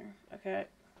anything there. Okay.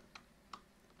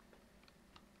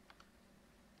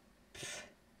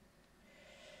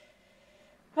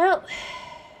 Well.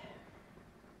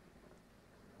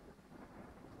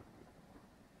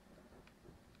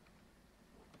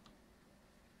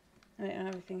 I don't have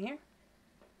everything here.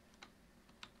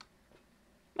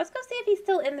 Let's go see if he's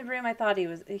still in the room I thought he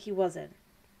was. He wasn't.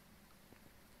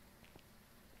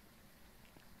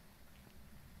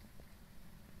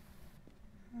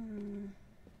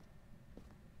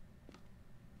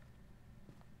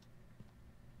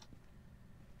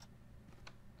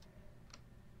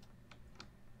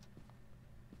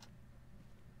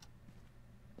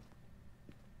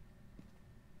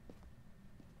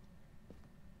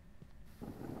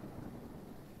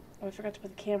 Oh, I forgot to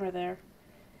put the camera there.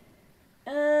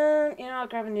 You know, I'll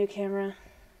grab a new camera.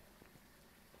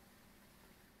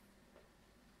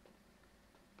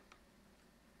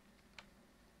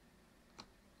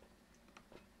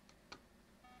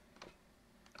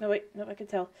 No, wait. No, I can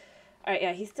tell. Alright,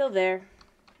 yeah, he's still there.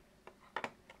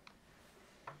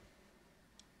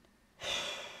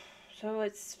 So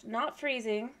it's not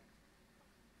freezing.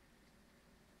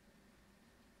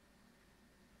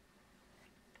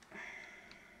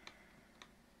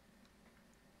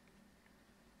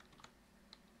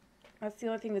 That's the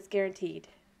only thing that's guaranteed.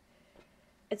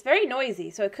 It's very noisy,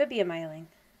 so it could be a myling.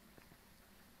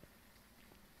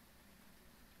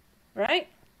 Right?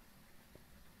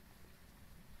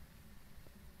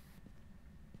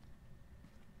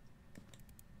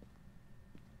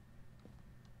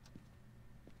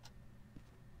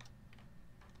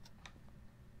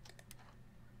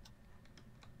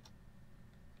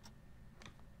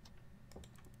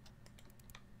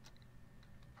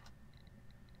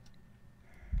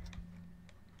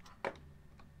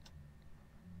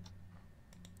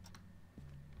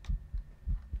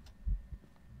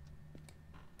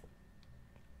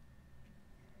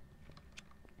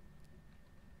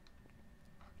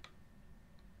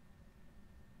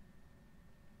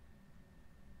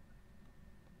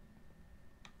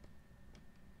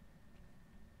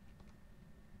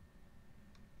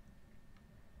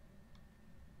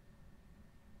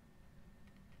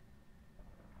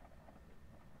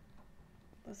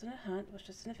 Wasn't a hunt, it was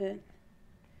just an event.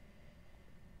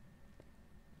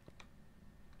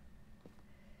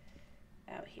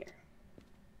 Out here.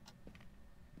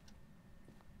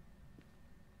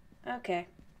 Okay.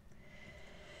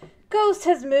 Ghost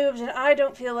has moved and I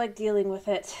don't feel like dealing with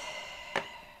it.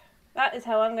 That is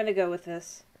how I'm going to go with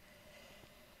this.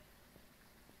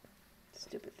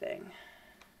 Stupid thing.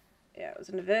 Yeah, it was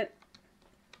an event.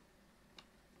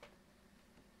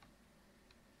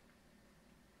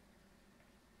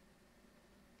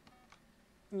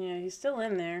 Yeah, he's still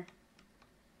in there.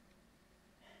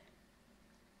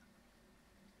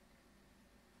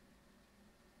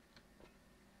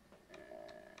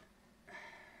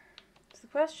 So the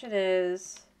question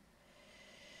is...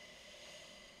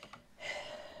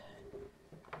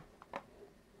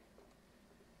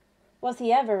 was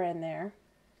he ever in there?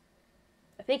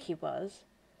 I think he was.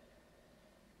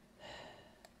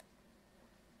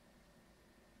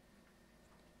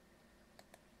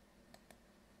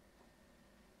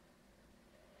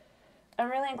 I'm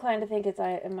really inclined to think it's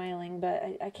a myling, but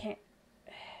I can't...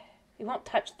 he won't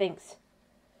touch things.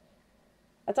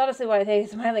 That's honestly why I think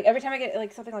it's myling. Every time I get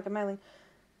like something like a myling...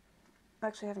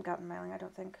 Actually, I haven't gotten myling, I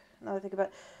don't think. Now that I think about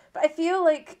it. But I feel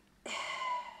like...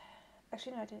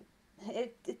 Actually, no, I did.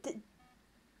 It did...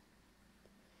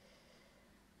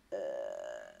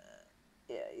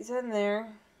 yeah, he's in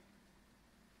there.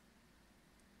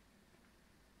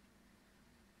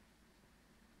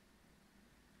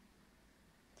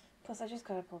 Plus, I just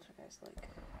got a poltergeist, like...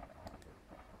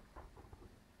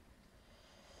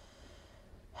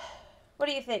 What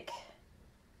do you think?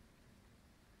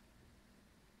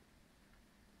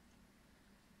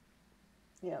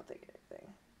 You don't think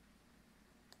anything.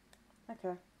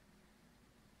 Okay.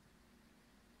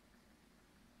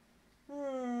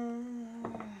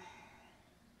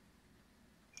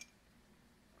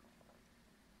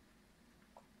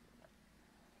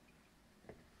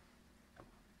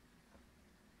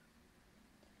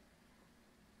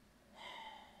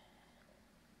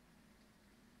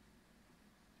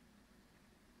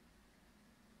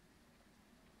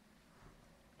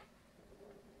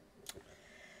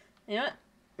 You know what?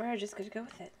 We're just gonna go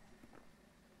with it.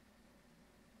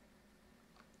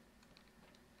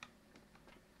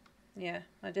 Yeah,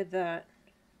 I did that.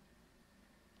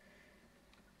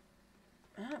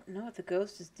 I don't know what the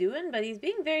ghost is doing, but he's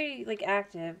being very, like,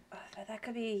 active. That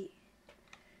could be...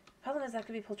 Problem is, that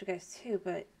could be poltergeist too,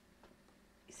 but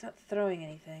he's not throwing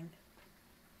anything.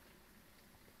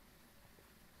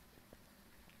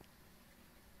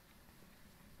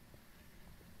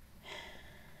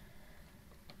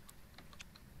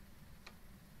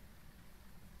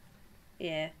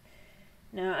 Yeah.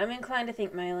 No, I'm inclined to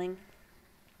think mailing.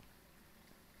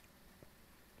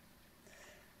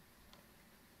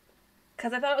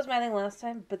 Because I thought it was mailing last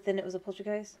time, but then it was a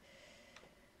poltergeist.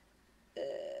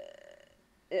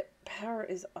 Power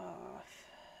is off.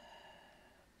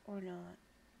 Or not.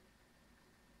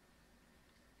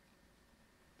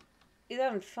 He's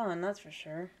having fun, that's for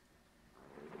sure.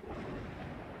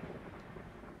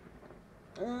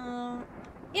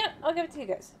 Yeah, I'll give it to you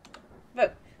guys.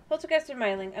 Vote. Poltergeist or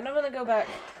mailing? And I'm going to go back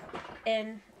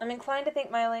in. I'm inclined to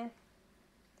think mailing.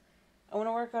 I want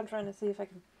to work on trying to see if I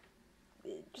can...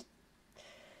 Just...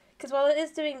 Because while it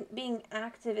is being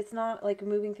active, it's not like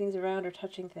moving things around or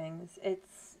touching things.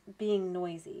 It's being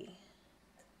noisy.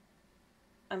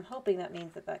 I'm hoping that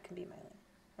means that can be mailing.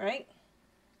 Right?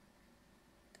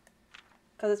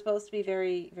 Because it's supposed to be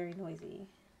very, very noisy.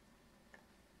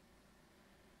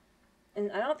 And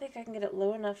I don't think I can get it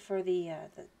low enough for the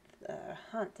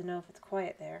hunt to know if it's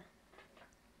quiet there.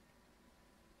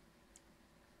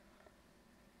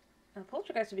 Now,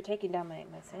 poltergeist would be taking down my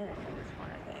sanity at this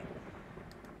point, I think.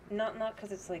 Not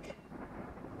because it's like...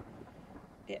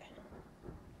 Yeah.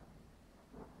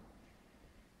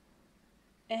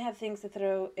 It had things to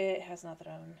throw. It has not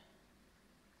thrown.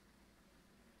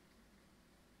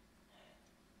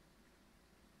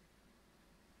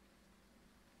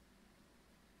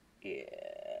 Yeah.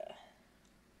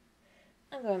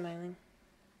 I'm going mailing.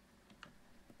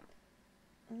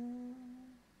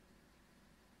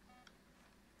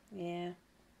 Yeah.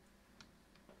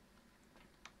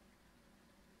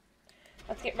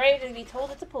 Let's get ready to be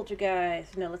told it's a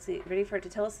poltergeist. No, let's see. Ready for it to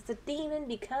tell us it's a demon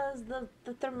because the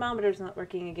thermometer's not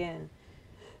working again.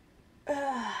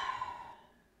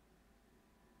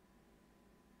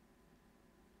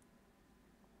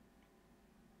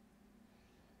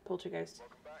 Poltergeist.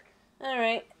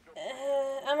 Alright.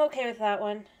 I'm okay with that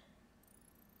one.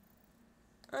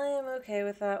 I am okay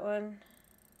with that one.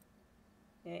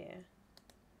 Yeah.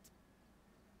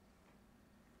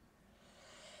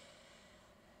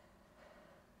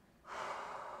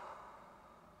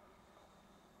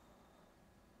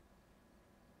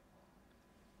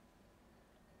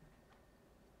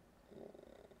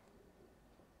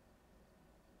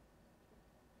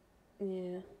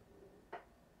 Yeah.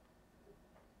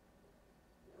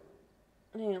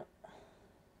 Yeah.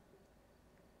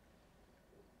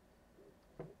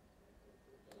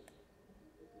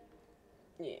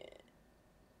 Yeah.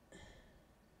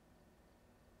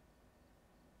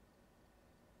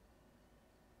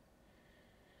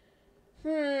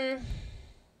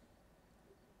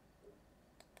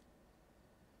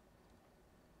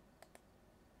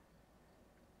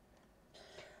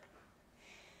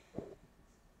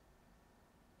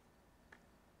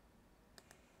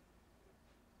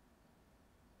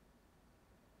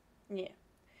 Yeah.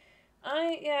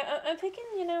 I'm thinking,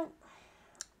 you know,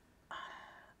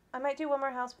 I might do one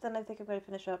more house, but then I think I'm going to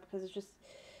finish up because it's just...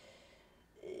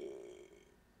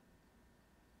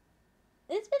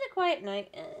 It's been a quiet night.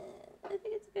 I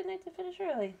think it's a good night to finish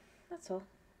early. That's all.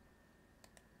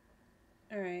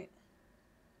 Alright.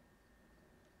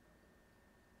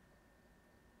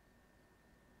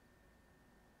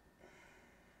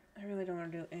 I really don't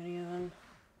want to do any of them.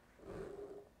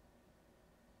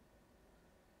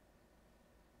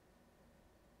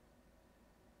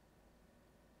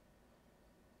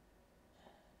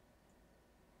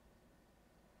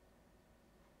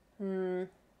 I'll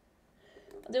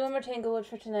do one more Tanglewood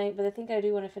for tonight, but I think I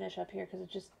do want to finish up here because it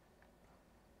just...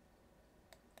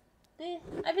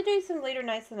 I've been doing some later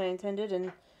nights than I intended,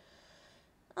 and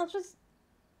I'll just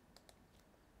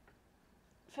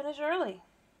finish early.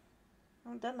 I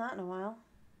haven't done that in a while.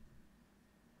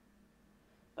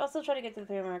 But I'll still try to get to the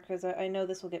 3 hour mark because I know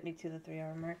this will get me to the 3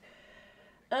 hour mark.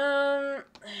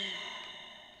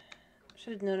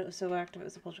 Should have known it was so active. It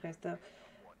was a poltergeist, though.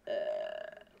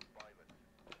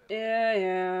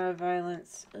 Yeah,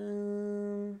 violence.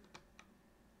 Alright.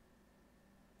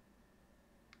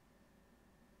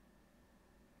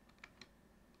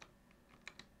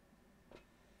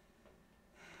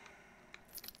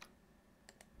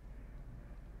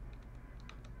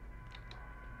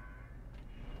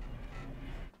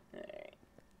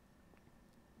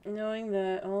 Knowing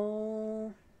that,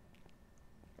 Alright.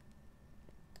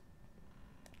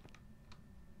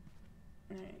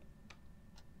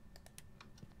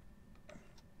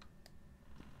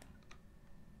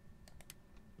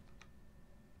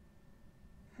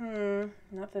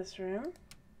 Not this room.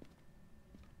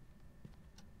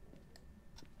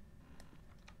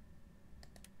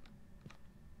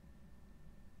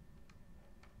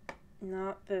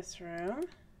 Not this room.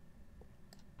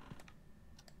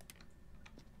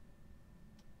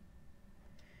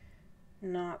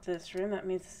 not this room. That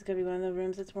means this is going to be one of the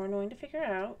rooms that's more annoying to figure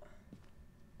out.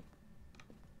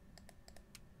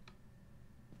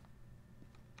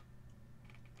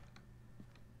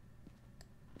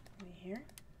 Here.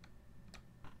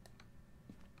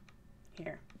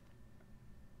 Here.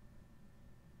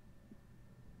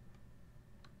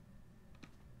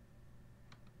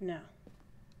 No.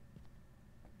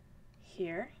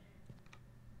 Here.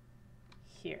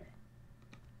 Here.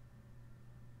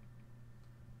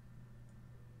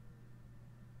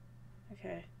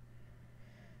 Okay.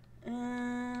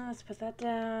 Let's put that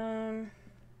down.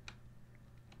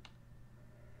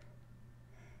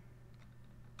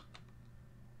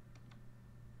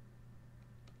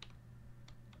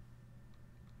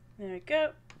 There we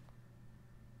go.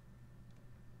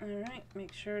 Alright,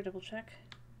 make sure, double check.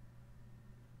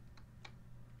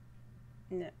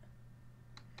 No.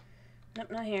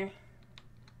 Nope, not here.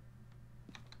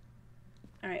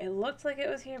 Alright, it looked like it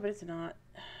was here, but it's not.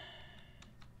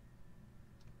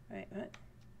 Wait, what?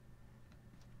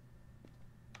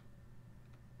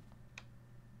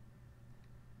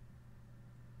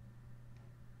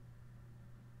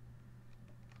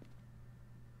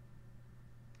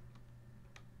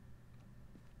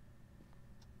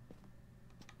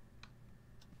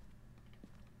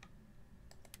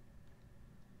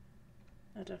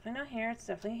 No, definitely not here. It's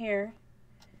definitely here.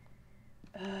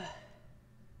 Ugh.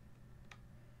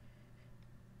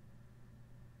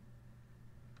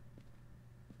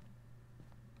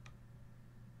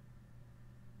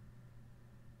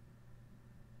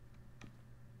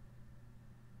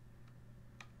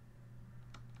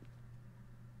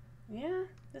 Yeah,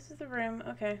 this is the room.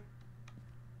 Okay.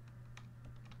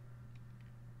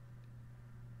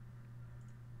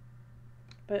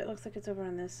 But it looks like it's over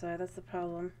on this side. That's the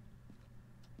problem.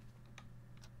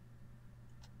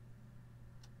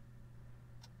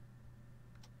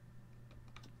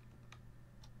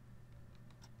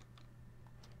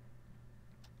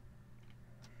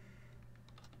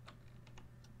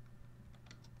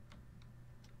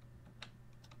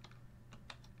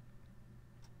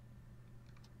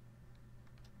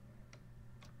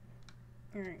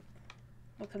 Alright.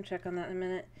 We'll come check on that in a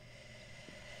minute.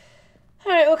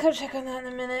 Alright, we'll come check on that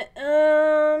in a minute.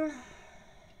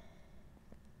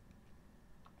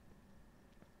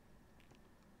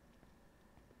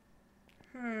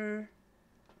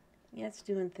 Yeah, it's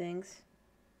doing things.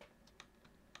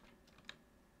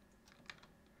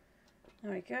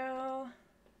 There we go.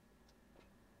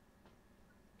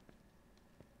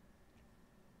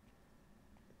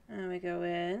 And we go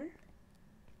in.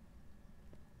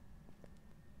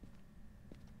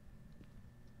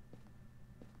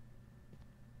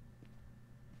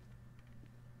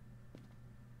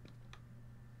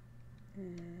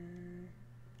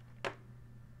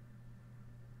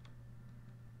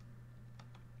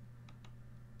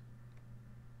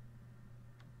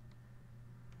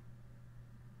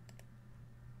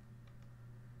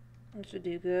 That should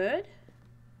do good.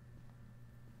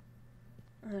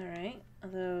 Alright,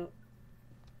 although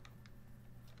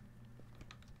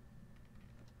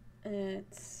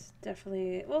it's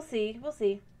definitely, we'll see.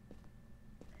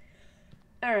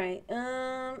 Alright,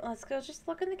 let's go just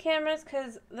look in the cameras,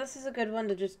 because this is a good one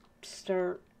to just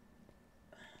start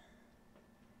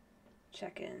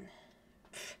checking.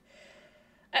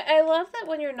 I love that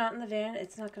when you're not in the van,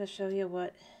 it's not going to show you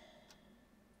what...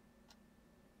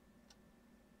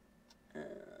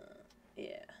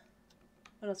 yeah.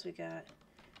 What else we got?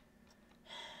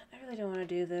 I really don't want to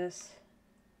do this.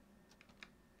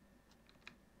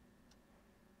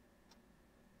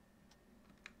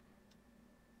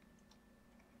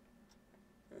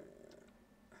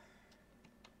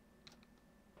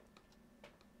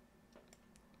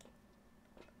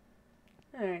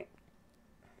 Alright.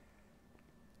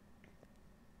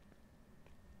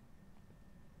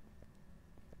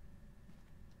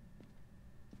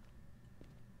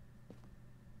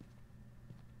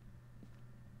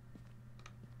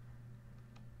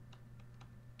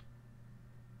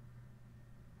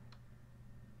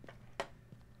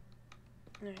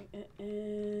 Alright, it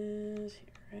is here,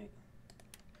 right?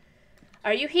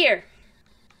 Are you here?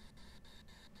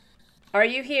 Are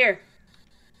you here?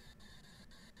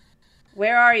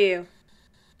 Where are you?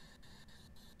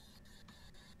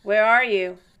 Where are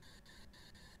you?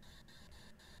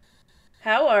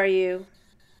 How are you?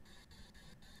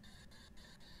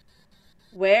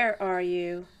 Where are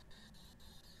you?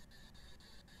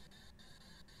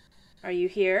 Are you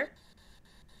here?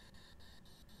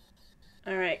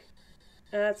 Alright.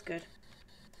 That's good.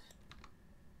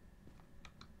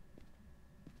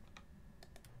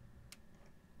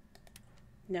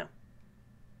 No.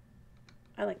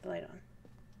 I like the light on.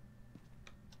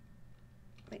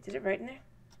 Wait, did it write in there?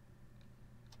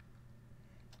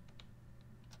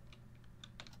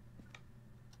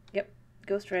 Yep,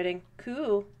 ghostwriting.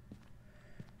 Cool.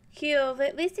 Cool.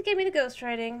 At least it gave me the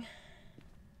ghostwriting.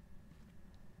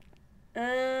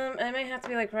 I might have to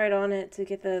be like right on it to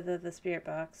get the spirit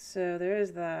box. So there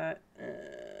is that.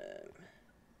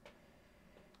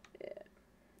 Yeah.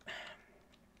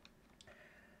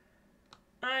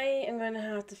 I am going to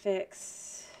have to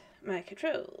fix my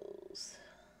controls.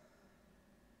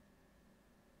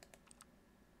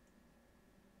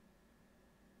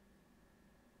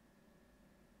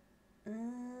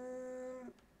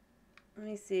 Let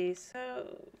me see.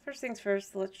 So first things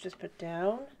first, let's just put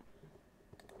down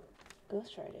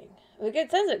ghostwriting. Like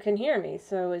it says it can hear me,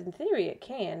 so in theory it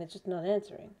can. It's just not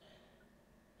answering.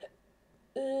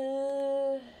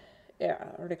 Yeah,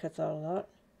 already cuts out a lot.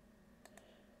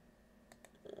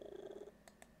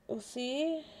 We'll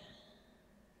see.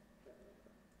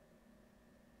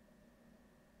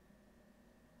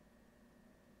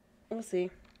 We'll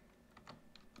see.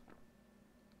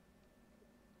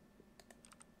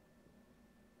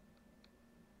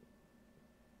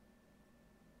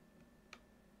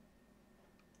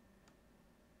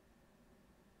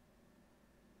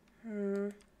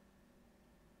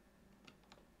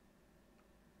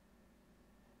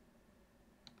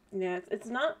 Yeah, it's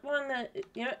not one that,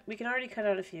 you know, we can already cut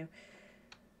out a few.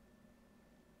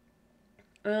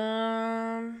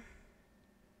 Alright,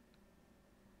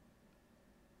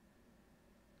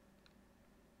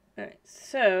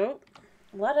 so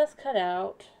let us cut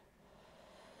out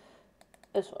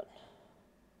this one.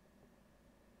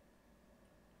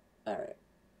 Alright.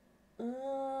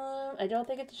 I don't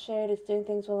think it's shared. It's doing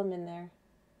things while I'm in there.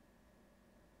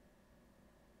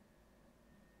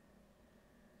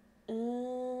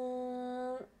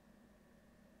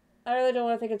 I really don't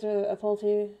want to think it's a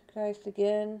poltergeist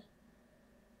again.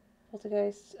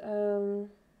 Poltergeist,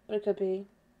 but it could be.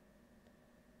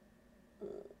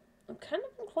 I'm kind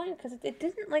of inclined because it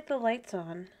didn't like the lights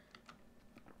on.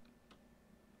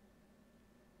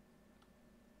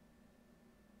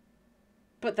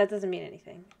 But that doesn't mean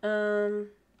anything.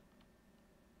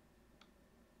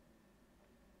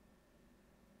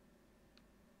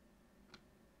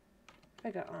 I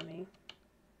got Ami.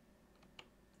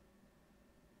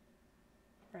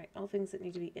 Right, all things that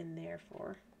need to be in there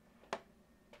for.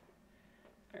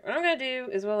 Right, what I'm going to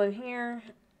do is while I'm here,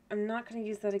 I'm not going to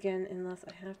use that again unless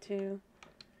I have to.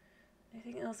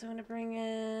 Anything else I want to bring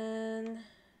in?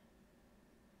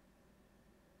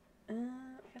 I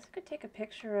guess I could take a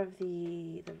picture of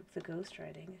the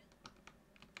ghostwriting.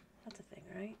 That's a thing,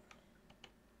 right?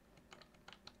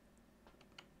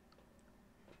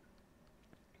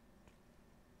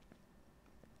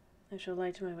 I shall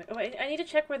lie to my way. Oh, wait, I need to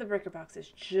check where the breaker box is,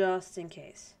 just in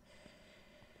case.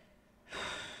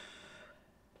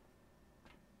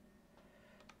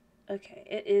 Okay,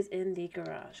 it is in the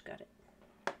garage. Got it.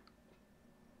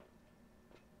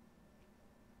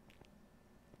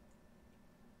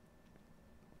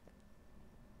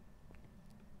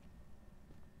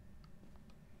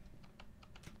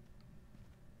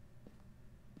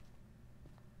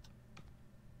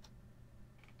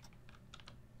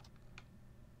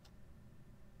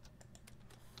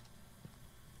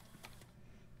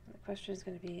 The question is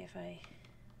going to be if I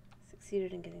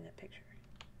succeeded in getting that picture.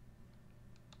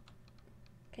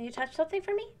 Can you touch something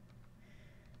for me?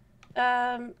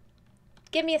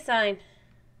 Give me a sign.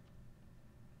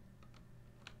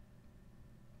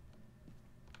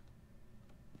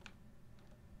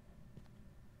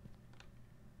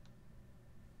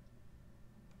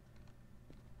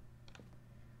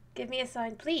 Give me a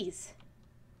sign, please.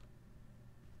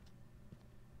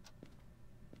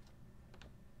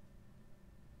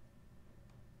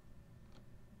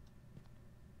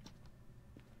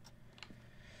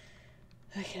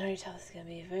 I can already tell this is gonna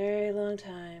be a very long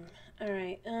time.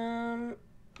 Alright, I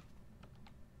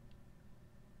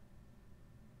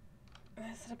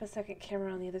set up a second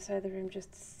camera on the other side of the room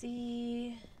just to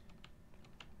see.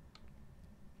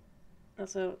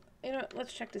 Also, you know what,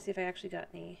 let's check to see if I actually got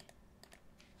any.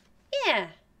 Yeah!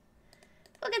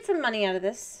 We'll get some money out of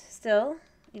this, still,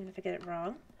 even if I get it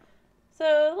wrong.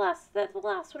 So, the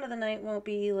last one of the night won't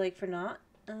be, like, for naught.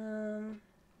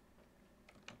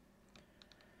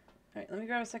 Alright, let me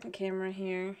grab a second camera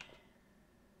here.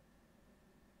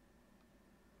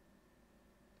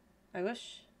 I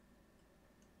wish.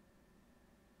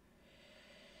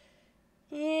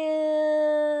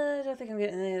 Yeah, I don't think I'm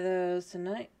getting any of those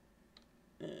tonight.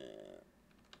 Alright,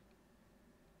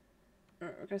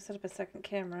 we're gonna set up a second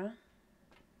camera.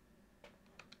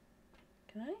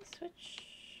 Can I switch?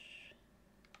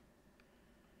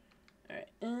 Alright,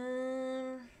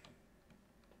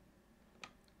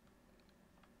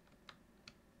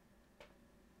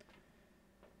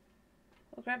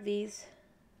 grab these.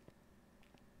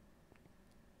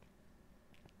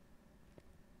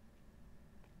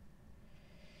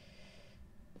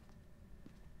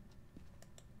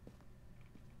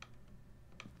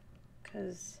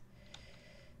 Because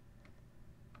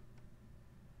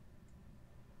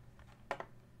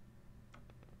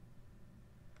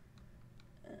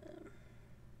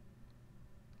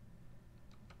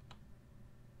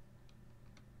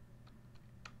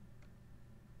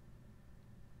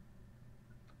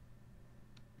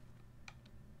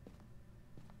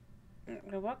I'm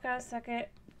gonna walk out a second.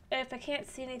 If I can't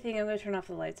see anything, I'm gonna turn off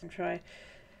the lights and try.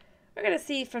 We're gonna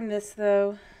see from this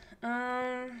though.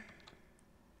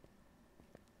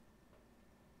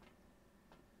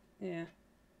 Yeah.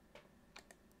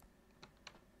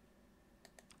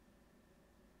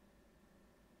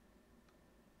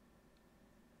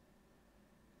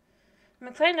 I'm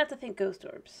inclined not to think ghost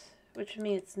orbs, which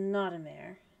means it's not a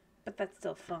mare, but that's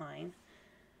still fine.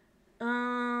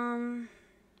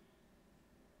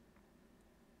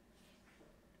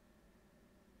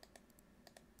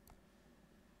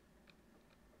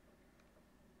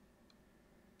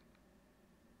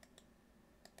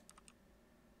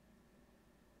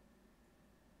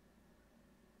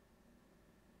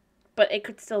 But it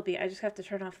could still be. I just have to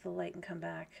turn off the light and come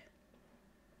back.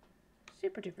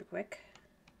 Super duper quick.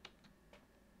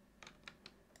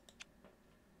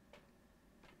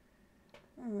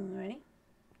 Alrighty.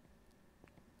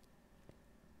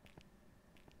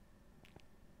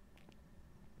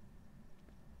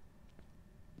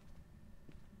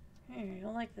 Here, I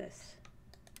don't like this.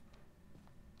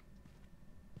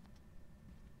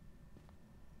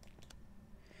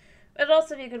 It'd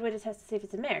also be a good way to test to see if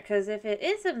it's a mare, because if it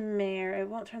is a mare, it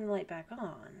won't turn the light back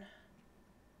on.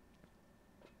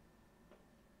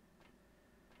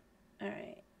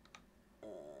 Alright.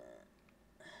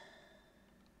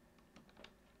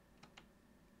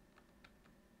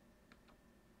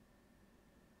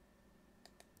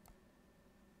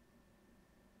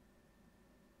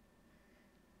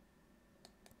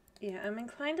 Yeah, I'm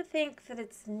inclined to think that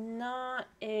it's not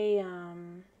a,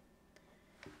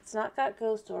 it's not got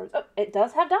ghost orbs. Oh, it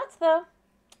does have dots, though.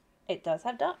 It does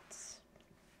have dots.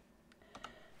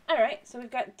 Alright, so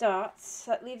we've got dots.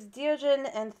 That leaves Diogen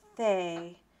and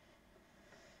Thay.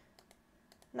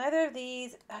 Neither of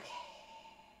these... Okay.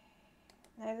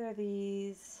 Neither of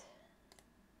these...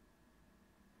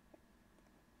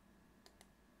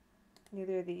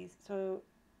 Neither of these. So,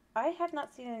 I have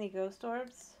not seen any ghost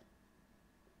orbs.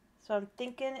 So I'm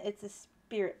thinking it's a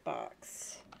spirit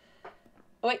box.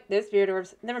 Oh wait, there's spirit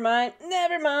orbs. Never mind.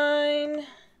 Never mind.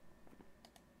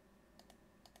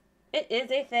 It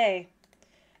is a Thay.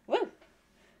 Woo!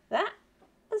 That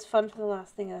was fun for the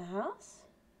last thing in the house.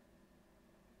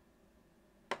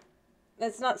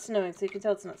 It's not snowing, so you can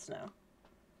tell it's not snow.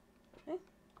 Okay.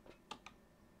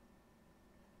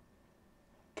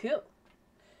 Cool.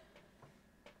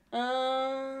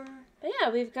 But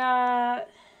yeah, we've got...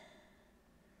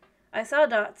 I saw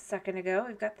dots a second ago.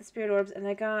 We've got the spirit orbs, and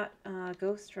I got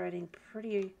ghost writing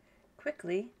pretty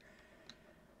quickly.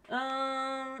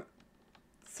 So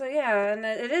yeah, and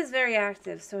it is very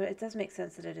active, so it does make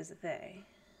sense that it is a Thay.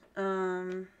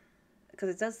 Because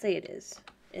it does say it is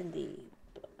in the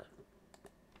book.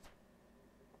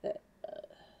 That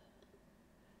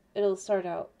it'll start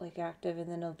out like active,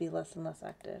 and then it'll be less and less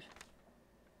active.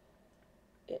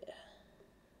 Yeah.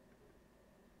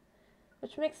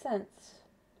 Which makes sense.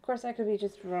 Of course, I could be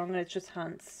just wrong, and it's just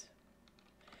hunts.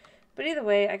 But either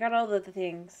way, I got all the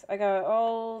things. I got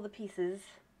all the pieces.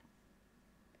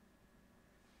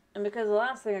 And because the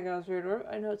last thing I got was Spirit Orb,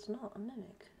 I know it's not a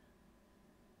mimic.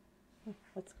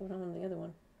 What's going on in the other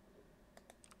one?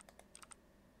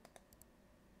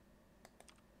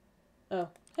 Oh.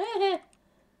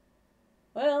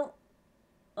 Well,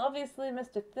 obviously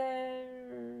Mr. Thay...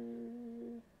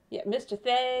 Yeah, Mr.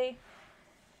 Thay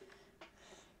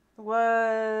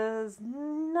was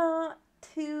not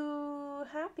too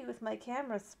happy with my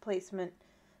camera's placement.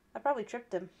 I probably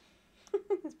tripped him.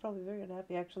 He's probably very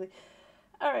unhappy, actually.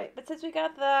 Alright, but since we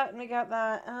got that, and we got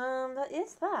that, that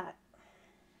is that.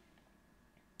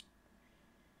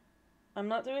 I'm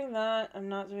not doing that. I'm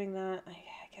not doing that. I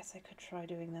guess I could try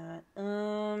doing that.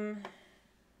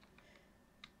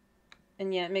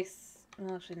 And yeah, it makes...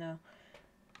 Well, actually, no.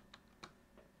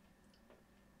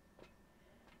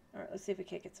 Alright, let's see if we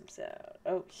can't get some sound.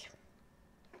 Oh.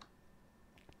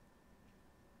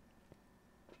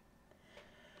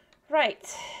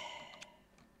 Right.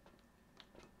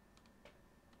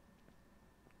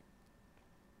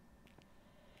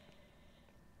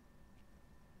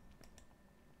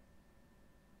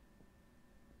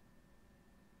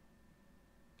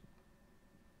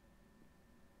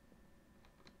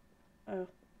 Oh.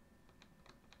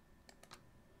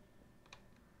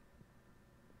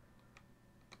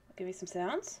 Give me some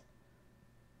sounds.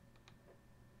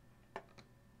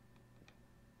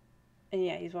 And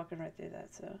yeah, he's walking right through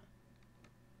that, so.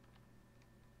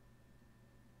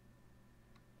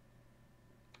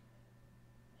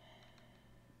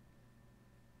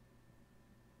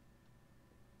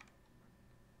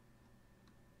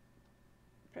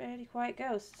 Pretty quiet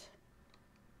ghost.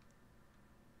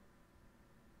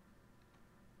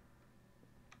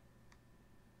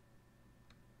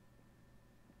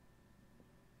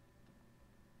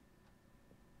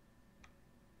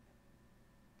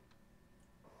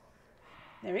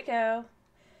 There we go.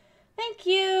 Thank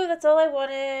you. That's all I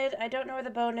wanted. I don't know where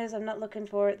the bone is. I'm not looking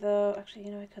for it, though. Actually,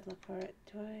 you know, I could look for it.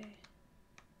 Do I?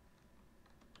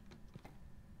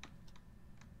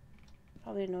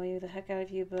 Probably annoy the heck out of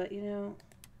you, but, you know,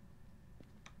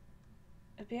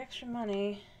 it'd be extra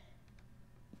money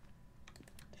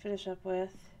to finish up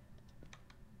with.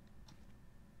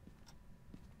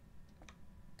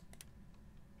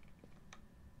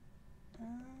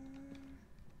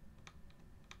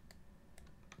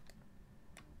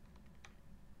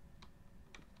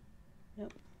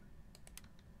 Nope.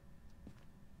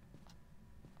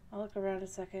 I'll look around a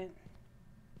second.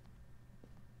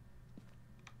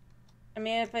 I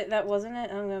mean, if that wasn't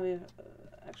it, I'm gonna be...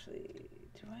 actually,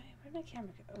 do I... Where'd my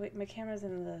camera go? Oh, wait, my camera's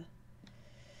in the...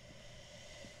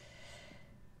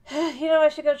 You know, I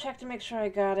should go check to make sure I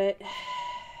got it.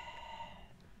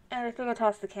 And I think I'll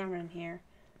toss the camera in here.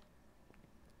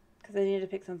 Because I need to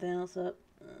pick something else up.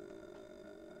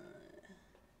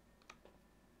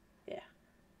 Yeah.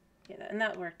 Yeah, and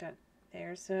that worked out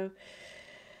there, so...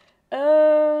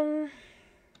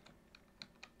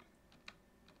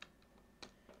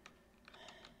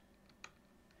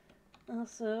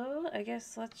 Also, I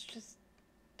guess let's just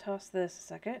toss this a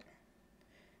second.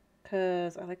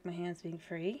 Because I like my hands being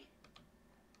free.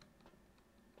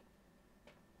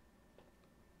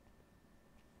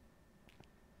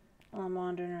 While I'm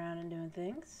wandering around and doing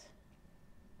things.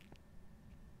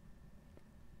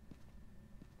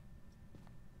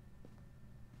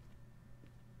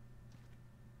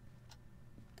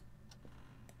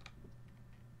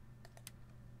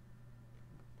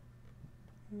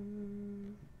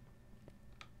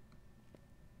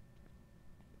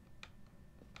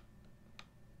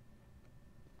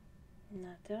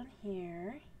 Not down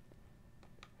here.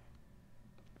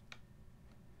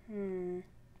 And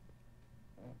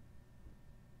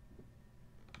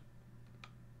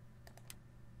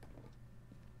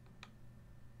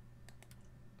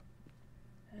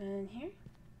here?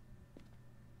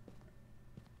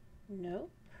 Nope.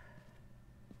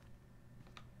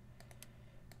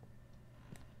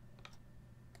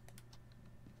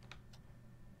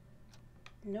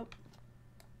 Nope.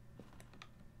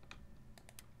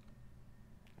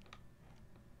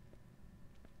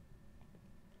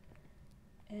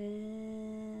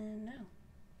 And no.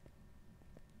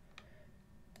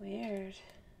 Weird.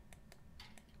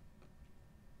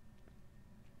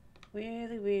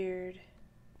 Really weird.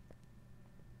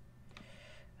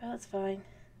 Well, that's fine.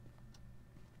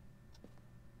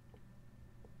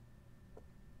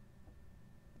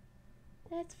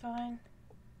 It's fine.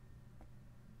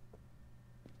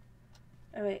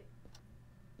 Oh wait.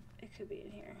 It could be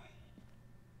in here.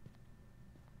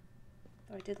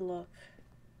 Though I did look.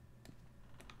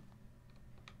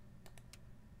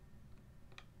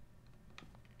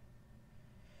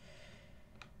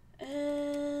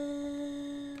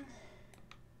 And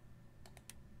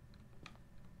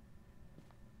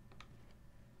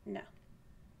no.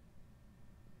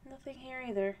 Nothing here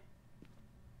either.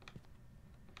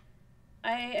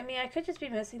 I mean, I could just be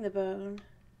missing the bone.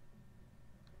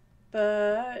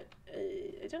 But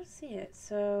I don't see it,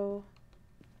 so...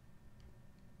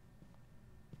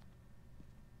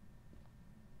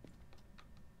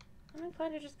 I'm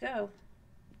inclined to just go.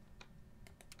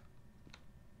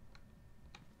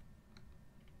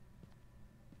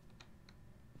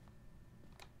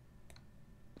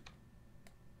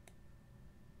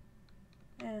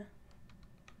 Yeah.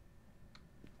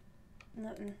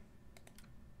 Nothing.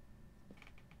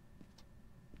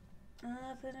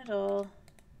 Nothing at all.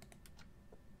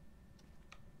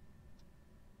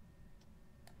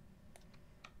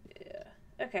 Yeah.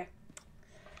 Okay.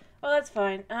 Well, that's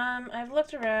fine. I've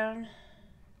looked around.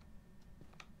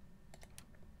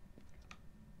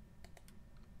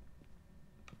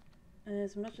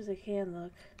 As much as I can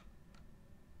look.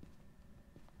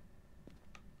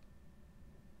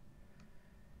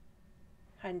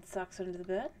 Hiding socks under the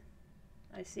bed.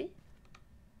 I see.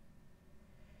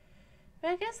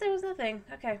 But I guess there was nothing.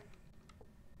 Okay.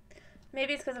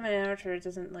 Maybe it's because I'm an amateur, it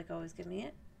doesn't, like, always give me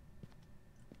it.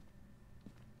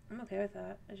 I'm okay with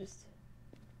that. I just...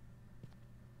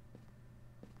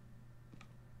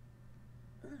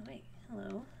 Oh, wait.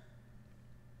 Hello.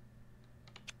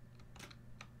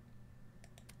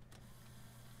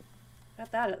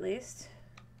 Got that, at least.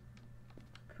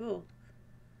 Cool.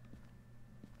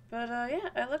 But, yeah,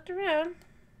 I looked around.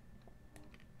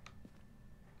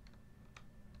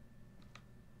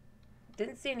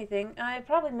 Didn't see anything. I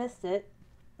probably missed it.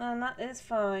 That is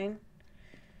fine.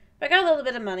 But I got a little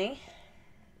bit of money.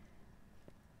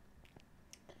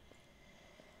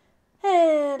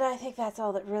 And I think that's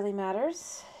all that really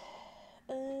matters.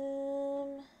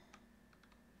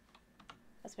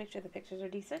 Let's make sure the pictures are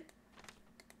decent.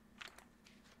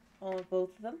 All of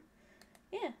both of them.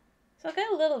 Yeah. So I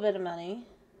got a little bit of money.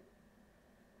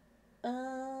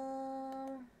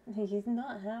 He's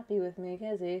not happy with me,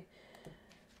 is he?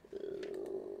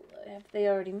 Have they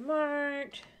already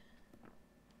marked?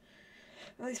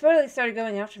 Well, he's finally started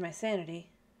going after my sanity.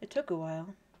 It took a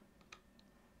while.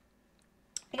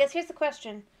 I guess here's the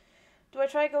question. Do I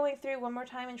try going through one more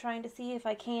time and trying to see if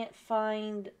I can't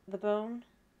find the bone?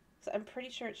 So I'm pretty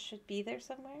sure it should be there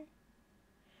somewhere.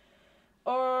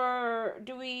 Or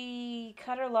do we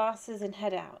cut our losses and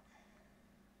head out?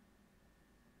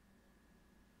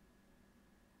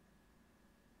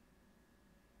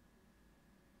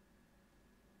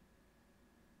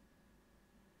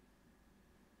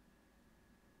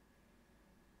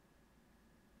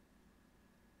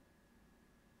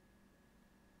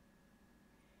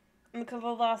 And the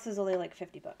loss is only like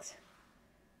 $50.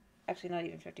 Actually, not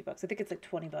even $50. I think it's like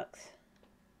 $20.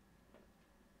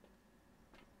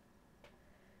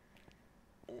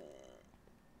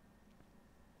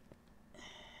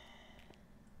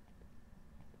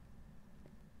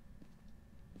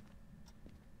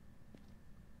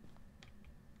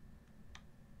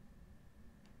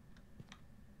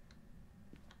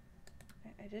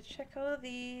 I did check all of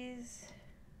these.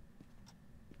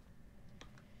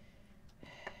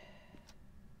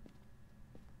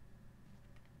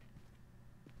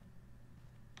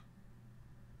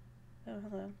 Oh,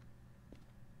 hello.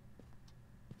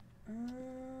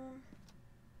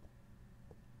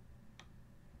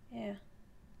 Yeah.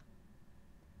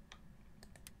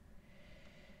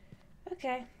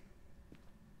 Okay.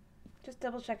 Just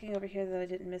double checking over here that I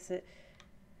didn't miss it.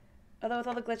 Although with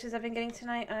all the glitches I've been getting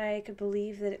tonight, I could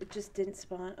believe that it just didn't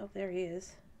spawn. Oh, there he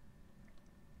is.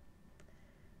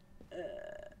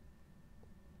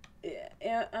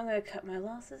 Yeah, I'm gonna cut my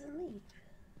losses and leave.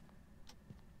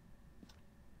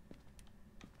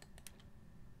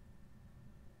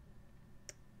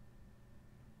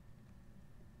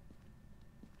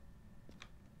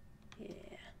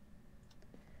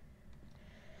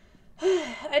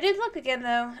 I did look again,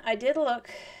 though. I did look.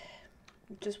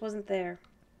 It just wasn't there.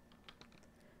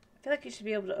 I feel like you should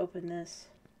be able to open this.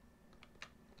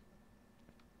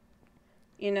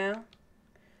 You know?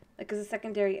 Like, as a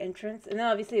secondary entrance. And then,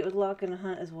 obviously, it would lock in a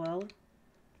hunt as well.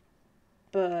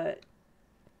 But,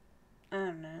 I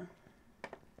don't know.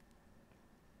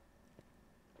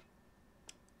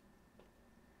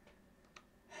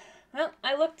 Well,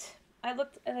 I looked,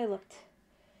 and I looked.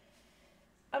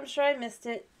 I'm sure I missed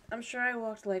it. I'm sure I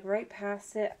walked, like, right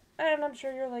past it. And I'm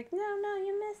sure you're like, no,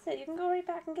 you missed it. You can go right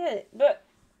back and get it. But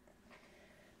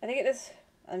I think it is,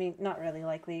 I mean, not really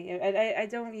likely. I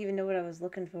don't even know what I was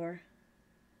looking for.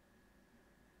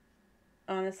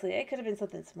 Honestly, it could have been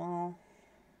something small.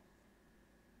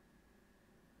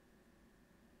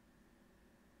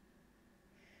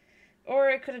 Or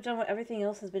it could have done what everything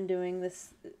else has been doing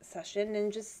this session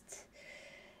and just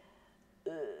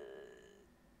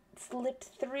slipped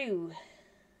through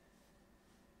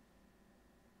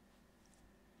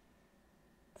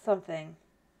something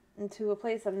into a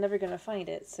place I'm never going to find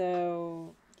it.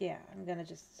 So, yeah, I'm going to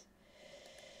just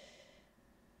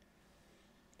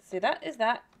say that is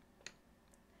that.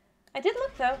 I did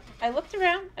look, though. I looked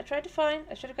around. I tried to find.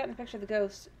 I should have gotten a picture of the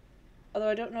ghost. Although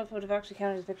I don't know if it would have actually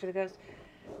counted as a picture of the ghost.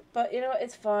 But, you know,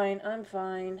 it's fine. I'm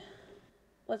fine.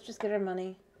 Let's just get our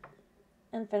money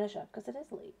and finish up, because it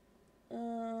is late.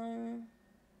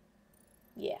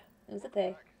 Yeah, it was a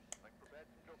day.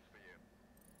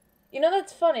 You know,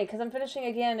 that's funny, because I'm finishing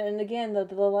again and again the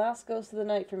last ghost of the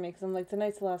night for me, because I'm like,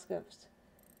 tonight's the last ghost.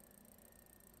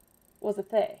 Was a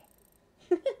they.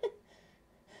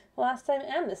 Last time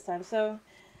and this time, so...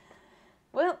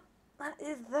 Well, that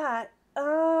is that.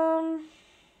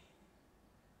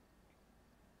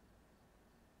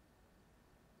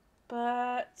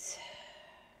 But...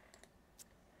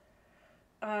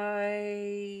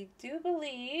 I do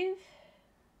believe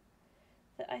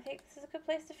that I think this is a good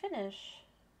place to finish.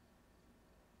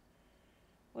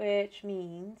 which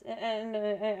means, and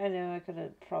I know I could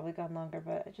have probably gone longer,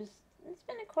 but it's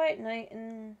been a quiet night,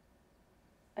 and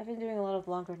I've been doing a lot of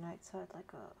longer nights, so I'd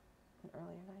like an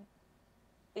earlier night.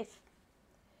 If,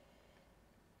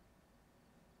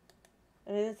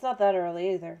 I mean, it's not that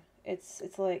early either. It's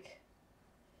like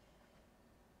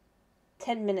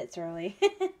 10 minutes early.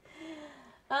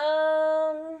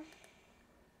 um,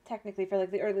 Technically for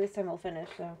like the earliest time I'll finish,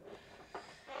 so.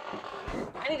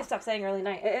 I need to stop saying early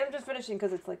night. I'm just finishing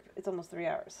because it's almost 3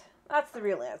 hours. That's the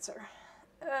real answer.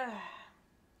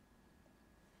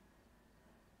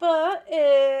 But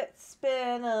it's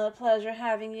been a pleasure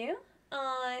having you.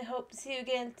 I hope to see you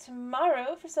again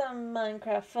tomorrow for some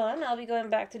Minecraft fun. I'll be going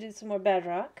back to do some more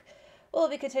Bedrock. We'll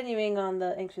be continuing on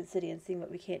the Ancient City and seeing what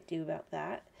we can't do about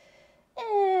that.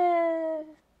 And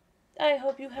I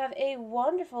hope you have a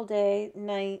wonderful day,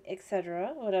 night,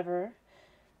 etc., whatever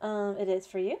it is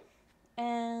for you.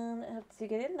 And I hope to see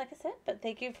you again, like I said. But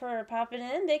thank you for popping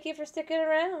in. Thank you for sticking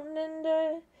around.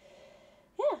 And